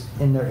who are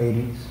in their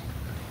 80s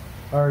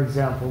are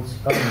examples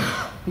of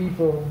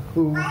people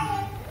who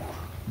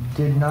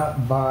did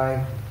not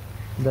buy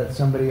that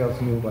somebody else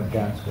knew what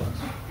dance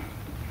was.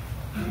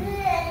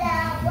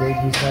 They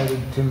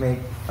decided to make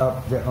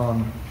up their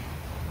own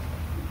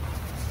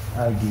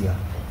idea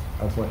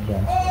of what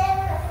dance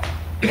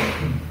was.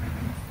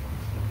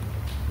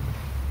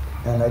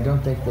 And I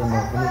don't think they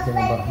know anything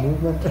about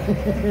movement.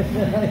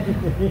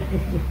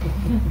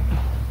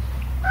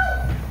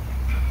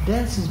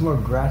 Dance is more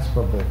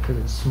graspable because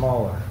it's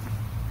smaller.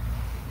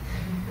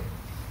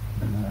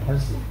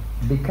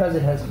 Because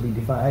it has to be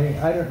defined.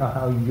 I don't know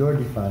how you're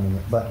defining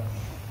it, but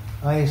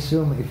I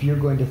assume if you're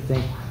going to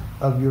think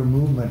of your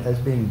movement as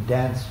being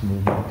dance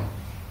movement,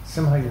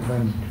 somehow you're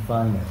going to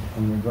define it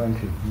and you're going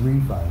to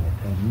refine it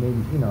and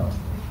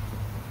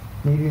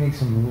maybe make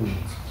some rules.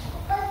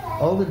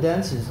 All the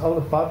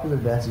popular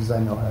dances I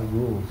know have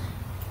rules.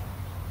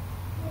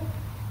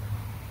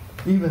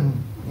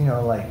 Even,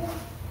 like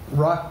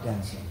rock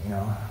dancing,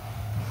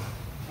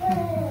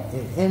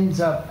 It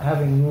ends up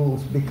having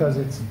rules because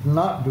it's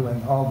not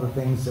doing all the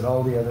things that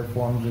all the other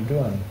forms are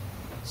doing.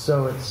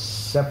 So it's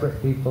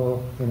separate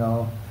people,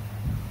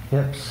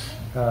 hips,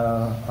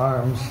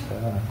 arms,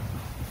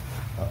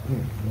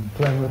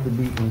 playing with the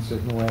beat in a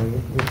certain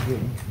way.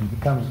 It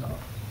becomes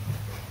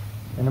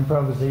an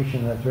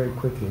improvisation that very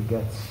quickly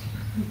gets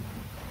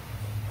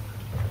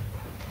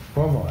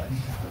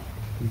formalized.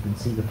 You can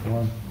see the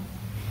form.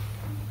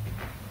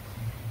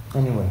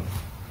 Anyway,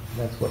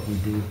 that's what we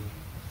do.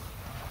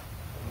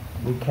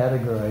 We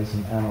categorize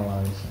and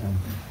analyze, and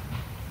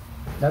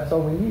that's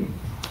all we need.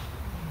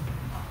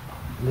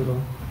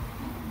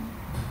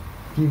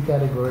 Few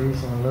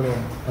categories and a little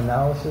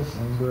analysis,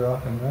 and we're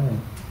off and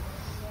running.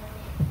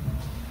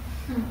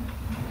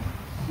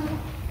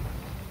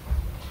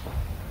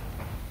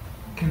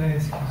 Can I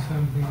ask you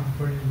something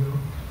before you go?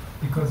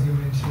 Because you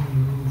mentioned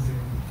rules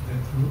and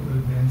that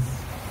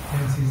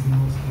dance is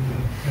mostly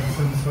have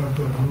some sort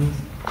of rules,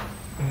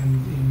 and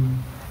in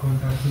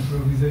contact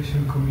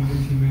improvisation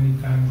community many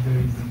times there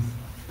is this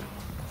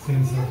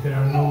sense that there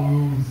are no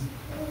rules,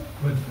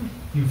 but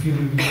you feel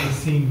that you are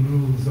seeing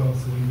rules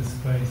also in the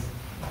space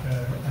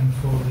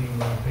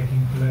unfolding or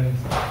taking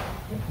place.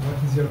 What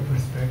is your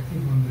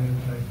perspective on that?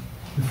 Like,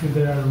 you feel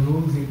there are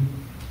rules in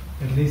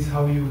at least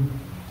how you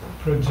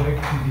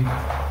projected it,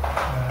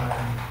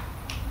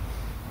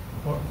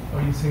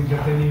 or you think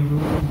that any rule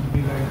would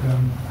be like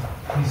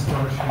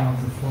distortion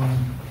of the form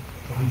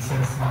of its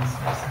essence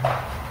or something?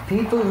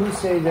 People who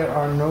say there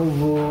are no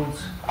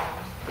rules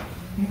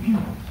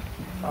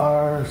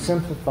are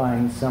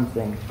simplifying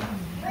something.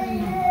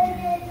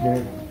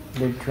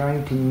 They're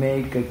trying to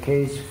make a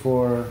case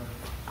for,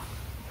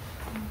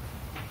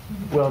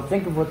 well,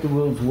 think of what the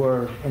rules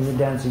were in the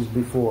dances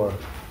before,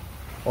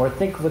 or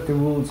think of what the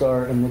rules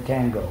are in the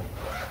tango.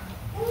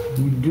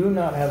 You do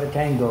not have a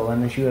tango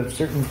unless you have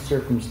certain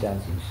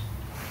circumstances.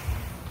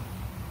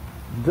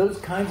 Those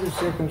kinds of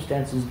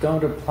circumstances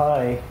don't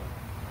apply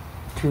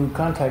to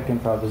contact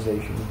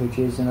improvisation, which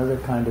is another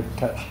kind of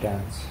touch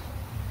dance.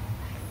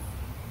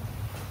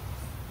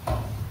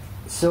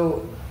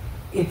 So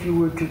if you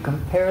were to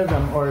compare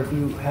them, or if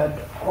you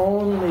had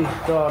only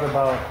thought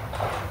about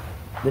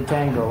the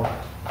tango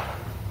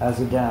as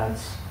a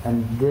dance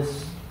and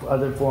this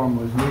other form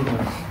was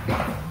movement,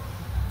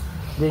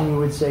 then you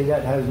would say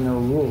that has no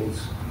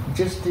rules.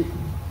 Just to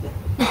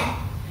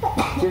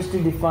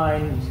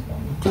define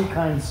two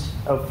kinds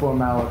of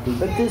formality.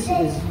 But this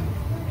is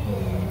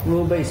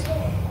rule-based.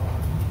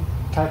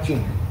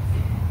 Touching,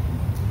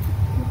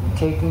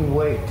 taking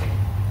weight,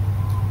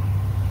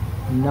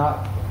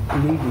 not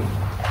leading.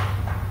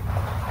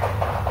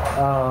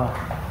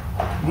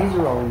 These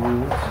are all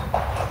rules.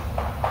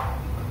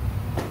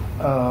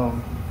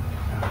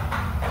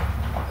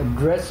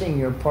 Addressing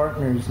your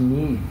partner's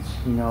needs,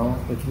 you know,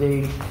 if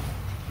they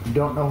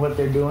don't know what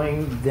they're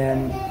doing,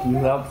 then you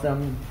help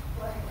them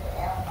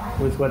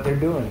with what they're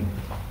doing.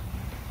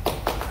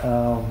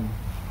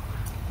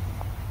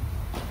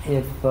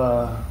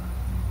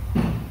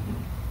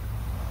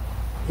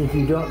 If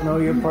you don't know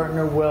your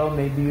partner well,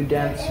 maybe you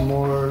dance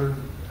more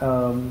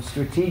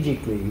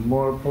strategically,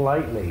 more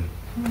politely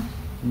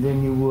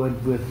than you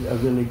would with a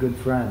really good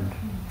friend.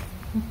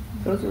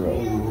 Those are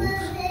all rules.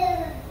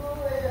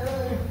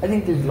 I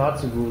think there's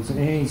lots of rules in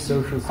any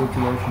social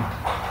situation.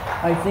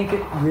 I think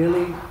it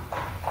really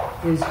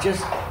is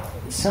just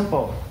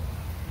simple,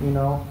 you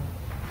know.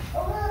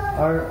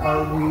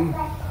 Are we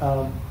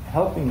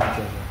helping each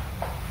other?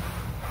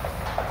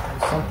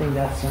 Something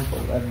that simple,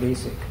 that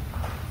basic.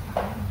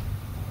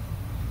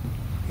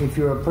 If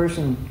you're a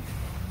person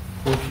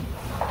with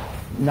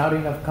not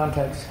enough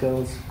contact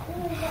skills,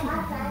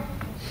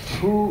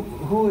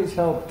 who is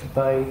helped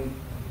by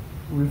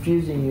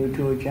refusing you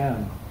to a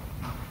jam?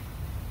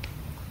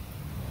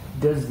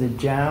 Does the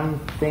jam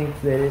think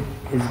that it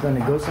is going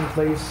to go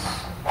someplace,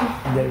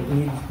 that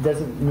it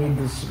doesn't need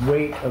this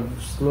weight of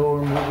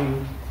slower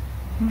moving,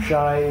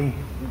 shy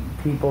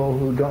people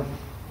who don't,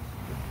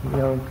 you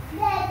know?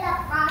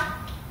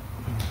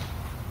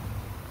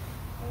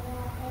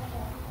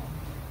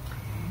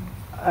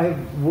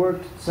 I've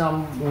worked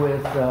some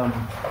with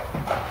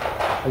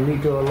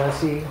Alito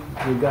Alessi,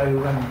 the guy who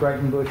runs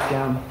Brighton Bush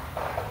Jam.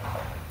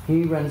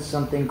 He runs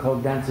something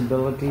called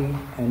Danceability,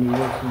 and he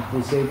works with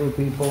disabled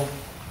people.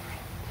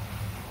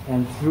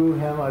 And through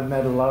him, I've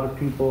met a lot of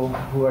people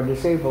who are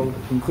disabled,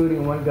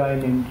 including one guy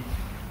named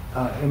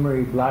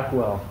Emery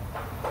Blackwell,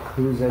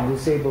 who's a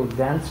disabled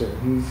dancer.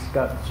 He's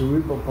got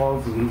cerebral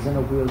palsy. He's in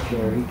a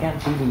wheelchair. He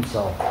can't feed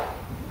himself,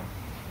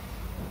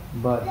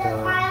 but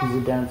he's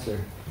a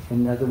dancer.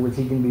 In other words,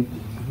 he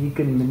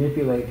can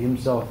manipulate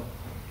himself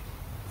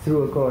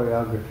through a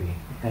choreography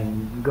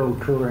and go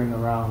touring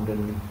around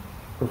and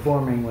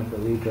performing with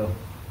Alito.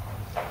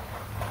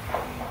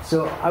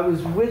 So I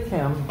was with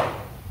him.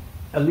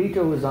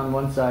 Alito was on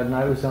one side and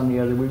I was on the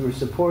other. We were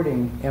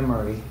supporting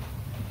Emery.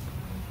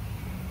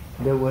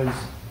 There was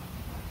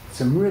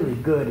some really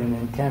good and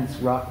intense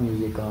rock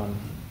music on.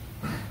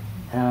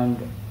 And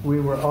we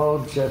were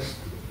all just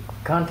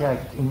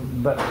contacting,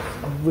 but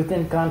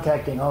within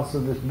contacting also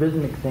this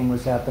rhythmic thing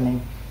was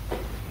happening.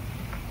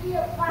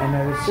 And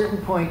at a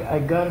certain point I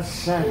got a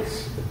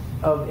sense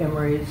of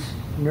Emery's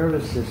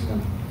nervous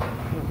system.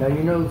 Now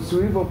you know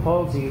cerebral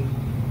palsy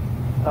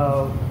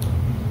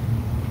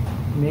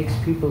makes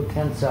people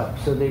tense up.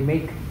 So they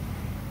make,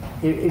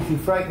 if you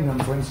frighten them,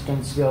 for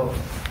instance, they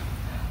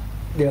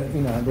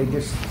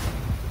just,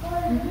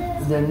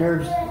 their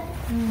nerves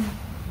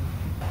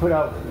put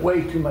out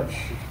way too much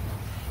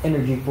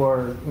energy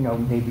for,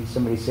 maybe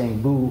somebody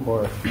saying boo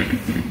or,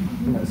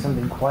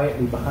 something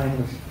quietly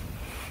behind us.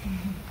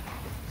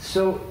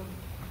 So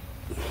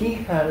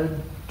he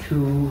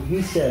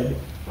said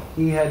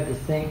he had to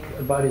think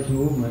about his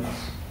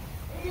movements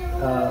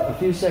a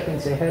few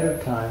seconds ahead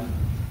of time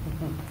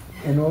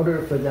in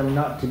order for them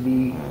not to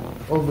be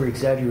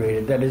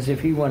over-exaggerated. That is,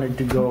 if he wanted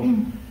to go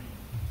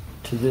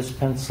to this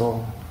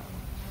pencil,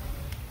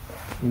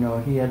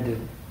 he had to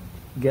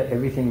get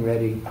everything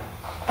ready,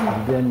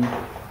 and then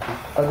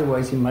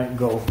otherwise he might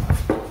go,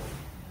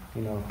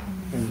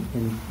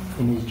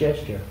 in his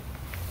gesture.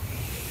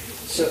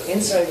 So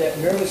inside that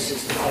nervous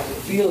system, I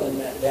could feel in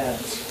that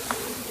dance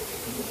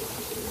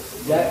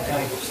that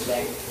kind of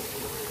thing,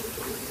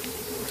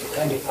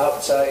 kind of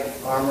outside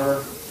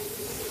armor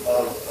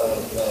of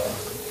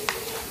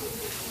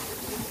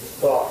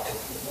thought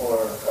or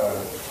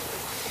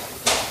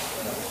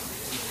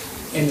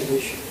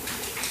inhibition.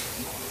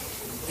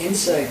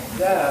 Inside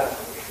that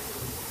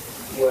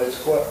was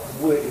what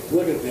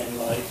would have been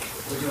like,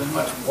 was a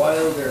much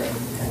wilder and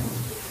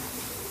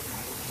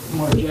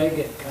more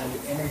jagged kind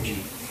of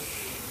energy.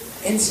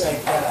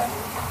 inside that,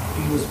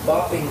 he was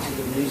bopping to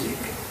the music.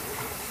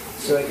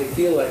 So I could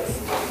feel like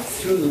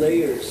through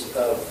layers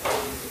of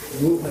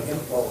movement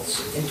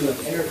impulse into an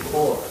inner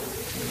core.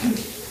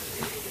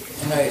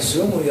 And I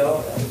assume we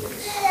all have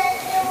this.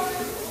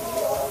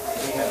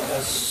 And I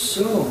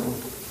assume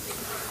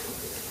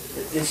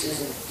that this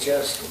isn't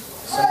just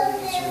somebody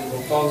with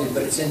cerebral palsy,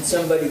 but it's in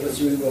somebody with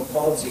cerebral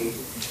palsy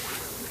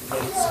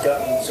that it's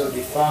gotten so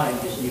defined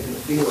that you can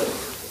feel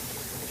it.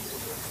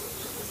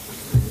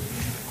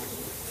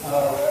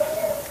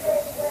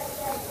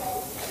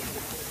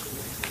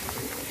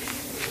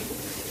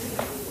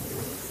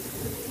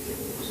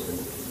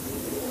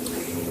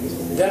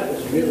 That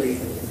was really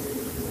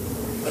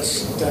a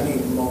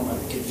stunning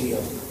moment to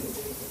feel.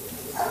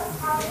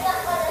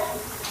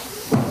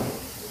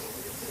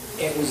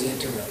 It was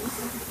intimate.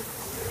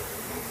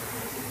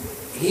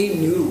 He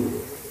knew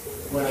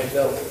when I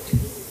felt it.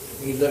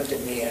 He looked at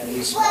me and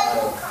he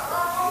smiled.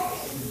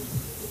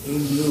 He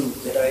knew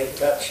that I had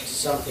touched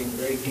something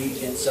very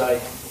deep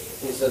inside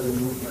his other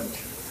movement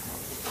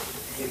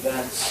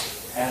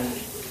events. And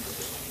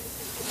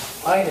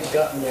I had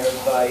gotten there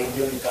by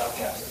doing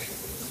contact.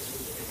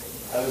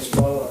 I was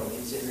following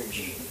his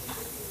energy,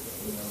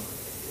 you know,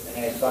 and I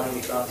had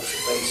finally found this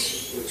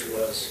place which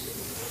was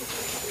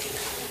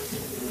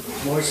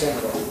more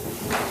central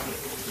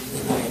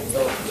than I had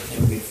felt with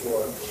him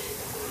before.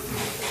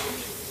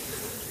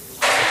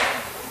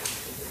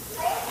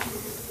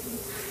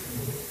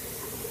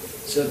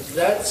 So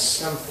that's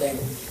something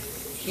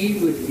he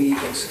would be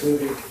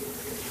excluded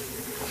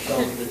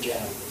from the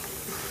jam.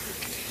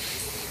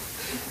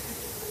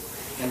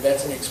 And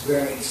that's an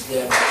experience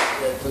that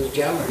those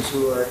jammers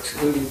who are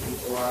excluding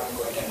people aren't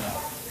going to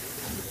have.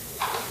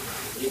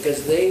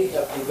 Because they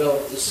have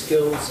developed the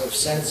skills of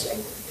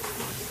sensing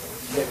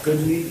that could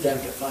lead them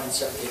to find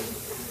something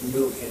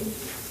new in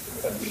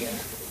a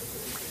beginner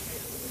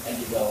and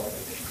develop it.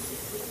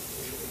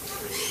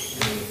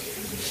 And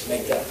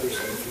make that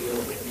person feel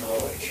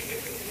acknowledged.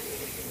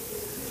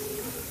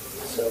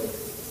 So,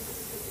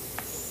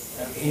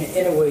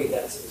 in a way,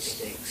 that's the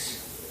stakes.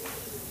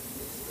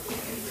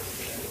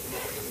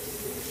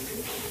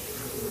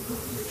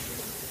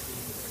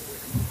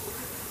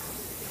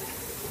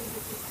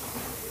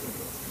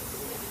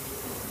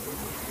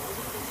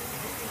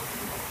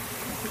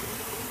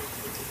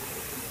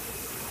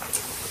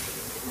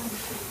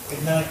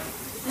 Good night.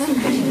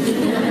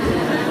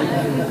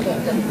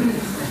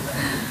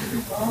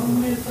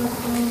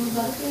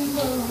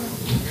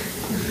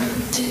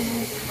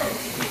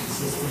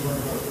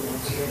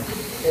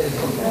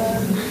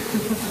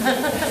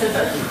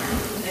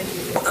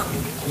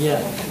 Yeah,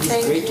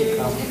 it's great to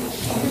come.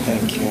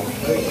 Thank you.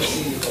 Great to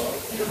see you all.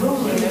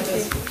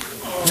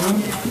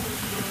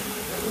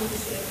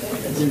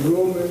 The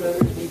room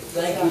remembers me.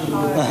 Thank you.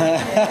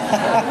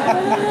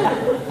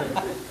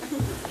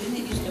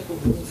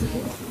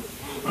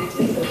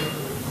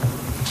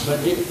 But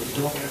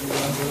don't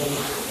remember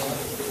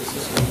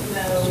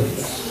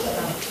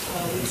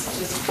it's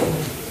just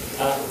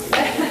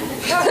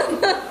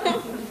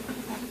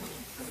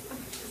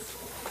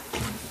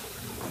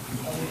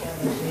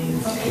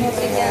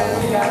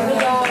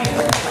Obrigada.